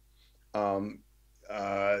state, sort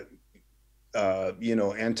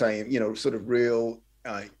of real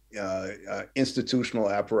institutional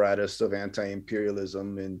apparatus of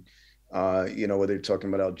anti-imperialism, and whether you're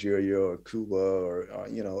talking about Algeria or Cuba or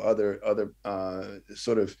other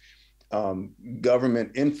sort of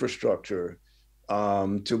government infrastructure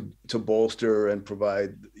to bolster and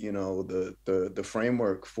provide the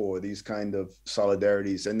framework for these kind of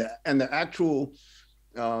solidarities, and the actual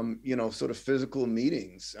sort of physical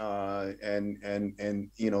meetings and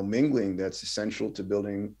mingling that's essential to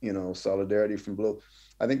building solidarity from below.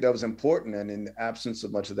 I think that was important, and in the absence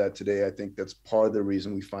of much of that today, I think that's part of the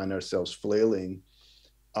reason we find ourselves flailing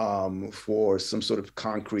for some sort of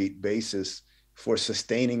concrete basis for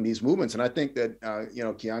sustaining these movements. And I think that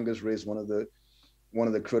Keeanga's raised one of the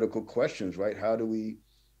critical questions, right? How do we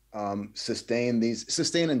sustain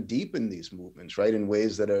and deepen these movements, right, in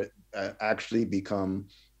ways that are actually become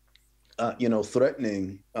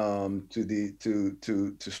threatening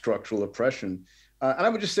to structural oppression? And I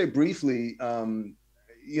would just say briefly,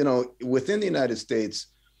 within the United States,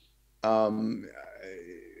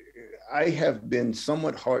 I have been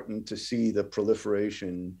somewhat heartened to see the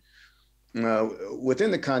proliferation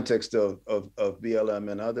within the context of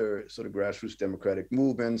BLM and other sort of grassroots democratic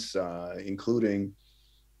movements, including,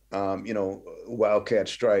 wildcat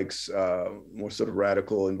strikes, more sort of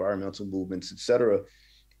radical environmental movements, et cetera.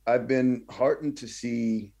 I've been heartened to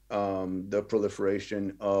see the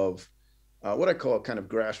proliferation of what I call kind of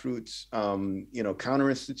grassroots, counter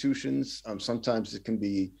institutions. Sometimes it can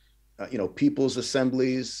be, people's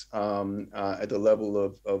assemblies at the level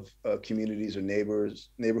of communities or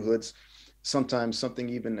neighborhoods. Sometimes something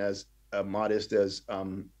even as modest as,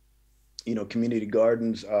 community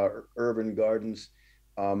gardens, urban gardens,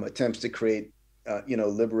 attempts to create,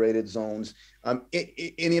 liberated zones. In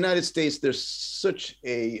the United States, there's so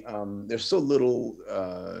little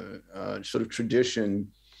sort of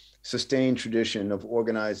tradition, sustained tradition of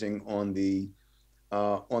organizing on the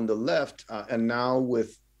left, and now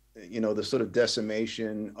with the sort of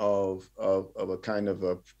decimation of a kind of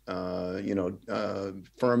a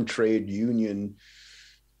firm trade union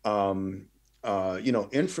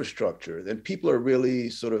infrastructure, then people are really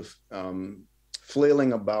sort of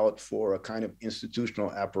flailing about for a kind of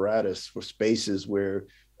institutional apparatus for spaces where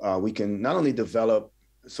we can not only develop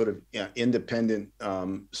sort of independent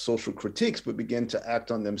social critiques, but begin to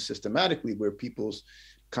act on them systematically, where people's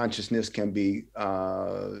consciousness can be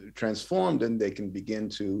transformed, and they can begin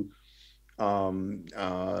to kind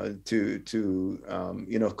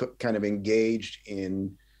of engage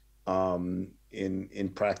in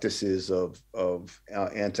practices of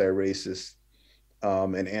anti-racist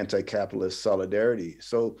and anti-capitalist solidarity.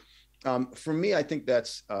 So for me, I think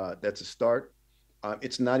that's a start.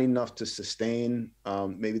 It's not enough to sustain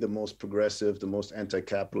maybe the most progressive, the most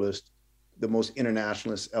anti-capitalist, the most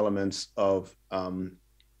internationalist elements of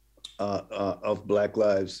Black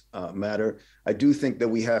Lives Matter. I do think that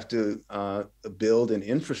we have to build an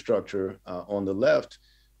infrastructure on the left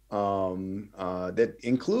that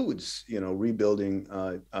includes, rebuilding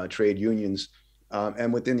trade unions.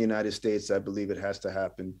 And within the United States, I believe it has to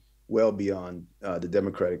happen well beyond the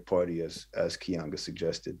Democratic Party, as Keeanga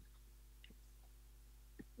suggested.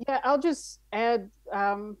 Yeah, I'll just add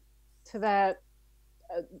to that.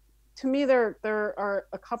 To me, there are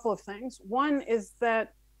a couple of things. One is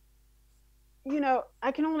that,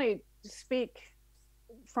 I can only speak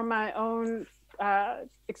from my own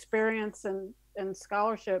experience and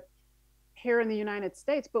scholarship here in the United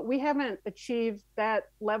States, but we haven't achieved that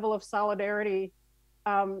level of solidarity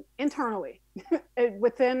internally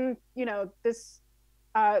within, this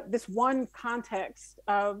one context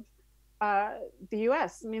of the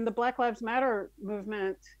U.S. I mean, the Black Lives Matter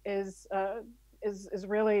movement is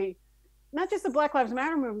really not just the Black Lives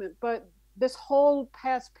Matter movement, but this whole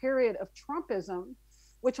past period of Trumpism,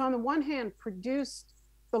 which on the one hand produced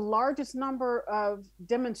the largest number of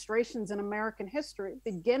demonstrations in American history,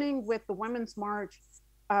 beginning with the Women's March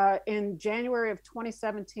in January of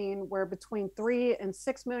 2017, where between 3 and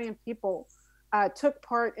 6 million people took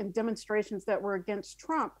part in demonstrations that were against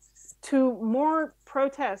Trump, to more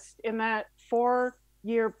protests in that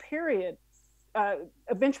 4-year period,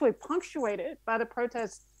 eventually punctuated by the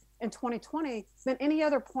protests in 2020, than any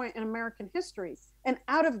other point in American history. And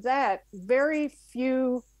out of that, very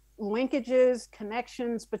few linkages,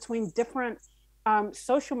 connections between different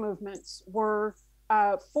social movements were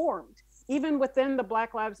formed. Even within the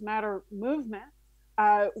Black Lives Matter movement,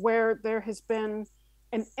 where there has been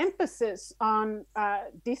an emphasis on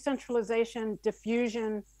decentralization,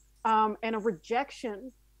 diffusion, and a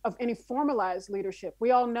rejection of any formalized leadership.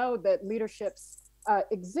 We all know that leaderships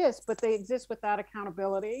exist, but they exist without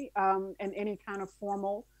accountability and any kind of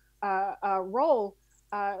formal role.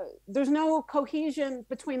 There's no cohesion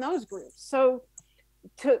between those groups. So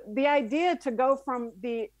the idea to go from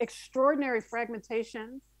the extraordinary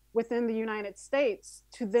fragmentation within the United States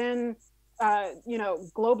to then,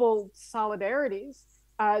 global solidarities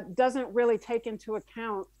doesn't really take into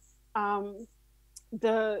account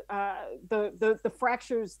the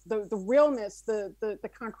fractures, the realness, the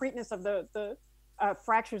concreteness of the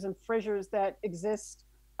fractures and fissures that exist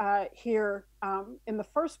here in the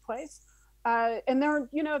first place. And there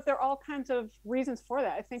are all kinds of reasons for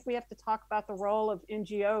that. I think we have to talk about the role of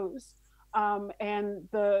NGOs and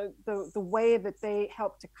the way that they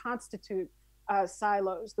help to constitute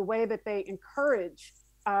silos, the way that they encourage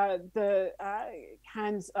the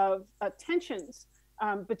kinds of tensions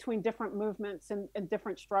between different movements and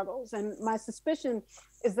different struggles. And my suspicion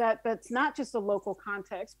is that that's not just a local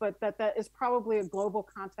context, but that is probably a global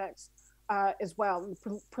context as well.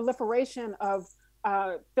 The proliferation of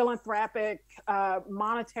philanthropic,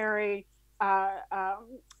 monetary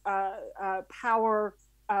power,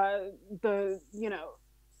 the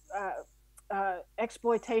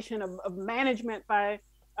exploitation of management by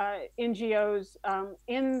NGOs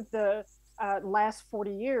in the last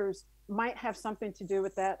 40 years might have something to do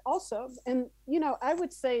with that also. And I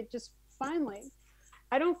would say, just finally,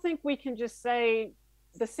 I don't think we can just say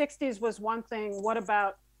the 60s was one thing, what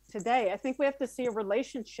about today? I think we have to see a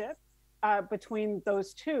relationship between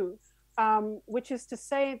those two. which is to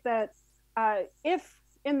say that if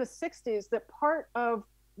in the 60s that part of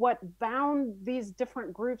what bound these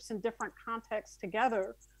different groups in different contexts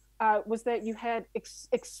together was that you had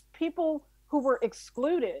people who were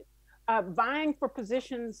excluded vying for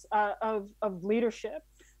positions of leadership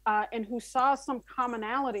and who saw some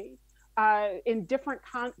commonality in different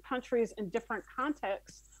countries and different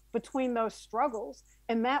contexts between those struggles.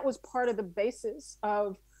 And that was part of the basis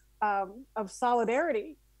of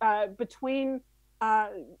solidarity between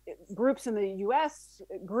groups in the US,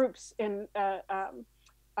 groups in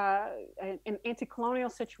anti-colonial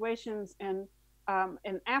situations in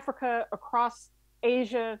Africa, across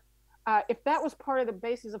Asia. If that was part of the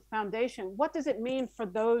basis of foundation, what does it mean for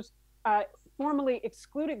those formerly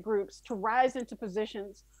excluded groups to rise into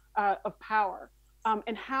positions of power?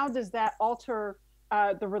 And how does that alter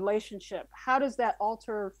the relationship? How does that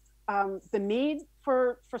alter the need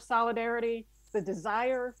for solidarity, the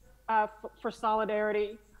desire for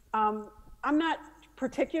solidarity? I'm not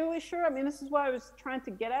particularly sure. I mean, this is what I was trying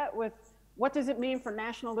to get at with what does it mean for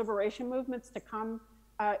national liberation movements to come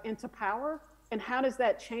into power? And how does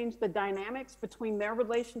that change the dynamics between their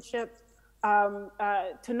relationships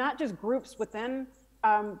to not just groups within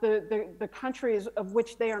the countries of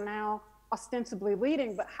which they are now ostensibly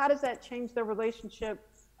leading, but how does that change their relationship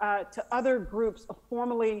to other groups of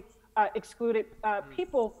formerly excluded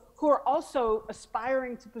people who are also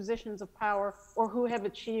aspiring to positions of power or who have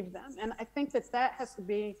achieved them? And I think that that has to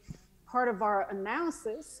be part of our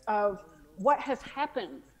analysis of what has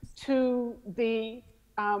happened to the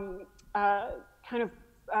kind of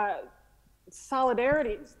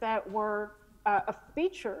solidarities that were a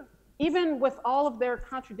feature, even with all of their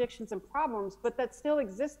contradictions and problems, but that still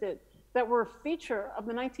existed, that were a feature of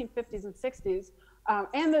the 1950s and 60s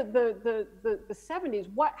and the 70s.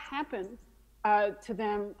 What happened to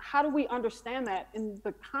them? How do we understand that in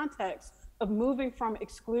the context of moving from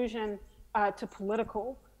exclusion to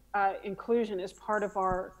political inclusion as part of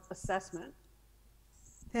our assessment?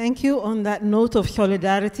 Thank you. On that note of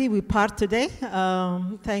solidarity, we part today.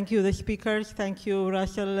 Thank you, the speakers. Thank you,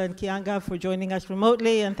 Rachel and Keeanga, for joining us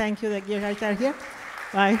remotely. And thank you that you guys are here.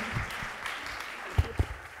 Bye.